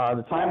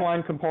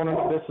timeline component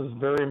of this is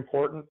very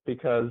important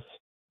because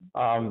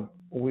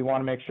we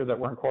want to make sure that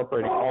we're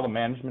incorporating all the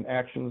management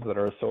actions that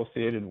are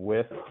associated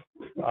with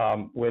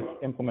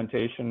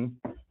implementation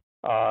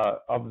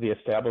of the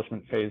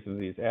establishment phase of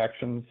these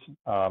actions.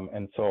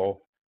 And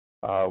so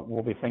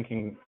we'll be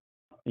thinking,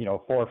 4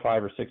 or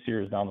 5 or 6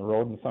 years down the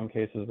road in some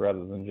cases,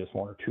 rather than just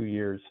 1 or 2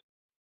 years.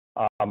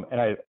 And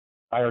I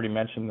already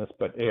mentioned this,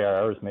 but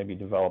ARRs may be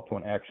developed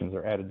when actions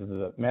are added to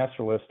the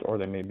master list, or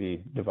they may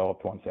be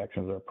developed once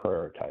actions are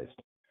prioritized.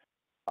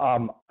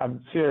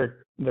 I'm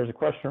sure there's a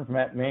question from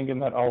Matt Mangan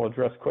that I'll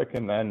address quick,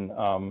 and then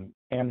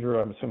Andrew,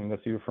 I'm assuming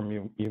that's you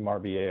from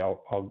UMRBA.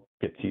 I'll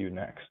get to you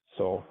next.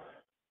 So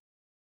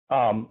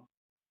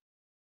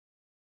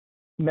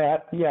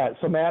Matt,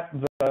 so Matt,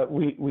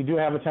 we do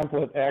have a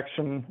template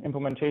action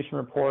implementation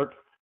report,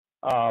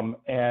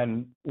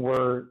 and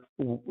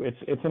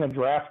it's in a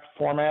draft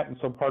format, and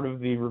so part of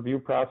the review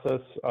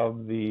process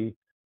of the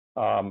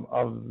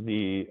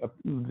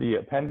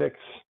appendix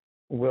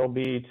will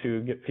be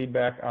to get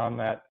feedback on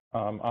that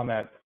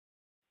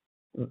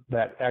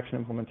action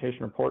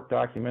implementation report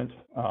document,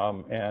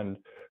 and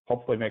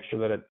hopefully make sure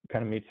that it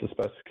kind of meets the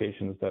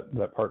specifications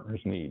that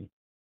partners need.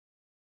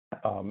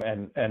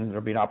 And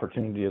there'll be an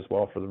opportunity as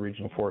well for the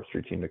regional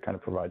forestry team to kind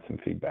of provide some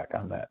feedback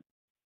on that.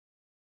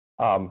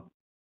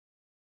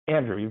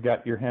 Andrew, you've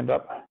got your hand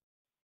up.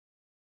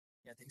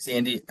 Yeah, thanks,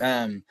 Andy.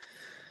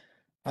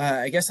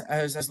 I guess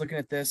I was looking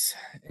at this,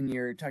 and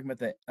you're talking about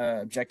the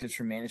objectives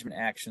for management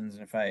actions,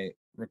 and if I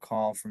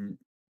recall from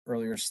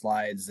earlier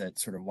slides, that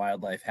sort of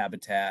wildlife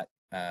habitat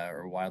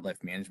or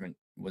wildlife management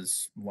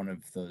was one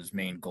of those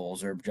main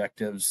goals or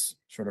objectives,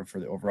 sort of for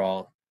the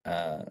overall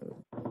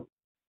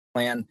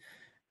plan.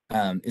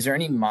 Is there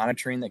any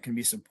monitoring that can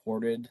be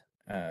supported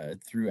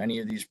through any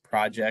of these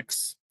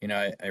projects?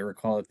 I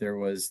recall that there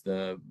was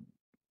the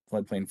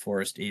floodplain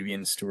forest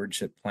avian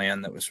stewardship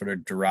plan that was sort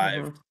of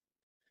derived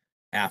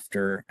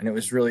after, and it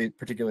was really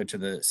particular to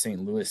the St.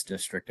 Louis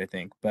district, I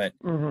think. But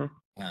can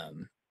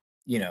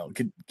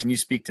you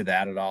speak to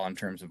that at all in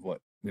terms of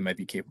what we might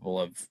be capable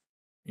of?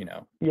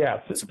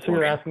 Yeah. So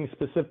you're asking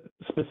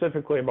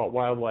specifically about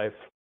wildlife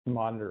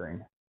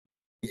monitoring.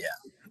 Yeah,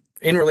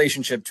 in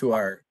relationship to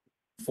our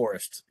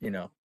forest,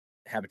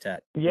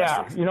 habitat.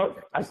 Yeah,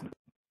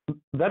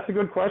 that's a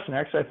good question.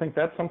 Actually, I think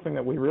that's something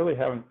that we really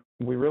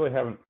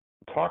haven't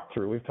talked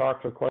through. We've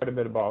talked quite a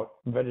bit about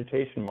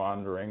vegetation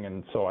monitoring,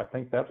 and so I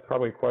think that's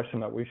probably a question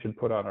that we should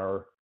put on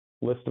our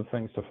list of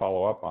things to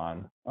follow up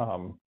on.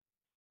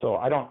 So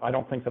I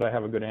don't think that I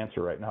have a good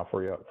answer right now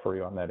for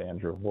you on that,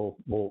 Andrew.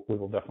 We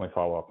will definitely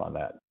follow up on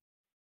that.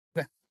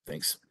 Okay,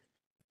 thanks.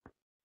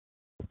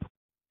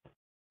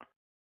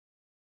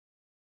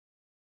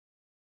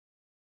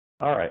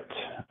 All right.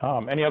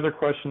 Any other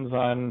questions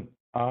on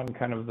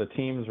kind of the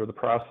teams or the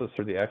process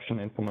or the action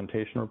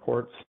implementation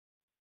reports?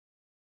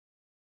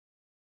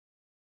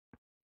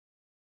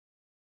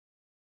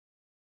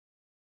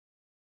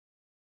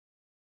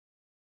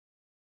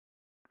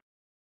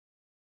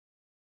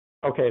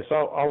 Okay,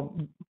 so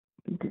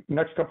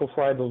next couple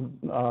slides will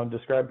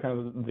describe kind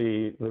of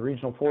the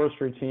regional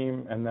forestry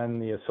team and then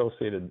the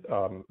associated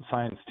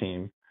science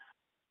team.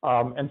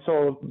 And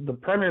so the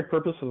primary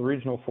purpose of the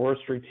regional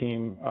forestry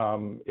team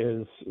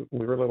is,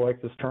 we really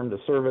like this term, to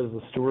serve as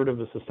the steward of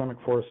the systemic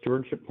forest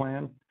stewardship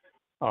plan,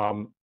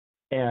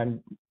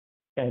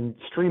 and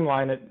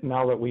streamline it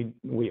now that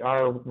we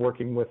are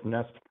working with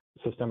NESP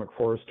systemic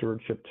forest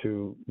stewardship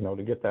to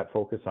get that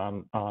focus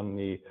on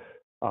the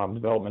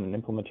development and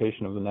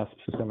implementation of the NESP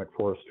systemic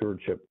forest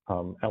stewardship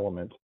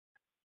element.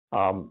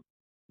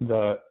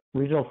 The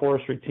regional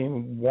forestry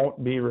team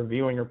won't be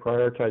reviewing or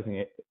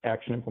prioritizing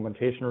action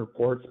implementation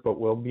reports, but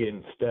will be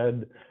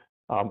instead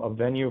a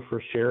venue for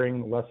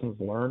sharing lessons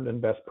learned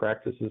and best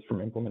practices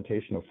from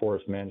implementation of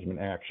forest management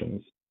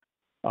actions.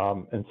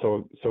 And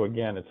so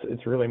again,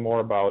 it's really more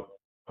about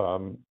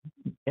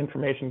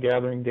information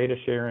gathering, data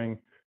sharing,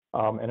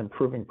 and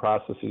improving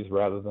processes,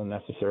 rather than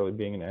necessarily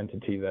being an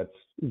entity that's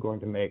going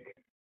to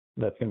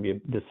be a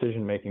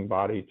decision-making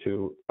body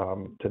to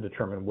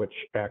determine which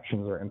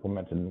actions are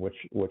implemented and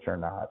which are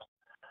not.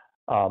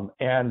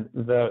 And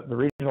the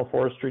regional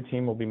forestry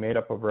team will be made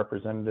up of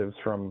representatives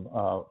from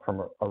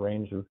a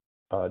range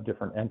of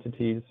different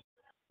entities,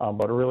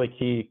 but a really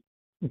key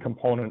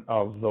component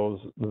of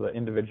the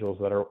individuals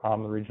that are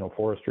on the regional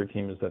forestry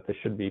team is that they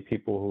should be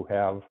people who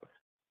have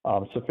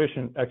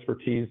sufficient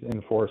expertise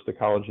in forest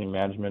ecology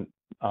management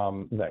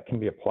that can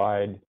be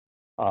applied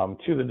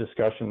to the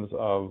discussions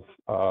of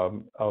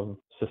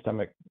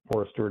systemic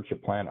forest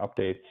stewardship plan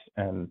updates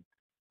and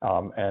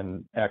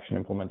action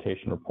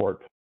implementation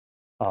report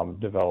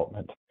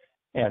development.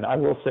 And I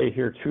will say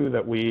here too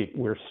that we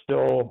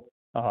still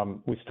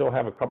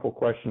have a couple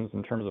questions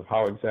in terms of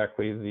how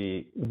exactly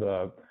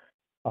the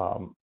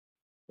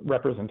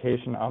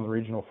representation on the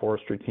regional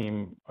forestry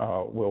team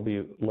will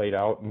be laid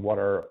out, and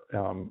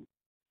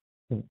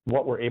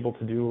what we're able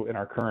to do in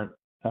our current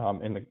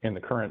in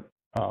the current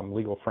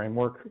legal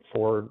framework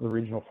for the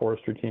regional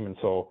forestry team. And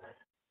so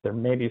there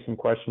may be some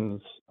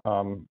questions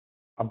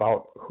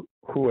about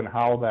who and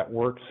how that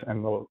works,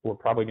 and we're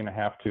probably going to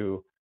have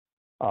to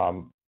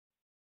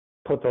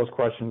put those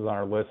questions on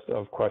our list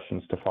of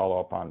questions to follow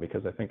up on,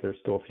 because I think there's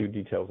still a few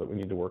details that we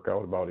need to work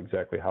out about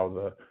exactly how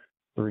the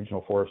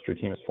regional forestry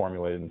team is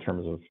formulated in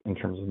terms of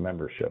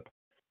membership.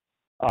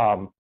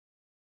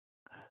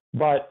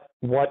 But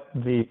what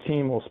the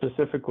team will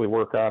specifically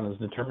work on is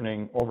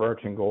determining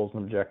overarching goals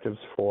and objectives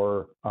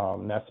for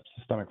NESP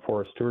systemic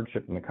forest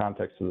stewardship in the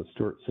context of the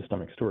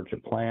systemic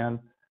stewardship plan,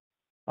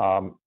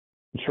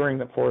 ensuring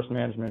that forest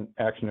management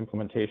action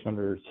implementation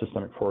under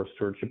systemic forest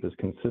stewardship is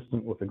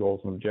consistent with the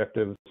goals and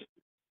objectives,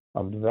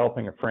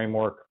 developing a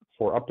framework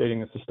for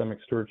updating the systemic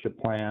stewardship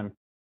plan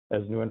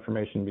as new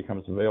information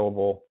becomes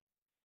available,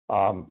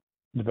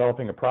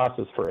 developing a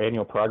process for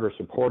annual progress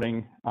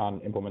reporting on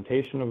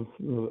implementation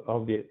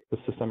of the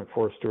systemic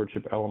forest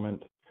stewardship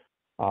element,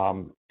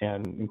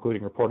 and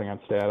including reporting on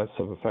status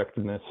of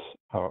effectiveness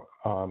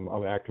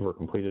of active or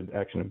completed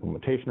action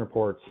implementation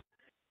reports,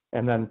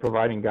 and then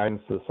providing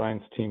guidance to the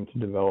science team to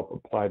develop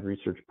applied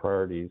research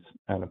priorities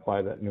and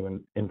apply that new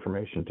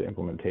information to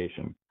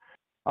implementation.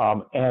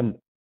 And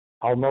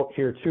I'll note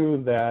here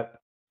too that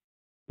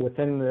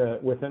within the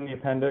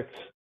appendix,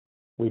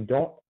 we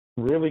don't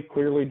really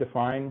clearly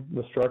define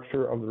the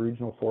structure of the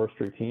regional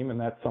forestry team, and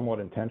that's somewhat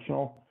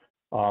intentional.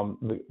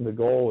 The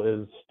goal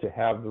is to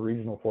have the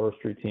regional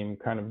forestry team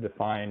kind of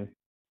define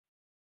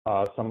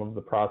some of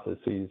the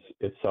processes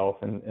itself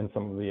in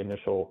some of the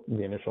initial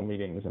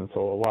meetings. And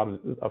so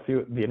a few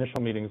of the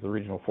initial meetings, the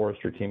regional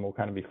forestry team will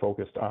kind of be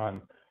focused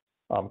on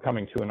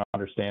coming to an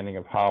understanding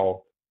of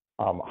how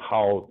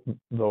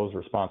those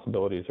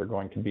responsibilities are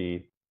going to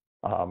be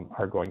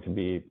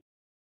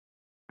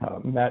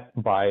met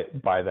by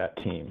that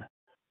team.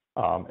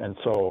 And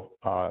so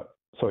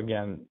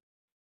again,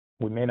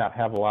 we may not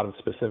have a lot of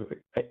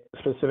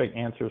specific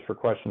answers for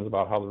questions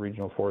about how the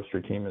regional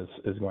forestry team is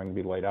going to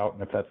be laid out.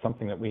 And if that's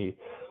something that we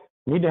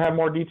need to have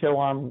more detail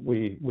on,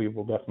 we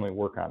will definitely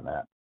work on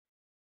that.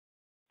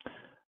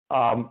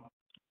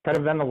 Kind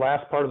of then the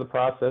last part of the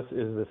process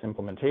is this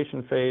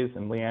implementation phase,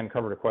 and Leanne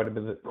covered quite a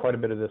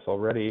bit of this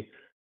already.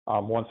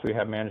 Once we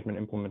have management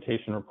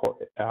implementation report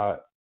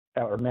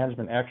or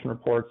management action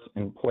reports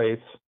in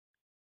place,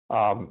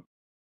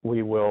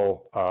 we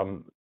will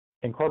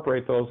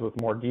incorporate those with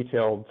more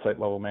detailed site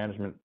level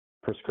management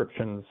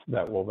prescriptions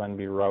that will then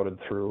be routed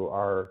through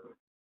our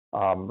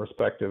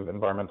respective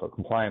environmental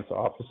compliance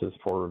offices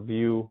for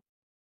review,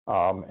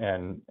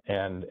 and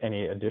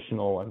any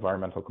additional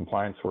environmental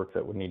compliance work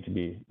that would need to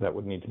be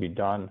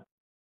done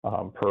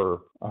per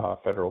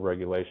federal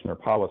regulation or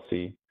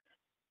policy.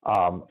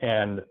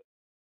 And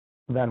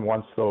then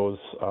once those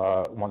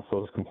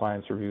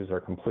compliance reviews are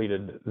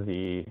completed,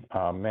 the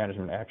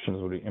management actions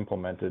will be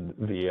implemented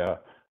via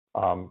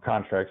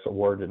contracts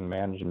awarded and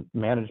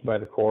managed by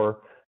the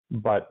Corps,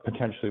 but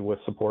potentially with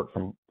support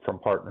from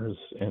partners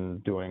in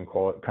doing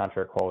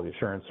contract quality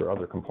assurance or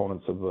other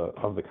components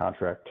of the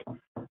contract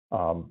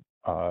on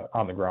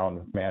the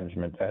ground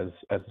management as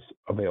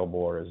available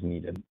or as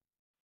needed.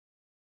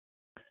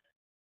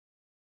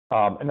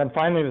 And then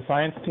finally, the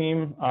science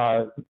team.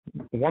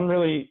 One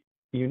really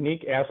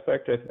unique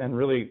aspect and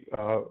really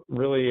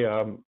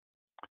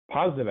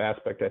positive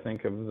aspect, I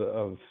think,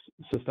 of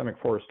systemic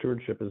forest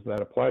stewardship is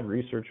that applied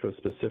research was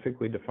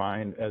specifically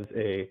defined as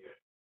a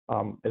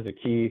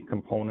key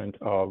component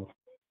of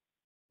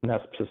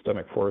NESP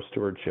systemic forest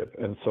stewardship.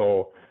 And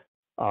so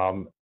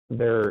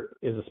there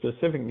is a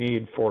specific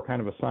need for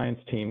kind of a science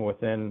team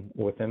within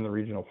the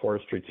regional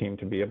forestry team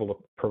to be able to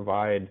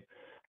provide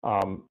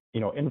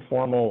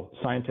informal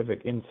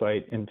scientific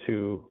insight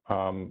into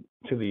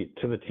to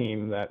the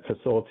team that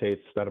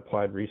facilitates that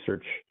applied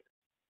research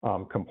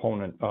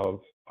component of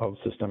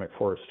systemic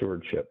forest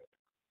stewardship.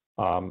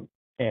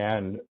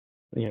 And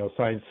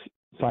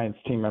science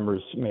team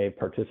members may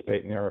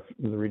participate in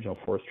the regional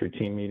forestry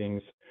team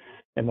meetings,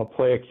 and they'll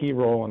play a key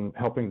role in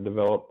helping to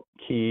develop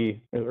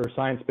key or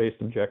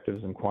science-based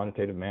objectives and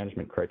quantitative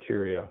management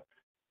criteria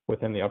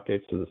within the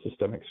updates to the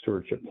systemic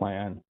stewardship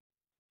plan.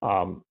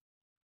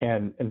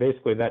 And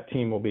basically that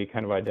team will be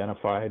kind of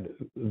identified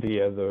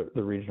via the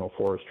regional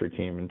forestry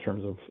team in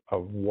terms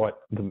of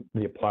what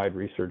the applied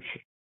research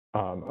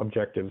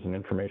objectives and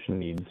information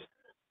needs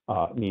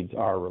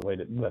are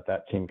related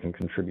that team can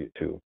contribute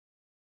to.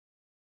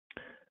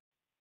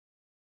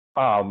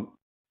 I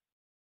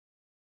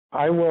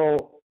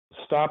will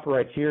stop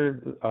right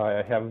here.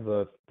 I have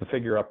the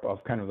figure up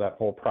of kind of that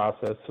whole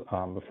process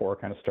before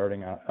kind of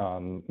starting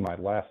on my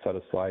last set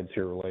of slides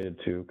here related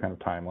to kind of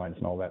timelines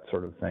and all that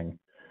sort of thing.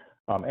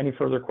 Any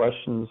further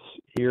questions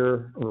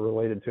here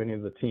related to any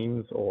of the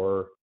teams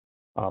or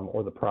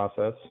the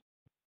process?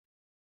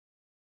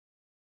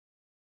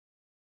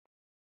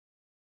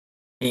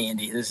 Hey,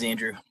 Andy, this is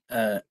Andrew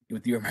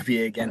with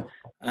UMRVA again.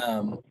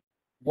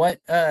 What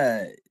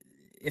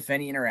if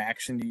any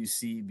interaction do you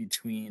see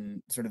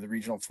between sort of the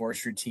regional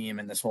forestry team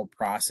and this whole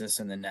process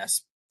and the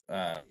NESP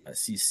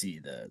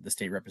CC, the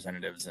state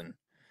representatives and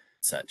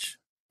such?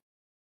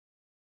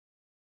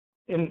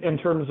 In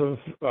terms of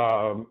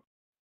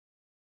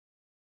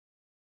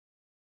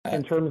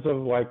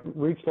like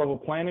reach level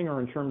planning, or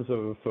in terms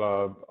of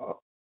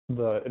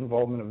the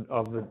involvement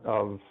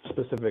of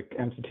specific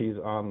entities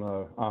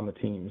on the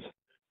teams?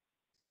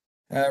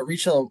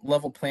 Reach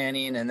level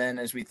planning, and then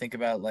as we think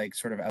about like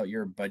sort of out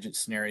year budget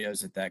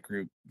scenarios that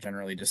group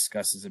generally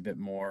discusses a bit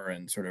more,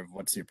 and sort of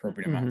what's the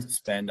appropriate amount to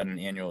spend on an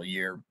annual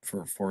year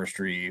for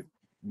forestry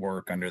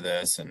work under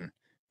this, and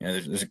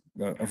there's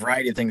a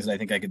variety of things that I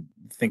think I could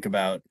think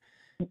about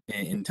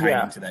in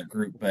tying into that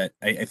group. But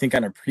I think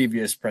on a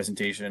previous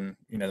presentation,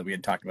 that we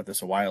had talked about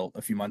this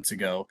a few months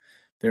ago,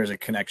 there's a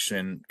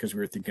connection because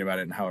we were thinking about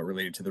it and how it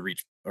related to the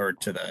reach or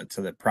to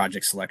the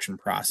project selection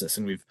process,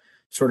 and we've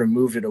sort of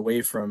moved it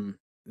away from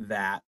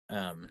that.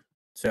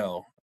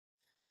 So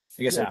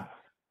I guess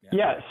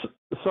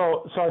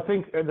So I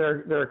think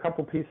there are a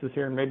couple pieces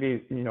here, and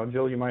maybe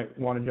Jill, you might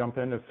want to jump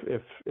in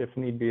if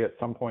need be at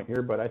some point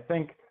here. But I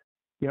think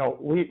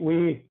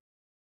we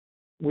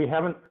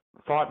haven't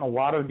thought in a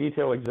lot of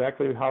detail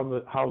exactly how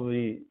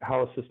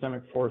a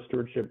systemic forest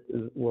stewardship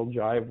will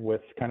jive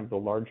with kind of the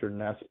larger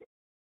NESP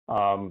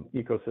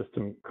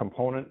ecosystem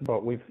component,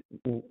 but we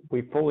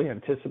fully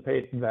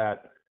anticipate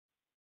that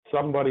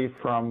somebody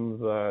from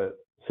the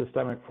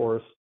systemic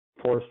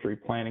forestry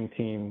planning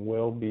team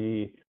will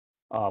be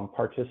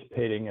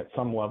participating at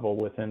some level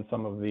within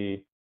some of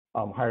the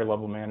higher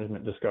level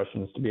management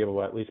discussions to be able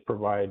to at least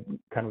provide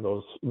kind of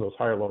those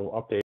higher level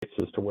updates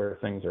as to where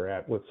things are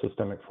at with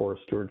systemic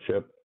forest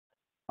stewardship,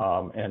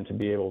 and to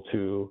be able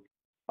to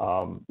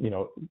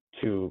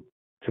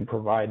to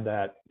provide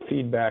that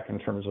feedback in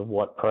terms of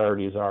what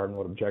priorities are and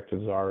what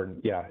objectives are,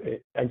 and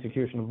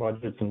execution of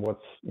budgets and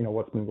what's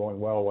been going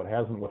well, what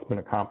hasn't, what's been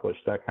accomplished,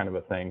 that kind of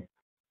a thing.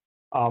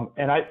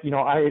 And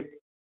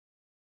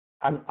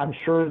I'm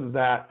sure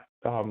that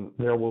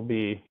there will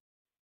be.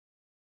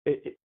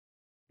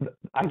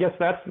 I guess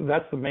that's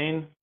the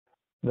main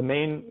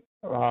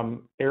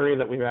area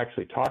that we've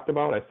actually talked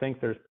about. I think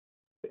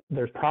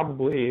there's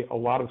probably a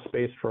lot of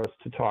space for us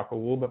to talk a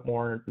little bit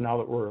more now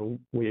that we're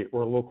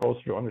a little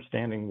closer to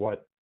understanding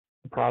what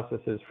the process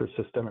is for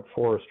systemic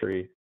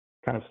forestry,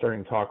 kind of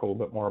starting to talk a little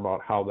bit more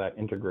about how that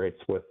integrates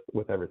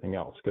with everything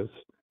else. Because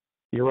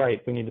you're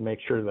right, we need to make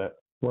sure that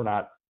we're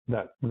not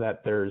that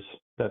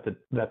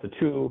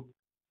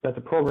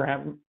the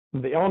program,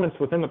 the elements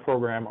within the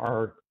program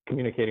are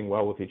communicating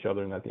well with each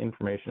other, and that the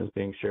information is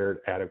being shared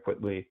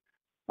adequately,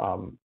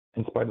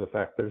 in spite of the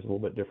fact there's a little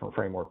bit different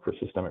framework for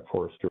systemic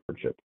forest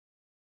stewardship.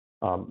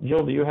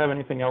 Jill, do you have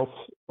anything else,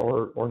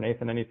 or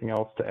Nathan, anything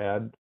else to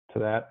add to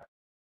that?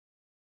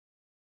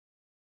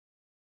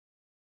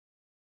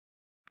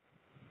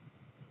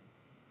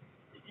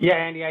 Yeah,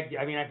 Andy,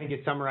 I think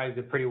you summarized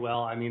it pretty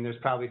well. I mean, there's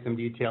probably some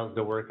details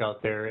to work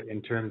out there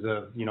in terms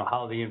of,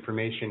 how the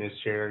information is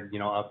shared,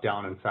 up,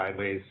 down, and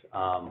sideways.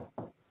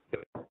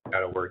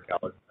 Got to work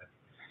out.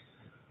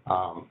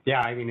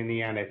 In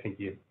the end, I think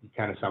you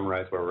kind of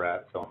summarized where we're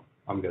at, so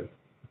I'm good.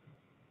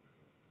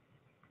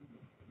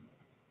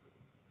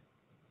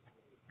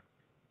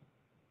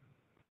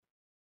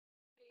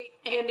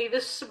 Hey, Andy,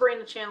 this is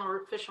Sabrina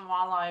Chandler at Fish and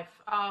Wildlife.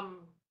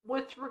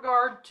 With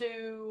regard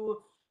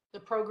to the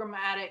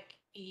programmatic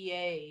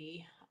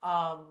EA,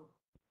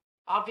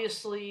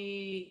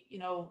 obviously,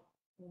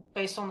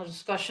 based on the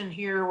discussion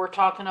here, we're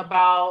talking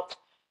about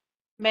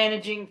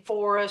managing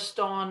forest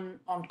on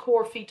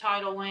core fee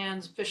title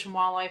lands, fish and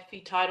wildlife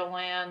fee title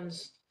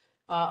lands,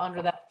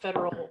 under that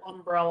federal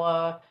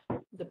umbrella.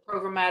 The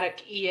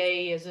programmatic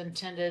EA is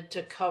intended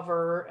to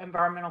cover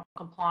environmental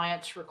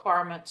compliance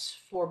requirements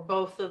for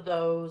both of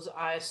those,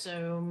 I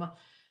assume.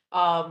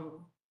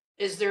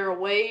 Is there a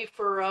way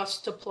for us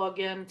to plug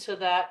into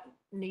that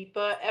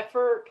NEPA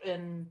effort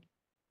and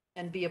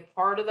be a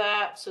part of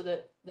that, so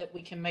that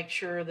we can make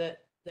sure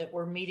that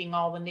we're meeting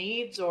all the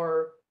needs,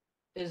 or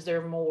is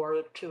there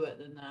more to it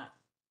than that?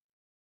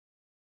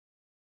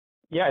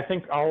 Yeah, I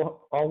think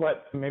I'll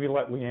let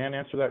Leanne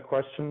answer that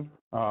question,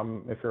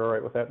 if you're all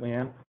right with that,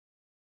 Leanne.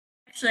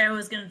 Actually, I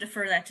was going to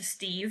defer that to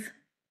Steve.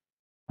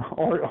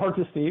 Or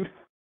to Steve.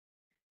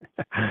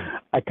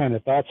 I kind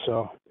of thought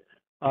so.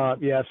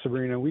 Yeah,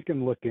 Sabrina, we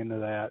can look into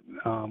that.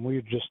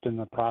 We're just in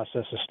the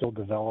process of still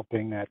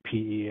developing that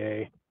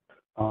PEA.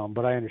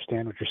 But I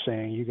understand what you're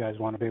saying. You guys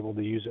want to be able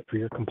to use it for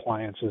your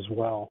compliance as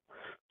well.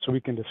 So we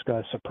can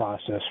discuss a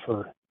process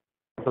for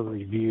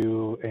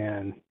review,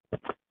 and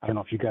I don't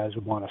know if you guys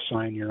would want to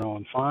sign your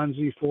own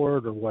FONSI for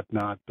it or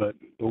whatnot, but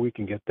we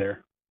can get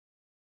there.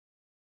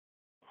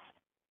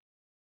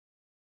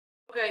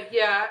 Okay,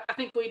 yeah, I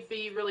think we'd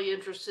be really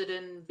interested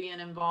in being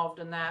involved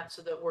in that,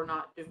 so that we're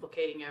not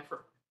duplicating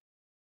effort.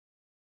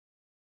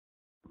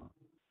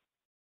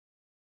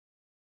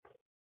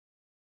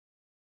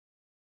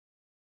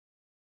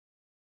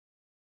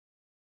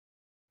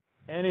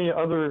 Any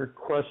other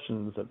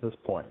questions at this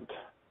point?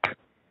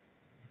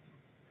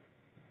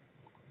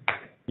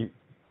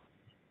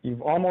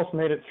 you've almost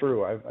made it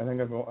through. I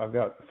think I've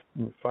got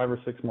 5 or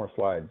 6 more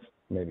slides,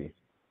 maybe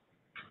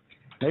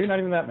not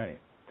even that many.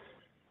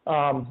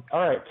 All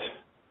right.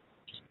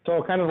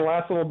 So kind of the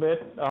last little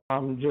bit,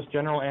 just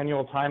general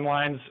annual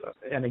timelines.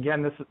 And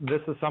again, this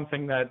is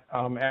something that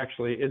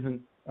actually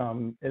isn't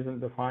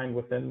defined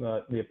within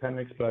the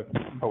appendix, but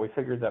we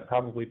figured that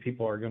probably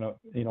people are going to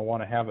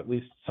want to have at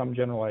least some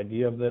general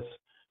idea of this.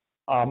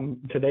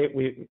 To date,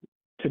 we've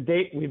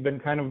been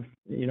kind of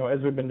as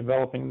we've been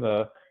developing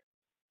the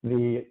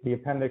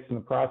appendix and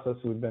the process,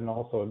 we've been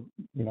also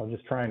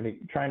just trying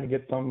to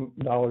get some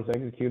dollars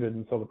executed,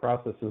 and so the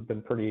process has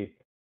been pretty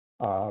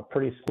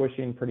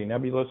squishy and pretty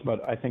nebulous.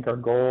 But I think our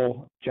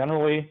goal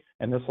generally,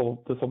 and this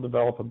will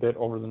develop a bit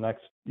over the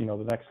next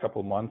the next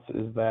couple of months,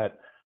 is that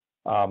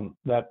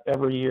that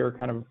every year,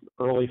 kind of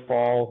early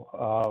fall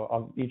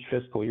of each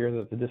fiscal year,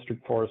 that the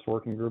district forest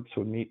working groups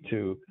would meet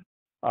to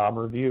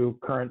review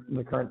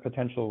the current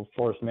potential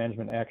forest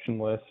management action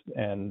list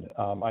and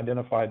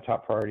identify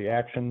top priority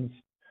actions,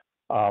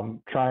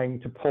 trying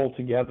to pull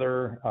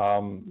together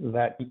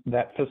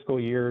that fiscal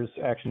year's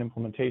action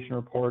implementation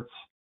reports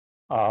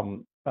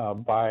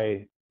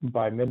by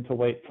mid to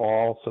late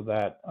fall, so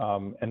that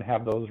and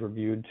have those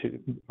reviewed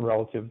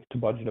relative to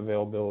budget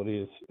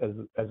availability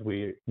as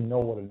we know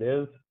what it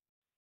is,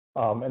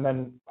 and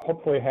then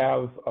hopefully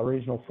have a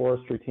regional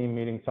forestry team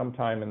meeting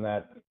sometime in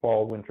that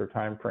fall winter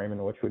time frame,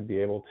 in which we'd be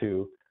able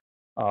to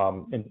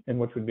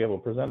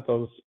present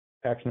those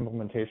action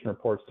implementation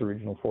reports to the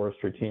regional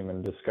forestry team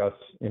and discuss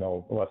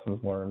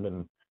lessons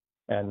learned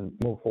and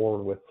move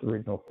forward with the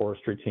regional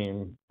forestry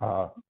team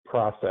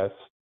process.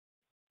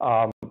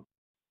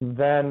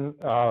 Then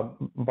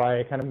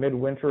by kind of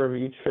midwinter of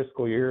each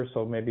fiscal year,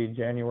 so maybe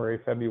January,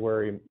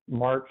 February,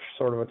 March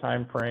sort of a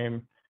time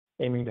frame,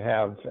 aiming to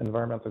have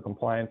environmental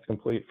compliance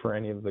complete for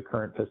any of the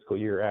current fiscal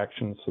year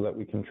actions, so that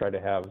we can try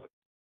to have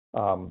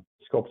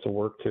scopes of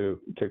work to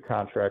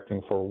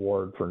contracting for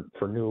award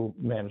for new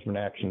management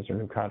actions or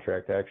new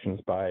contract actions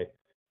by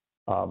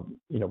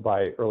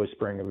by early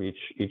spring of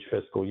each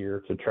fiscal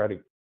year, to try to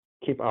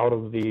keep out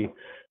of the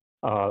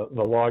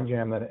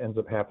logjam that ends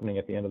up happening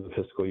at the end of the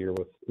fiscal year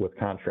with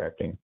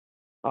contracting.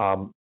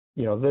 This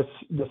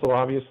will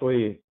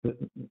obviously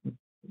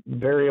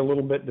vary a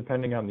little bit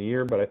depending on the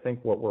year, but I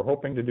think what we're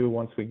hoping to do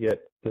once we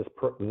get this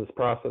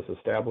process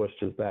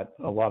established is that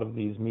a lot of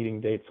these meeting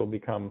dates will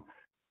become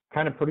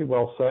kind of pretty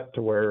well set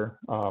to where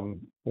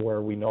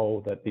we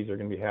know that these are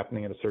going to be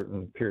happening at a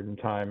certain period in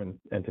time,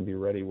 and to be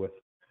ready with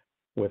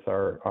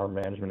our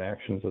management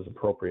actions as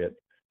appropriate.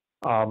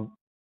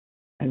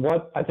 And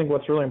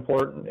what's really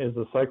important is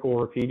the cycle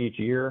will repeat each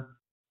year,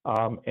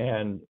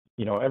 and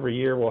every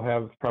year we'll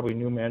have probably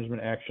new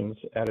management actions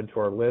added to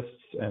our lists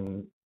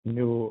and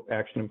new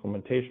action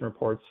implementation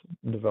reports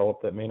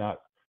developed that may not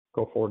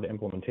go forward to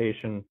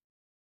implementation.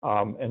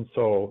 And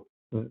so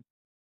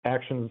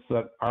actions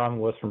that are on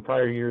the list from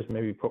prior years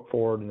may be put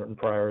forward and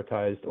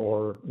prioritized,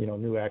 or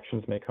new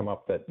actions may come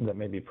up that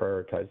may be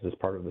prioritized as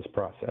part of this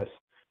process.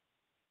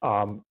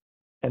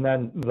 And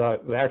then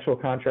the actual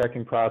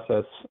contracting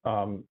process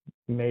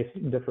may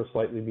differ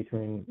slightly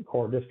between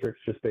core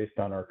districts, just based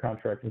on our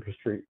contracting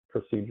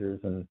procedures,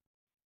 and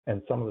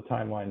some of the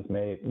timelines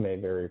may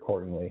vary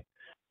accordingly.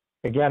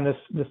 Again,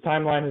 this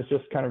timeline is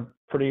just kind of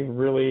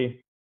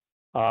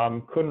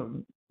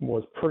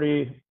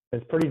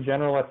it's pretty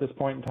general at this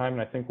point in time,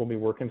 and I think we'll be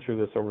working through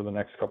this over the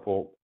next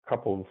couple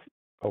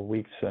of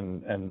weeks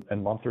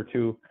and month or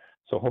two.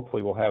 So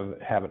hopefully we'll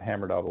have it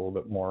hammered out a little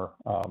bit more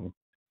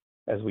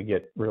as we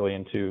get really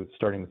into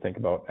starting to think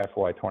about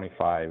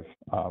FY25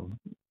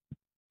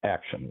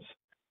 actions.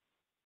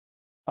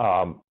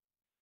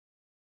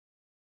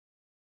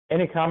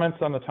 Any comments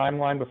on the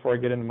timeline before I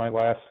get into my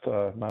last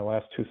 2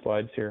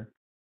 slides here?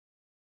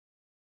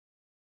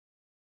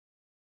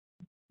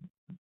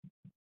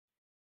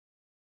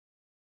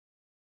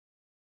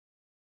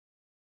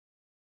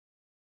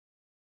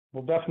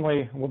 We'll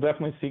definitely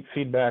seek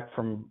feedback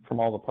from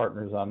all the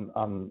partners on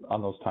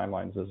those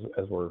timelines as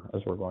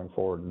we're going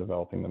forward and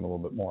developing them a little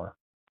bit more.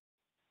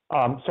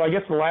 So I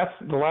guess the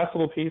last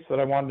little piece that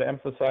I wanted to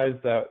emphasize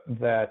that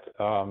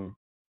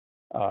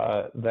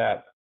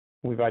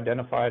we've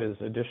identified as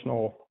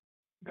additional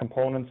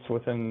components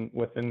within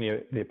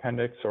the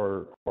appendix,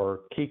 or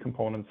key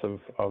components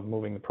of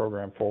moving the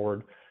program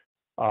forward.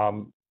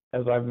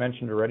 As I've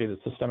mentioned already, the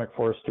Systemic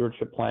Forest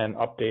Stewardship Plan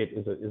update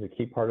is a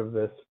key part of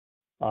this.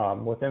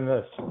 Within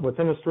the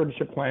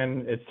stewardship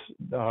plan, it's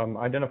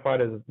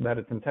identified as that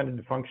it's intended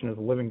to function as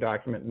a living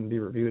document and be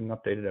reviewed and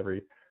updated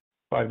every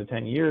 5 to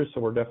 10 years.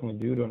 So we're definitely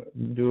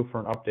due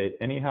for an update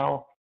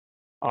anyhow.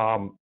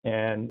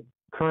 And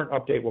current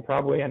update will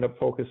probably end up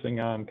focusing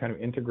on kind of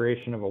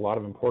integration of a lot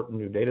of important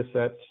new data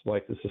sets,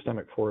 like the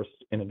systemic forest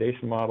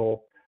inundation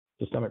model,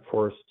 systemic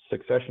forest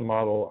succession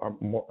model,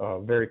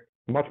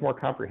 much more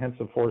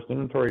comprehensive forest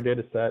inventory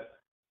data set,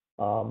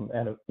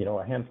 and a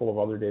handful of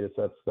other data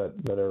sets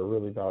that are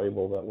really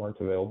valuable that weren't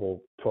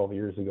available 12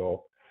 years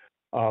ago.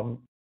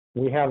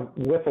 we have,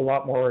 with a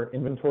lot more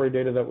inventory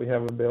data that we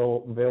have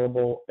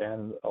available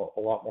and a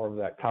lot more of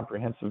that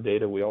comprehensive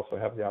data, we also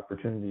have the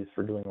opportunities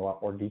for doing a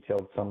lot more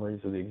detailed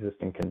summaries of the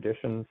existing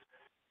conditions,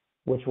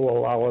 which will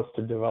allow us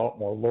to develop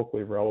more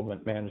locally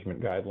relevant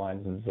management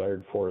guidelines and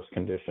desired forest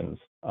conditions.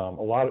 A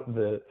lot of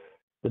the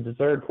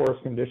desired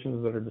forest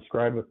conditions that are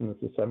described within the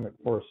Systemic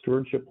Forest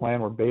Stewardship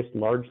Plan were based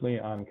largely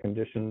on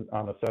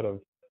a set of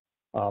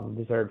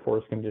desired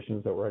forest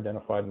conditions that were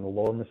identified in the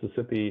Lower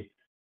Mississippi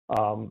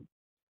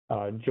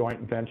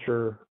joint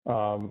venture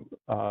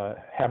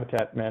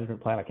habitat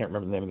management plan. I can't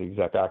remember the name of the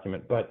exact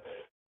document, but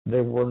they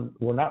were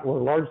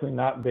largely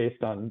not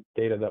based on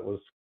data that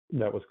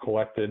was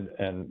collected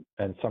and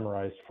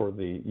summarized for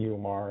the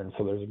UMR. And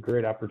so there's a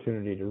great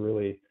opportunity to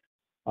really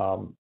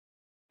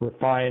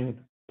refine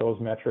those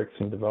metrics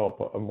and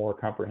develop a more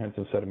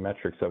comprehensive set of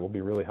metrics that will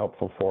be really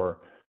helpful for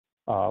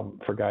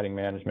guiding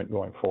management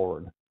going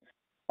forward.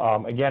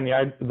 Again,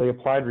 the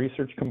applied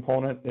research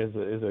component is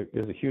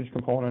a huge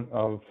component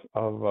of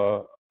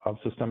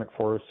systemic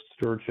forest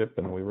stewardship,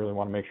 and we really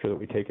want to make sure that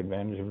we take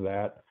advantage of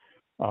that.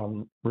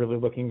 Really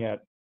looking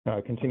at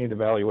continued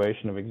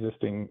evaluation of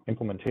existing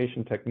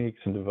implementation techniques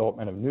and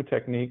development of new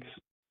techniques,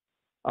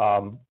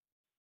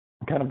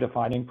 kind of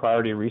defining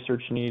priority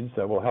research needs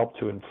that will help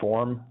to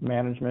inform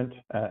management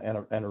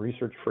and a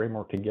research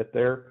framework to get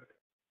there.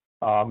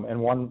 And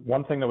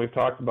one thing that we've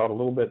talked about a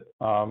little bit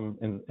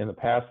in the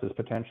past is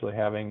potentially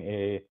having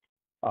a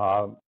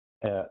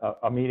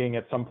meeting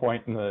at some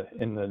point in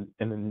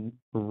the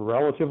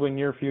relatively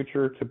near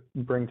future to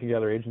bring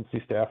together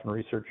agency staff and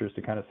researchers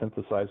to kind of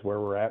synthesize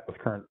where we're at with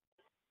current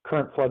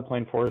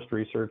floodplain forest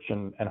research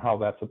and how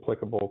that's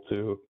applicable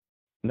to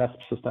NESP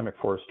systemic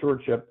forest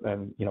stewardship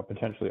and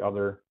potentially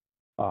other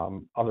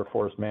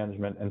forest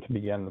management, and to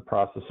begin the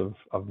process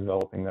of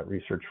developing that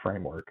research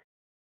framework.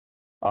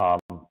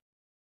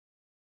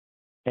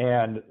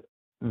 And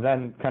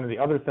then kind of the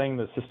other thing,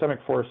 the Systemic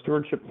Forest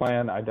Stewardship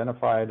Plan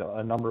identified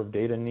a number of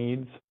data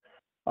needs,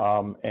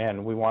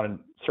 and we want to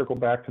circle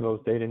back to those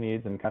data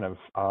needs and kind of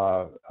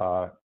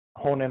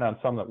hone in on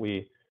some that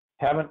we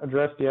haven't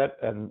addressed yet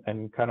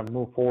and kind of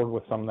move forward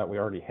with some that we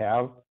already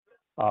have.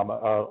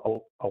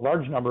 A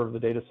large number of the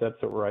data sets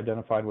that were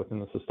identified within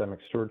the Systemic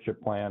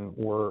Stewardship Plan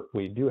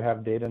we do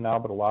have data now,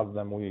 but a lot of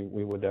them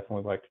we would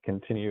definitely like to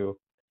continue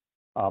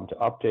to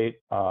update.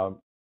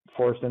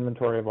 Forest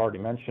inventory, I've already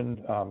mentioned.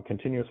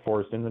 Continuous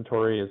forest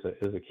inventory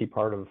is a key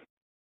part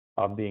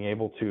of being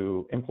able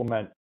to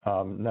implement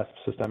NESP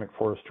systemic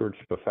forest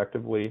stewardship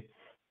effectively.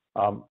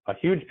 A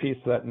huge piece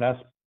that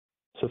NESP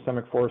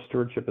systemic forest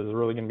stewardship is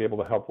really going to be able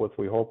to help with,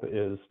 we hope,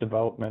 is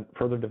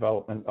further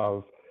development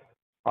of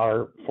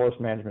our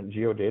forest management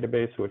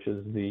geodatabase, which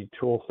is the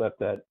tool set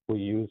that we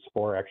use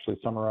for actually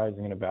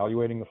summarizing and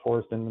evaluating the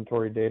forest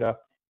inventory data.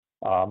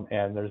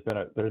 And there's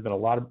been a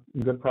lot of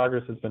good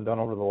progress that's been done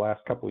over the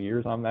last couple of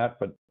years on that,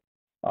 but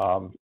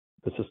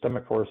the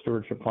systemic forest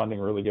stewardship funding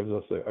really gives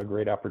us a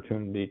great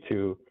opportunity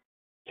to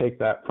take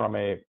that from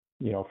a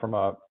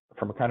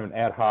kind of an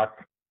ad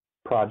hoc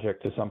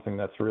project to something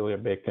that's really a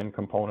baked-in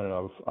component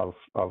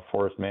of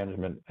forest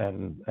management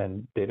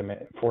and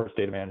forest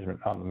data management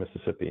on the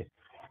Mississippi.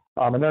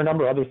 And there are a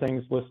number of other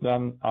things listed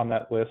on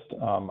that list.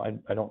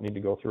 I don't need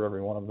to go through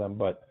every one of them,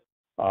 but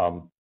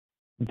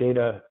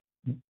data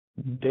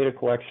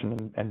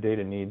collection and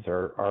data needs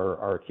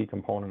are a key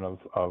component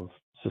of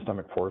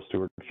systemic forest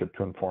stewardship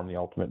to inform the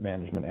ultimate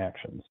management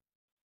actions.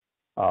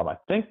 I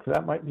think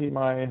that might be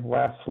my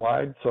last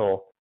slide,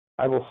 so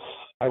I will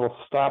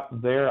stop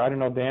there. I don't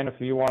know, Dan, if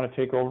you want to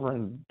take over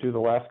and do the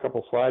last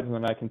couple slides, and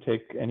then I can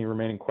take any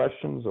remaining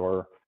questions,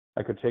 or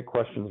I could take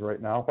questions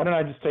right now. Why don't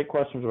I just take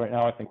questions right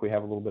now? I think we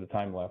have a little bit of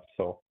time left,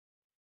 so.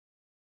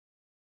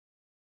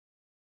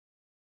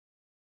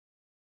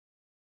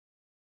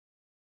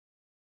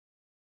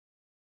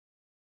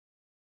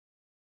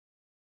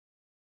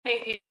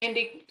 Hey,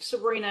 Andy,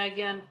 Sabrina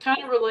again,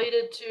 kind of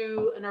related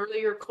to an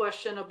earlier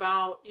question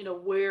about,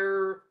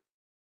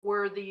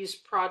 where these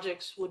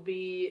projects would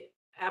be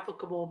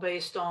applicable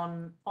based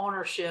on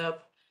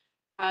ownership.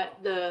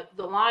 The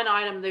line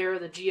item there,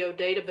 the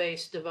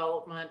geodatabase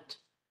development,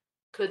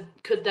 could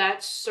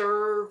that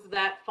serve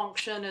that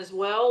function as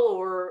well,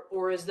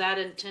 or is that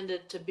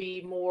intended to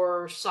be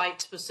more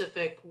site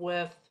specific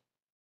with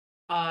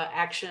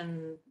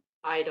action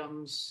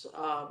items?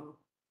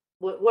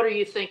 What are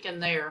you thinking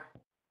there?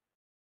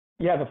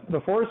 Yeah, the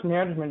forest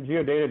management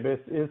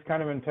geodatabase is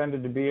kind of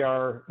intended to be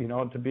our,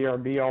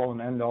 be all and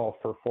end all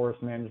for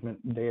forest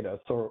management data.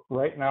 So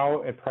right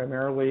now, it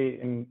primarily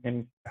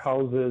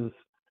houses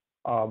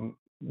all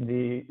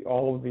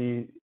of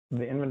the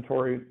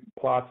inventory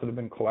plots that have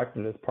been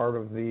collected as part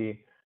of the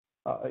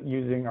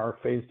using our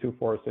Phase 2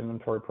 forest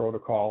inventory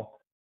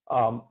protocol.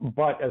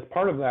 But as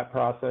part of that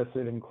process,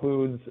 it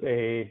includes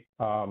a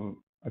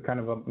kind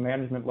of a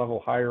management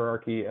level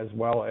hierarchy as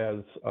well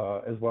as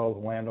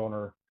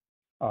landowner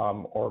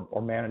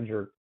or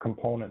manager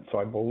component. So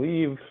I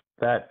believe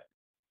that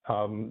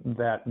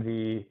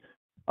the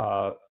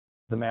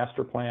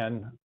master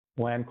plan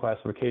land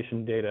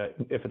classification data,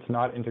 if it's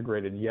not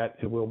integrated yet,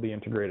 it will be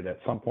integrated at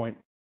some point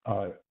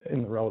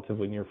in the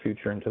relatively near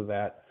future into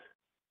that.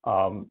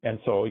 And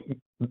so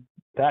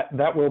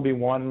that will be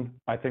one,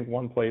 I think,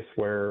 one place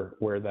where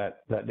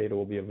that data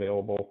will be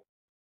available.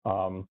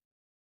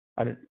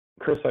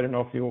 Chris, I don't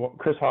know if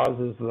Chris Hawes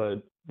is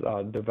the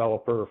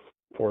developer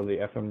for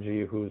the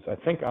FMG, who's I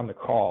think on the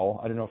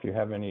call. I don't know if you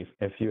have any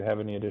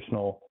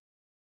additional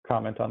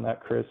comment on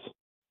that, Chris.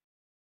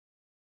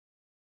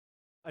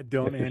 I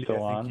don't, Andy.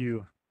 Still I think on.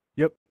 you.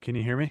 Yep. Can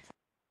you hear me?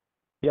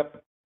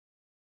 Yep.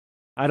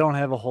 I don't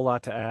have a whole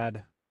lot to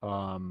add.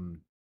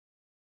 Kind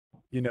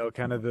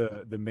of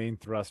the main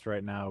thrust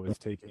right now is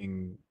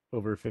taking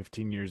over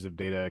 15 years of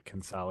data,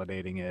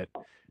 consolidating it,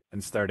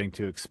 and starting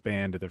to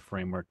expand the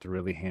framework to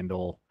really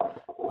handle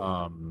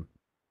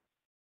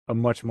a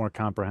much more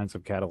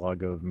comprehensive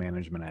catalog of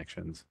management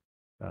actions.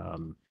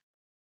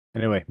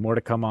 Anyway, more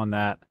to come on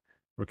that.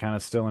 We're kind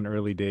of still in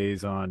early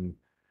days on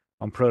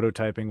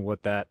prototyping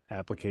what that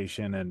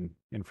application and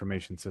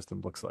information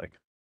system looks like.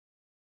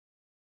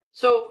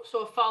 So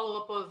a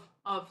follow-up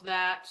of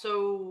that.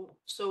 So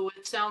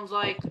it sounds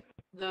like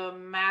the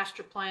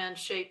master plan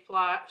shape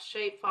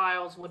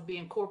files would be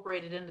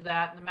incorporated into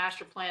that. And the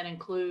master plan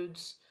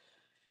includes,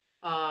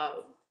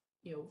 all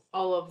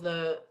of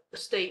the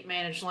state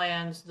managed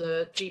lands,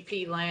 the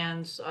GP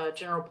lands,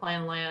 general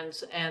plan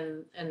lands,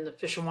 and the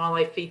Fish and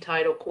Wildlife fee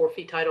title, core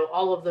fee title,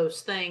 all of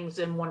those things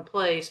in one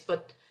place.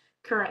 But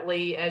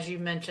currently, as you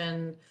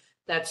mentioned,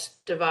 that's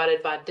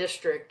divided by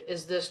district.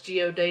 Is this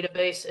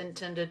geodatabase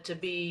intended to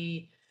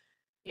be,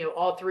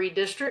 all 3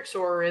 districts,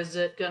 or is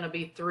it going to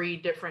be 3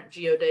 different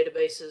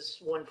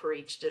geodatabases, one for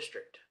each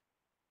district?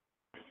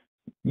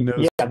 No,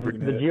 yeah,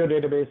 the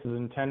geodatabase is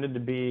intended to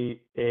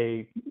be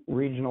a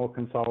regional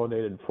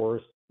consolidated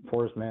forest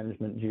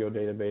management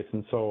geodatabase,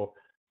 and so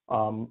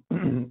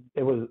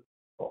it was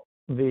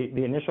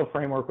the initial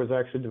framework was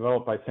actually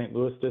developed by St.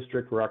 Louis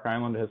District. Rock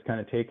Island has kind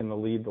of taken the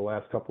lead the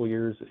last couple of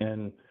years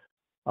in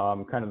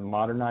kind of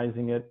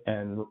modernizing it,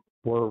 and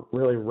we're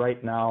really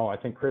right now, I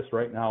think Chris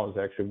right now is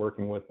actually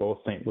working with both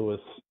St. Louis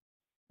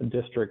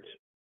District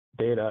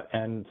data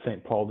and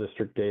St. Paul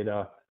District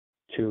data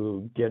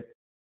to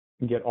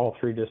get all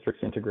 3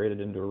 districts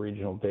integrated into a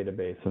regional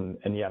database.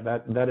 And yeah,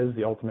 that is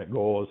the ultimate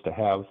goal, is to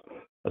have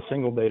a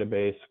single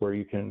database where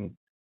you can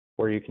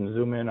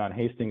zoom in on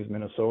Hastings,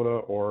 Minnesota,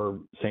 or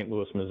St.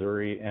 Louis,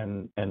 Missouri,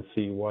 and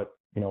see what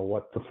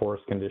the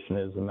forest condition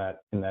is in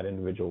that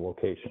individual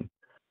location.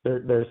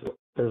 There's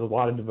a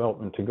lot of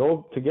development to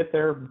go to get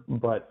there,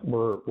 but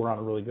we're on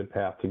a really good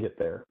path to get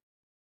there.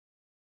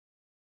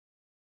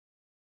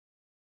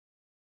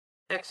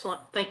 Excellent.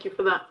 Thank you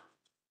for that.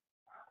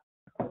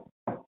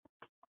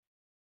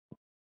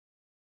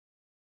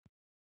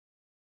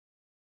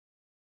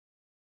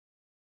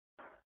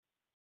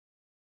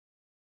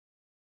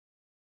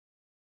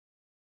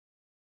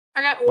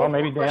 I got one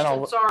more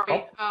question.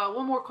 Sorry,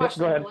 one more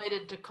question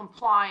related to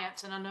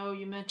compliance, and I know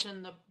you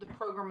mentioned the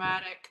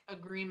programmatic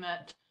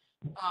agreement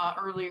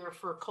earlier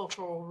for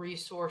cultural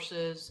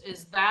resources.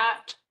 Is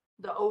that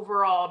the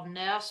overall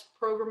NESP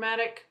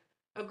programmatic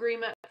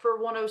agreement for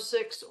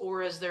 106,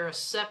 or is there a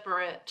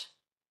separate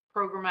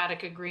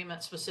programmatic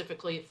agreement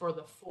specifically for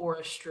the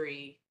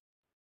forestry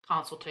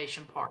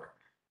consultation part?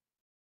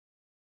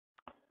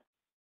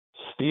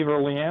 Steve or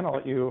Leanne, I'll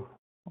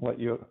let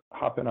you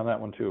hop in on that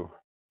one too.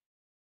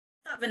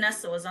 I thought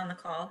Vanessa was on the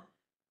call.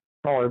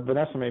 Oh, or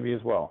Vanessa maybe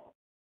as well.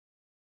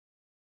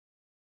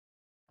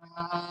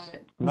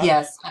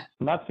 Yes.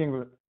 Not seeing.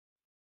 Go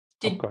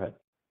ahead.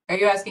 Are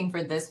you asking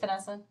for this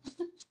Vanessa?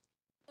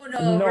 Oh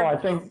no. No, I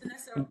think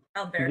Vanessa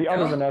the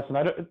other Vanessa.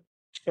 And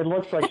it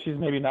looks like she's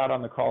maybe not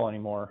on the call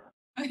anymore.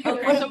 Okay,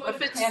 so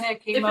if it's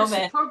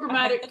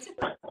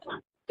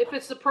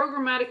the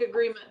programmatic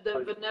agreement,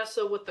 then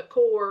Vanessa with the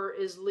core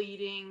is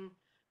leading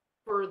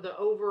for the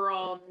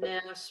overall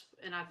NESP,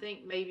 and I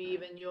think maybe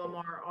even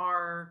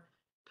UMRR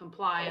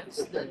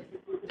compliance, then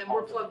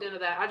we're plugged into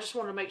that. I just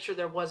want to make sure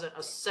there wasn't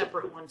a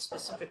separate one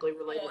specifically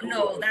related. Oh,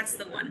 no, that's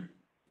the one.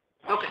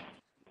 Okay.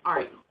 All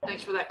right.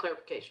 Thanks for that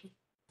clarification.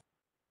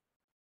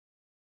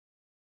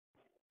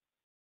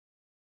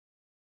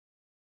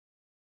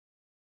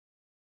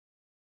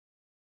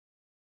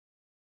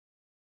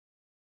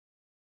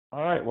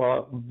 All right,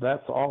 well,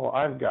 that's all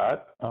I've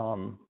got.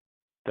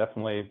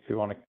 Definitely, if you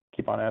want to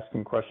keep on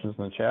asking questions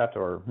in the chat,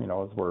 or,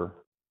 as we're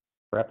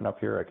wrapping up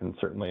here, I can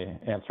certainly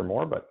answer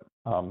more, but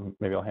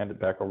maybe I'll hand it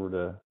back over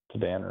to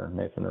Dan or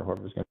Nathan or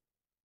whoever's going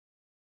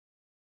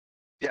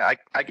to. Yeah,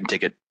 I can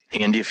take it,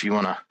 Andy, if you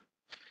want to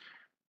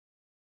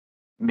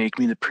make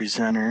me the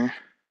presenter.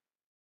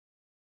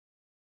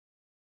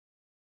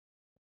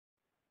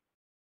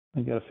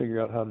 I got to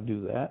figure out how to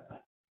do that.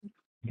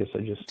 I guess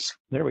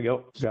there we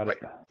go. Got it.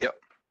 Yep.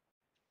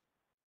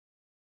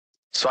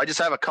 So I just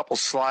have a couple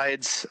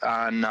slides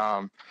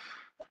on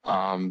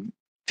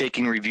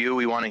taking review.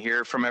 We want to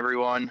hear from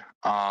everyone.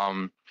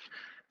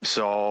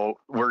 So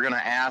we're going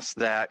to ask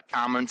that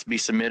comments be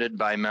submitted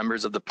by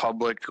members of the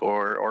public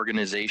or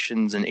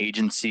organizations and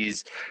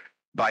agencies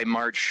by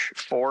March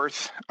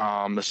 4th.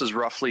 This is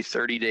roughly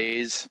 30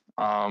 days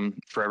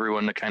for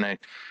everyone to kind of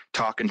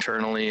talk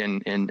internally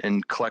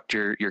and collect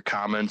your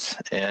comments.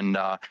 And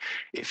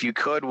if you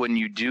could, when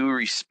you do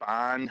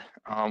respond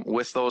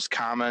with those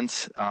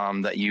comments,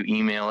 that you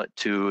email it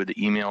to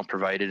the email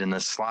provided in the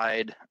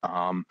slide,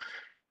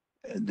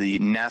 the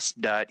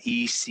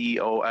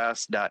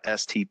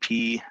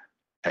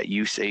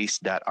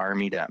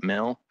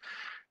nesp.ecos.stp@usace.army.mil.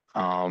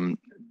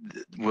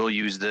 We'll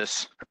use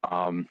this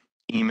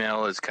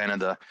email as kind of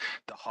the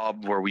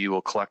hub where we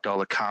will collect all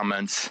the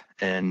comments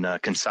and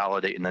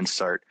consolidate and then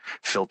start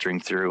filtering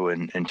through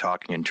and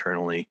talking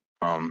internally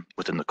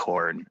within the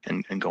Corps and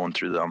going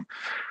through them.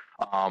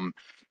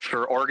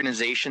 For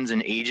organizations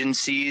and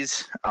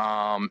agencies,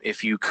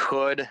 if you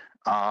could,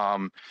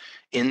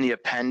 in the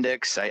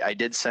appendix, I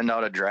did send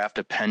out a draft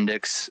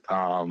appendix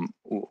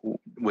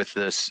with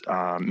this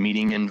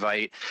meeting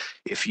invite.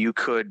 If you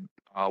could,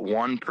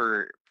 one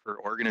per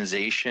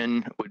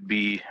organization would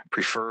be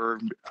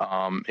preferred.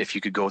 If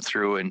you could go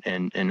through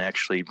and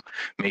actually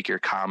make your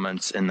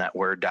comments in that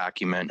Word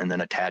document and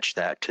then attach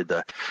that to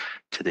the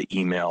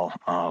email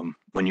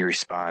when you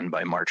respond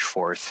by March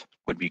 4th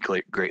would be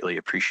greatly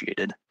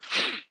appreciated.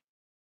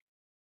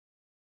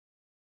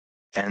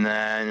 And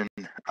then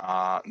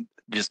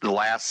just the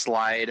last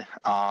slide,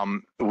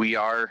 we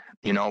are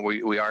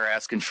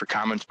asking for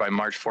comments by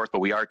March 4th, but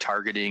we are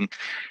targeting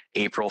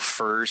April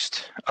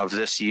 1st of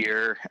this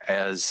year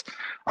as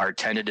our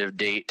tentative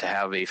date to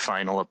have a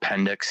final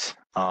appendix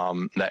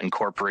that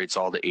incorporates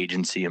all the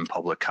agency and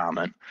public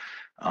comment.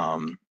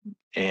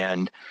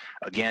 And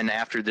again,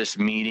 after this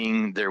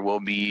meeting, there will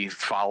be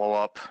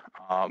follow-up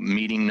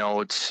meeting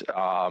notes.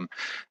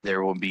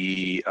 There will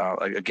be,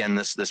 again,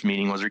 this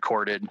meeting was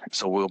recorded,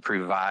 so we'll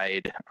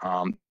provide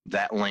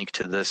that link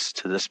to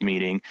this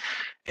meeting.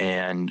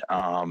 And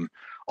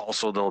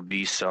also there'll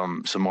be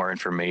some more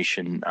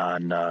information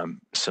on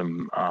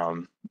some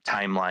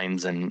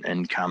timelines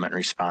and comment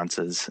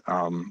responses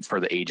for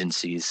the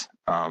agencies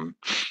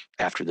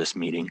after this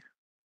meeting.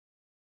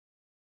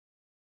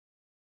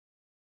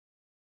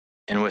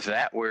 And with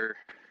that, we're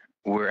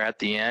at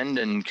the end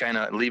and kind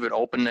of leave it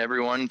open to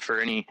everyone for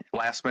any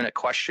last minute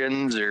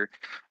questions or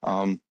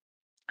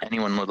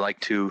anyone would like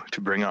to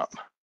bring up.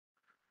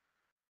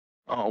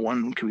 Oh,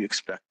 when can we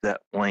expect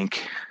that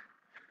link?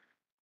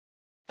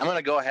 I'm going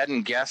to go ahead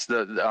and guess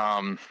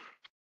that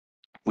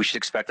we should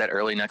expect that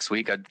early next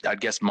week. I'd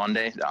guess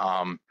Monday.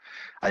 I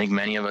think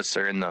many of us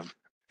are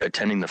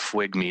attending the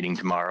FWIG meeting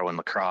tomorrow in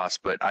La Crosse,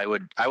 but I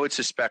would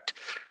suspect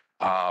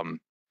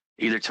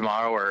either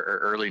tomorrow or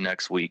early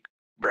next week.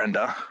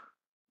 Brenda.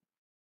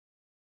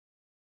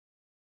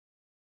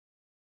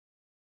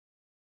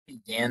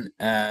 Dan,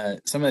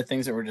 some of the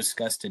things that were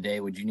discussed today,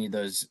 would you need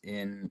those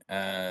in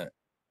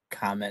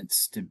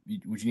comments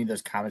would you need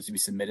those comments to be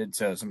submitted?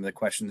 So some of the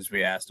questions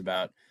we asked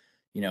about,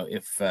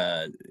 if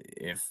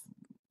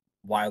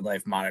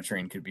wildlife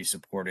monitoring could be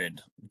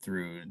supported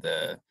through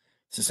the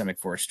systemic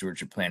forest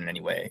stewardship plan in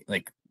any way,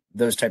 like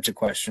those types of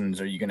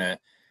questions, are you going to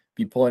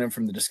be pulling them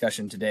from the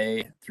discussion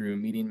today through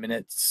meeting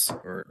minutes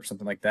or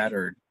something like that,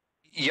 or?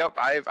 Yep,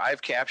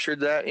 I've captured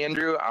that,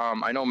 Andrew.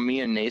 I know me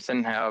and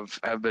Nathan have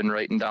been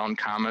writing down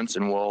comments,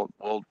 and we'll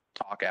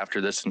talk after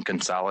this and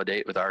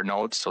consolidate with our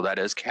notes. So that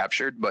is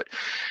captured. But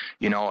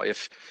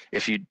if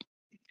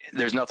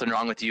there's nothing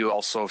wrong with you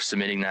also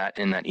submitting that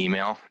in that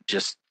email,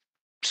 just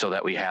so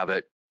that we have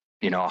it,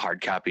 a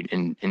hard copy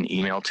in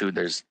email too.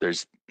 There's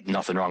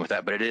nothing wrong with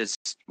that. But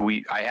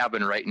I have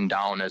been writing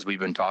down as we've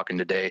been talking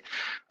today,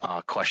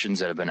 questions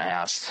that have been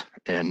asked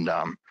and.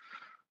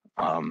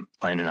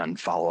 Planning on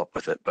follow up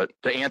with it. But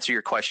to answer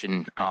your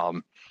question,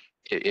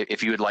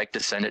 if you would like to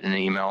send it in an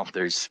email,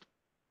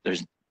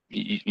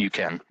 you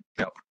can.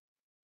 Yep.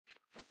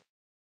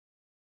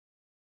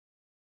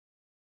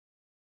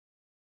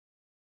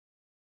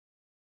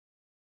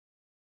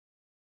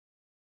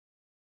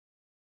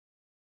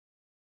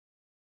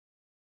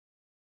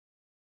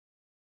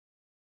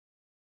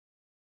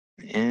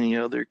 Any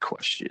other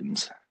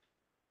questions?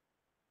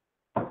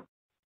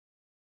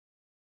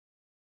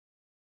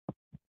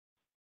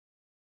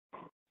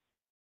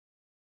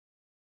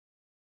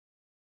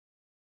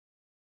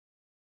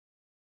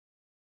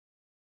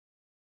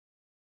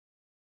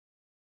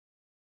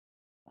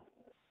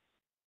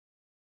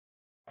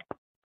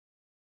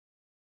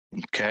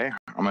 Okay,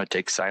 I'm gonna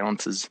take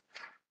silence as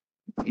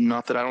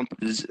not that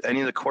is any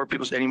of the core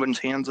people, anyone's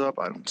hands up?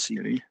 I don't see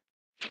any.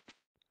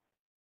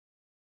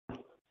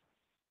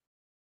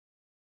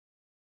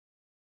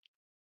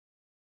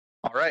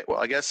 All right, well,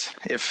 I guess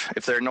if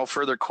there are no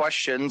further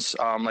questions,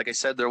 like I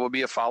said, there will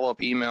be a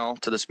follow-up email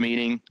to this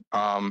meeting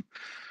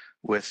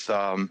with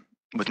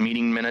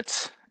meeting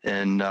minutes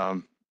and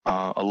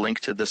a link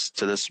to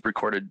this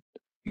recorded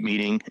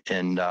meeting,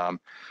 and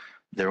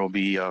there will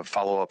be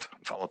follow-up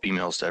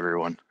emails to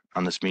everyone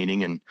on this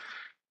meeting, and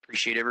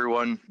appreciate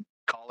everyone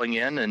calling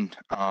in, and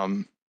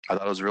I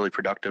thought it was a really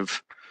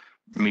productive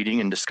meeting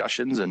and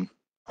discussions, and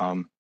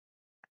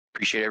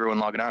appreciate everyone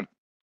logging on.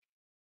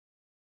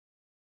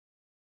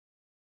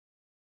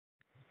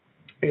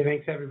 Hey,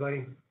 thanks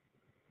everybody.